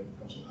before he left.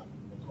 I'm so happy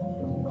we made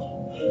that.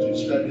 So he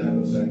described me and I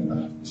was like,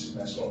 this is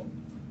my son.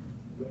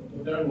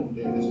 In that room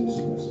there, this is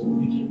my son.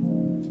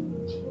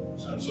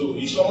 And so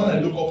he's someone I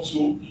look up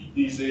to.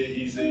 He's a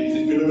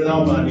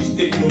phenomenal man. He's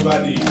taking over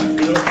the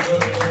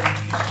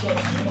church,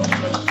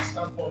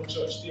 Stanford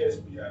Church,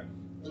 TSP, and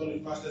it's one of the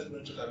fastest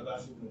growing church I've ever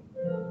seen.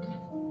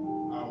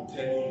 I'm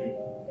telling you.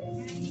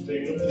 So,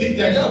 you know, the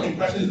idea of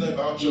impression is not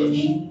about church.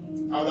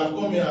 I would have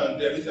come here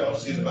and everything I want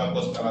to say is about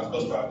gospel,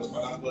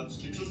 but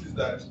the truth is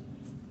that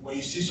when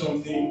you see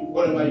something,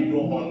 whatever you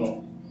don't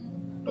honor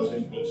doesn't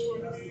influence you.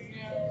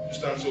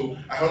 Understand? So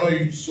I honor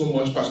you so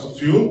much, Pastor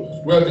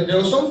Phil. Well, there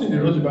was something they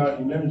wrote about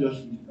him. Let me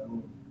just read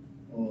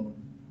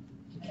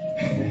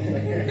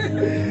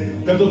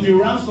it. Dr. Phil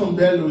Ransom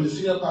Bello is the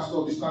senior pastor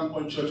of the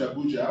Standpoint Church,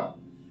 Abuja,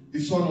 the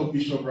son of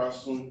Bishop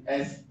Ransom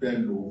S.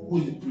 Bello, who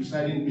is the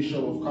presiding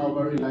bishop of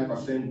Calvary Life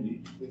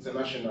Assembly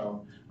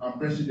International and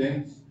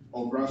president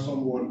of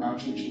Ransom World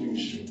Outreach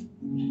Ministry.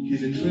 He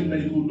is a trained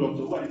medical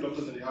doctor. Who are the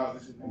doctors in the house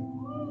this evening?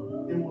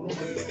 They will not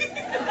where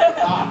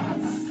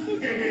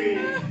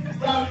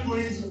are we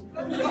going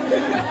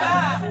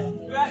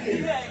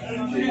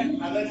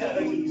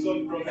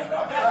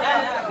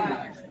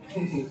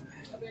to?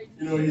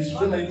 You know, he's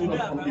trained medical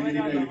doctor from the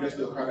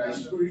University of Canada. He's a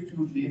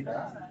spirit-filled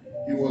leader.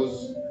 He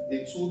was a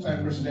two-time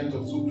president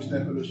of two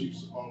Christian fellowships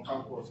on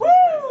campus. Is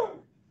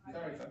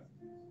that right, sir?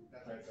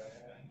 That's right, sir.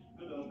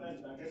 Sometimes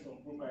I get some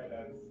profile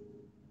that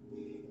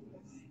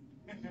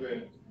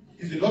well.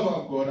 He's a lover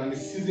of God and a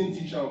seasoned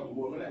teacher of the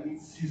word. When I mean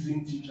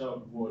seasoned teacher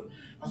of the word,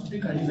 I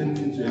speak can use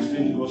anything to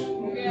explain the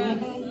gospel.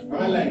 Am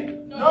I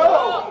lying?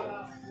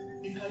 No!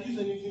 He can use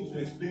anything to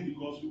explain the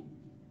gospel.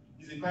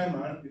 He's a kind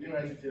man, he didn't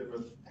write it here,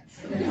 but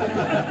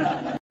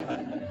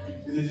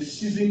he's a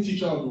seasoned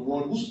teacher of the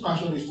word whose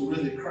passion is to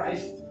raise a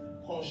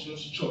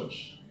Christ-conscious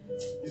church.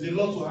 It's a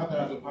lot to have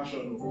that as a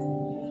passion. The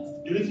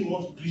only thing you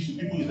want to preach to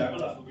people is that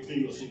God has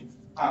forgiven your sins.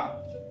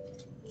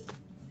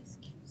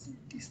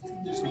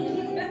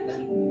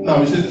 Now,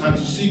 he says, and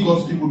to see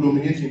God's people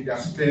dominating their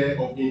sphere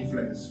of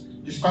influence.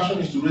 His passion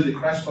is to raise a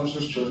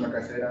Christ-conscious church, like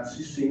I said, and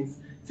see saints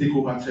take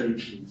over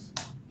territories.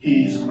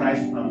 He is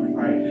Christ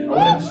amplified. I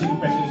want every single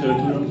person in the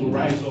auditorium to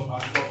rise up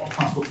as well,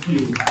 Pastor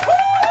Phil.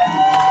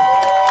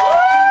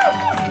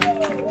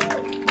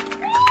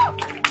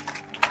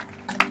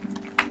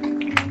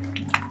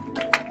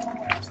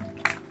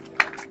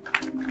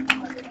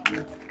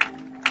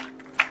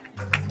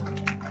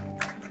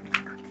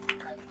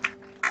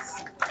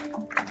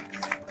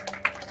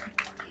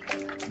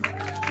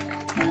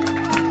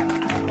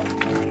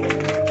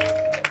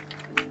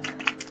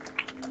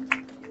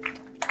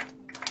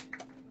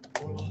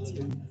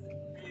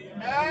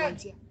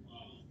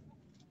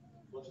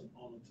 What an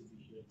honor to be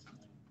here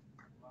tonight.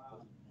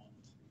 What an honor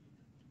to be here.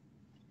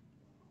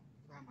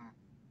 I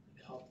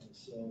count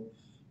myself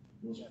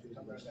most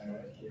privileged to be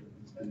here in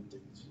this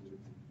building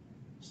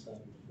to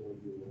stand before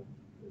you.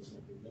 Because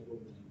I've never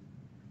been,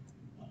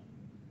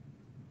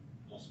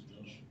 as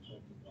Joshua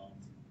talked about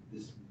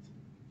this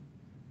meeting.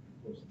 Of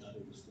course, that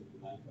was still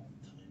alive at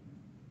the time.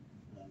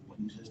 And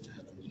he just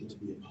had to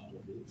be a part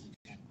of it.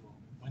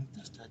 When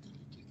it started,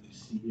 you can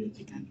see here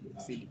to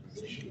be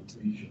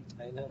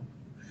I know.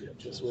 Yeah,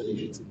 just what it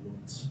is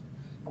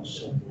not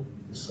someone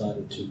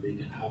decided to make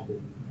it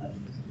happen, and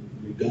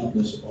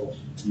regardless of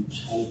the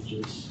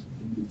challenges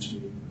in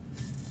between,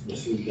 the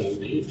thing that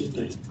we're here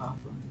today,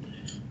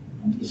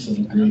 I'm to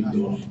celebrate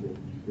God for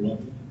my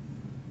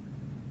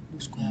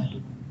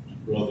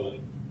brother,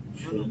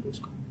 friend,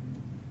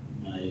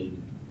 my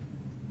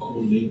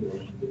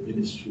co-laborer in the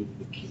ministry of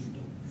the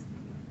kingdom.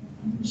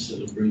 I'm to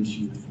celebrate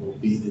you for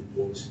being the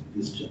voice in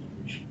this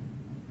generation.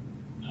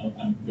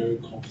 I'm very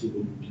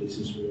comfortable in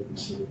places where we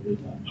celebrate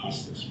our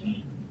pastors,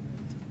 right?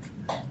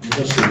 And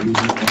that's the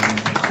reason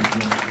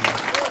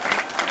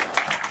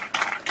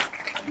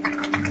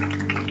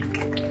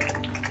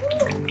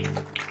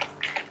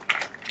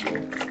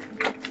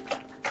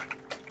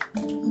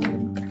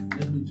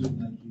let me do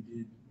like you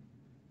did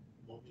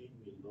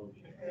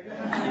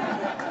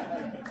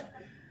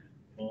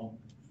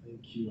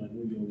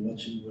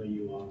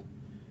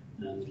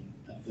And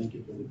I thank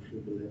you for the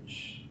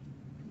privilege.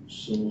 I'm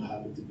so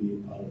happy to be a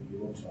part of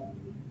your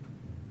family.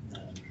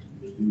 And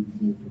may you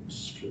move from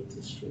strength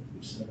to strength.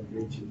 We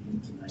celebrate you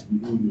here tonight. We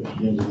know you are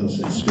here with us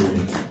in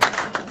spirit.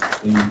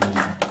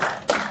 Amen.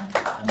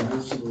 And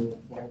also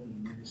all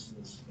the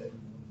ministers,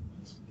 everyone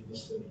who has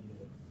ministered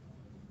here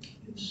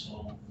in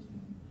song, in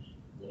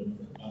whatever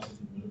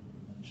capacity, whatever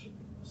dimension.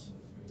 We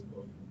celebrate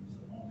God for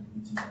His honor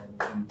meeting all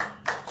of you.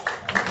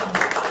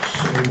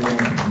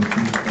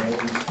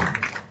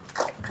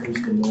 So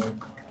praise the Lord.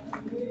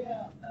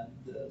 And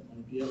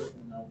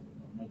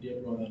my dear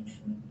brother and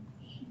friend,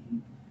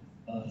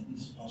 he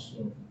is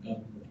pastor of the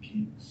Garden of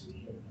Kings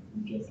here in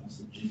Abuja,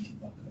 Pastor J.T.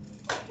 Bakare.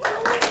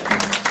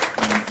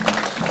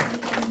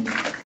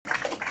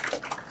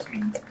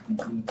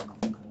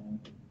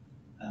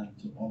 And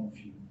to all of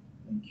you,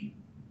 thank you.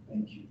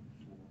 Thank you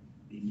for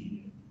being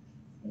here.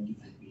 Thank you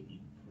for being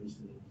here. Praise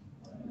the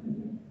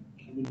Lord.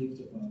 Can we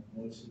lift up our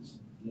voices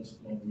and bless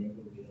God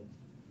wherever we are?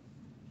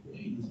 For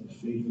He is a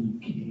faithful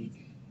King.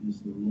 He is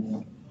the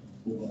Lord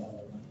over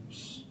our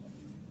lives.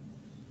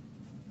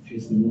 He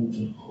is the one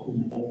to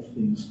whom all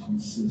things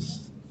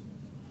consist.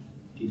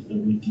 He is the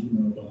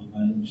Redeemer of our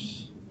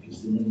lives. He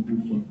is the one who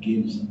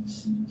forgives our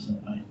sins and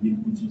our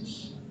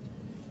iniquities.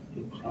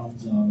 He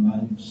crowns our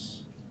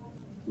lives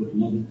with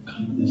loving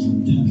kindness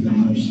and tender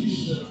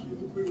mercies.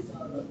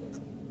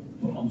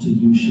 For unto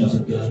you shall the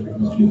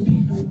gathering of your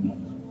people be.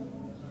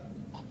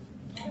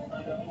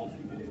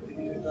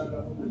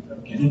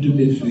 Can you do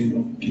me a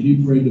favor? Can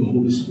you pray the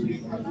Holy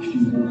Spirit for a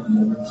few more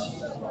moments?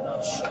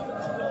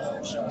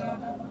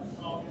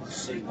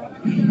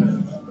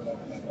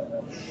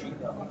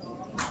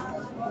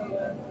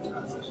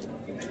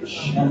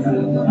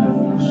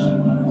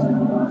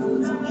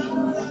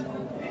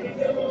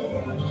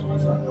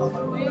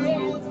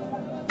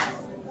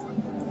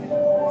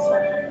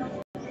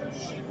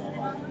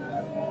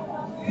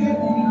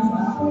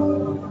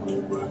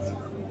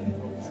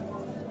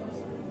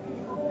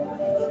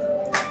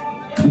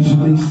 Please, you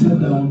may sit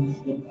down.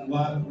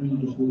 While I'm praying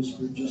the Holy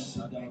Spirit, just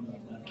sit down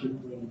and keep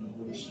praying the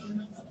Holy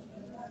Spirit.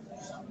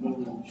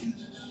 Lord of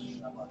Jesus.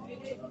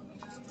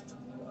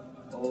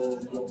 Oh,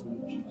 Lord of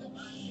Jesus.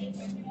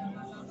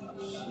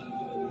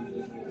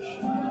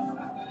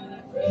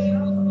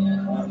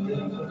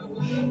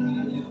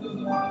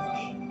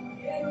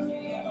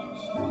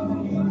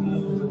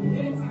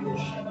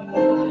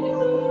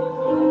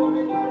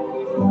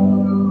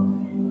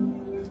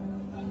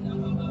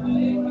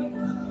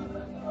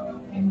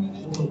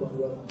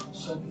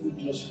 Something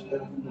just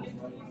opened up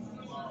right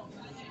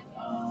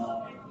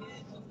now.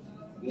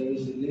 There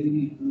is a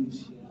lady who is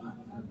here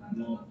with a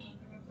blood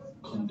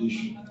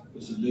condition.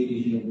 There's a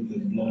lady here with a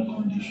blood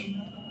condition.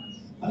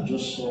 I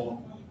just saw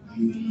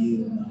you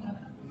heal now.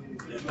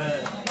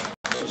 Amen.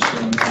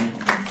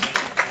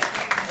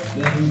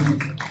 Very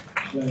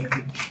clear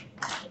picture.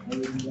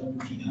 Very clear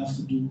picture. It has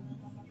to do,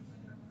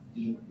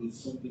 with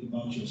something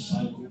about your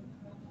cycle.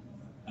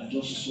 I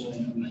just saw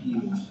you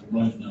healed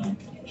right now.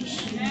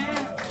 Just saw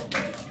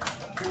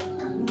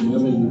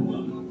wherever you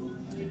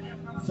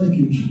are. Thank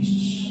you,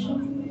 Jesus.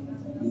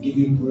 We give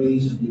you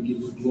praise and we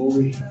give you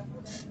glory.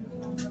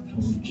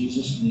 For in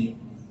Jesus' name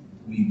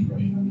we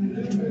pray.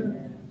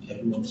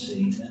 Everyone say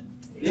amen.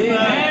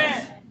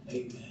 Amen.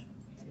 Amen.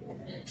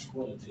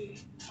 What a day.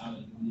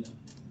 Hallelujah.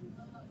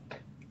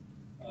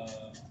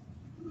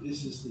 This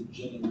is the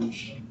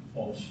generation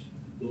of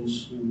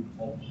those who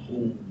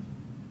uphold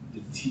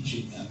the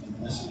teaching and the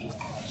message of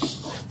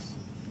Christ.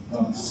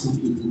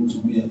 Simply put,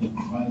 we are the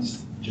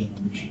Christ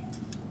generation.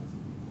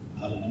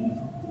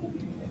 Hallelujah.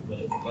 We're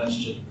the Christ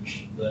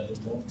generation. We're the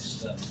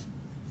ones that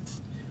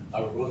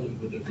are running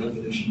with the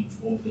revelation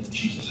of all that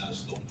Jesus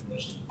has done for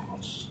us on the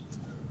cross.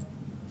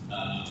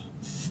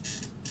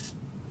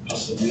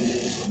 Pastor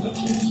Williams, and that's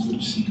always good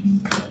to see you.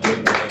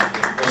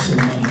 Pastor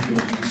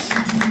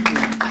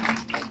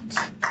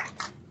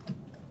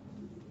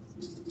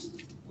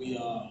we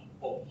are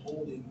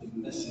upholding the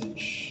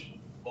message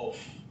of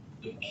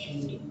the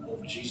kingdom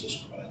of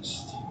Jesus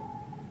Christ,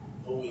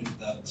 knowing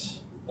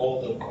that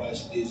all that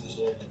Christ is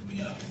all that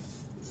we are.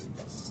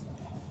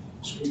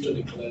 Scripture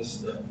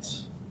declares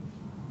that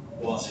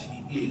whilst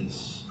He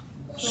is,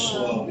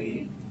 so are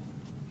we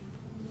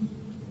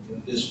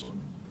in this world.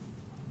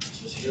 It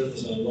says, here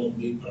is our Lord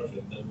made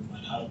perfect, that we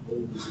might have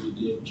boldness in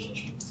the day of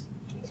judgment.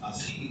 For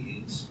as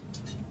He is,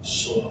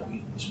 so are we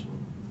in this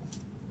world.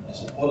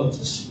 It's important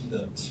to see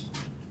that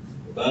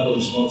the Bible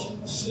is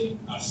not the same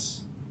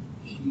as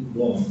He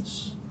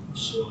was,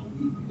 so are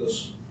we,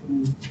 because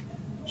who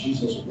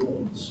Jesus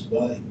was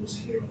while He was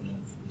here on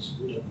earth is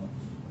good enough.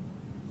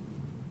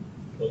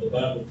 But the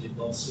Bible did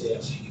not say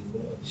as He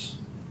was,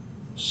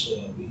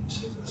 so are we. It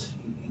says as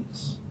He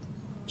is,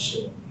 so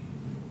are we.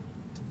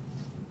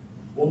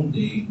 One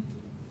day,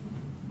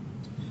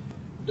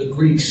 the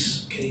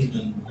Greeks came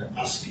and were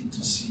asking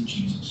to see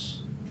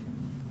Jesus.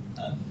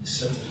 And they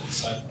said to the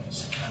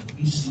disciples, can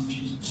we see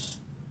Jesus?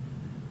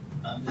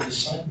 And the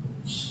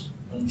disciples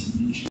went to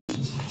meet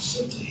Jesus and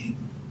said to Him,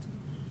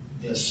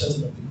 there are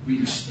certain of the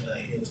Greeks that are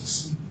here to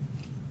see.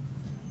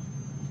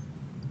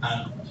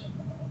 And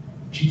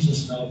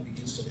Jesus now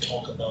begins to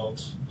talk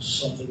about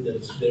something that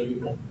is very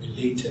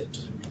unrelated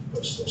to the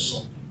request of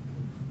something.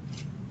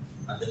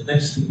 And the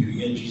next thing you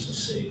hear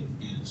Jesus say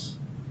is,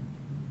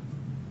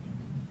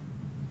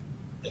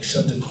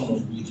 except the corn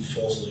of wheat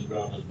falls on the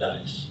ground and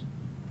dies,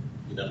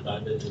 it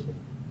abandoned it.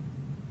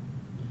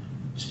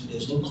 You see,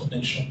 there's no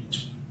connection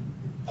between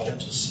I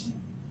want to see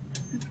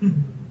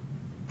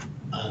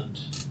and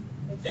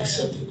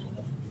except the corn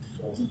of wheat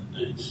falls and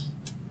dies.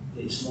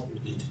 It's not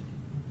related.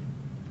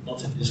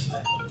 Not in this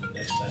life, but in the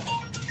next life.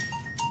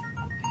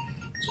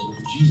 So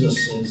when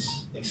Jesus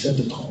says, except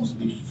the corn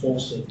of wheat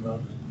falls to the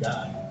ground and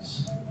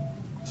dies,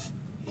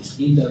 he's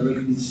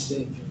indirectly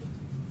saying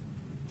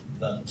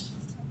that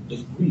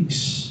the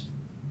Greeks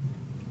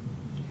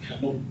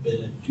cannot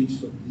benefit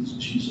from this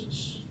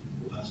Jesus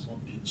who has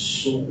not been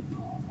sold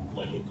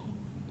like a corn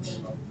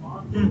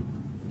of wheat.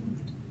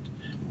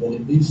 What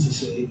it means to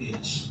say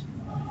is,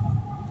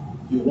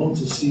 you want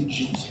to see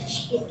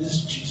Jesus, but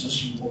this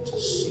Jesus you want to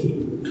see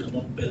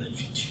cannot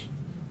benefit you.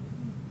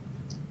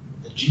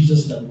 The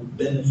Jesus that will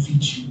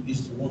benefit you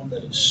is the one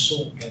that is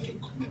sold like a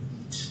corn of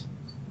wheat.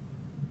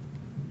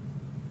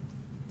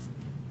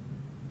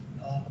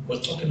 We're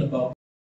talking about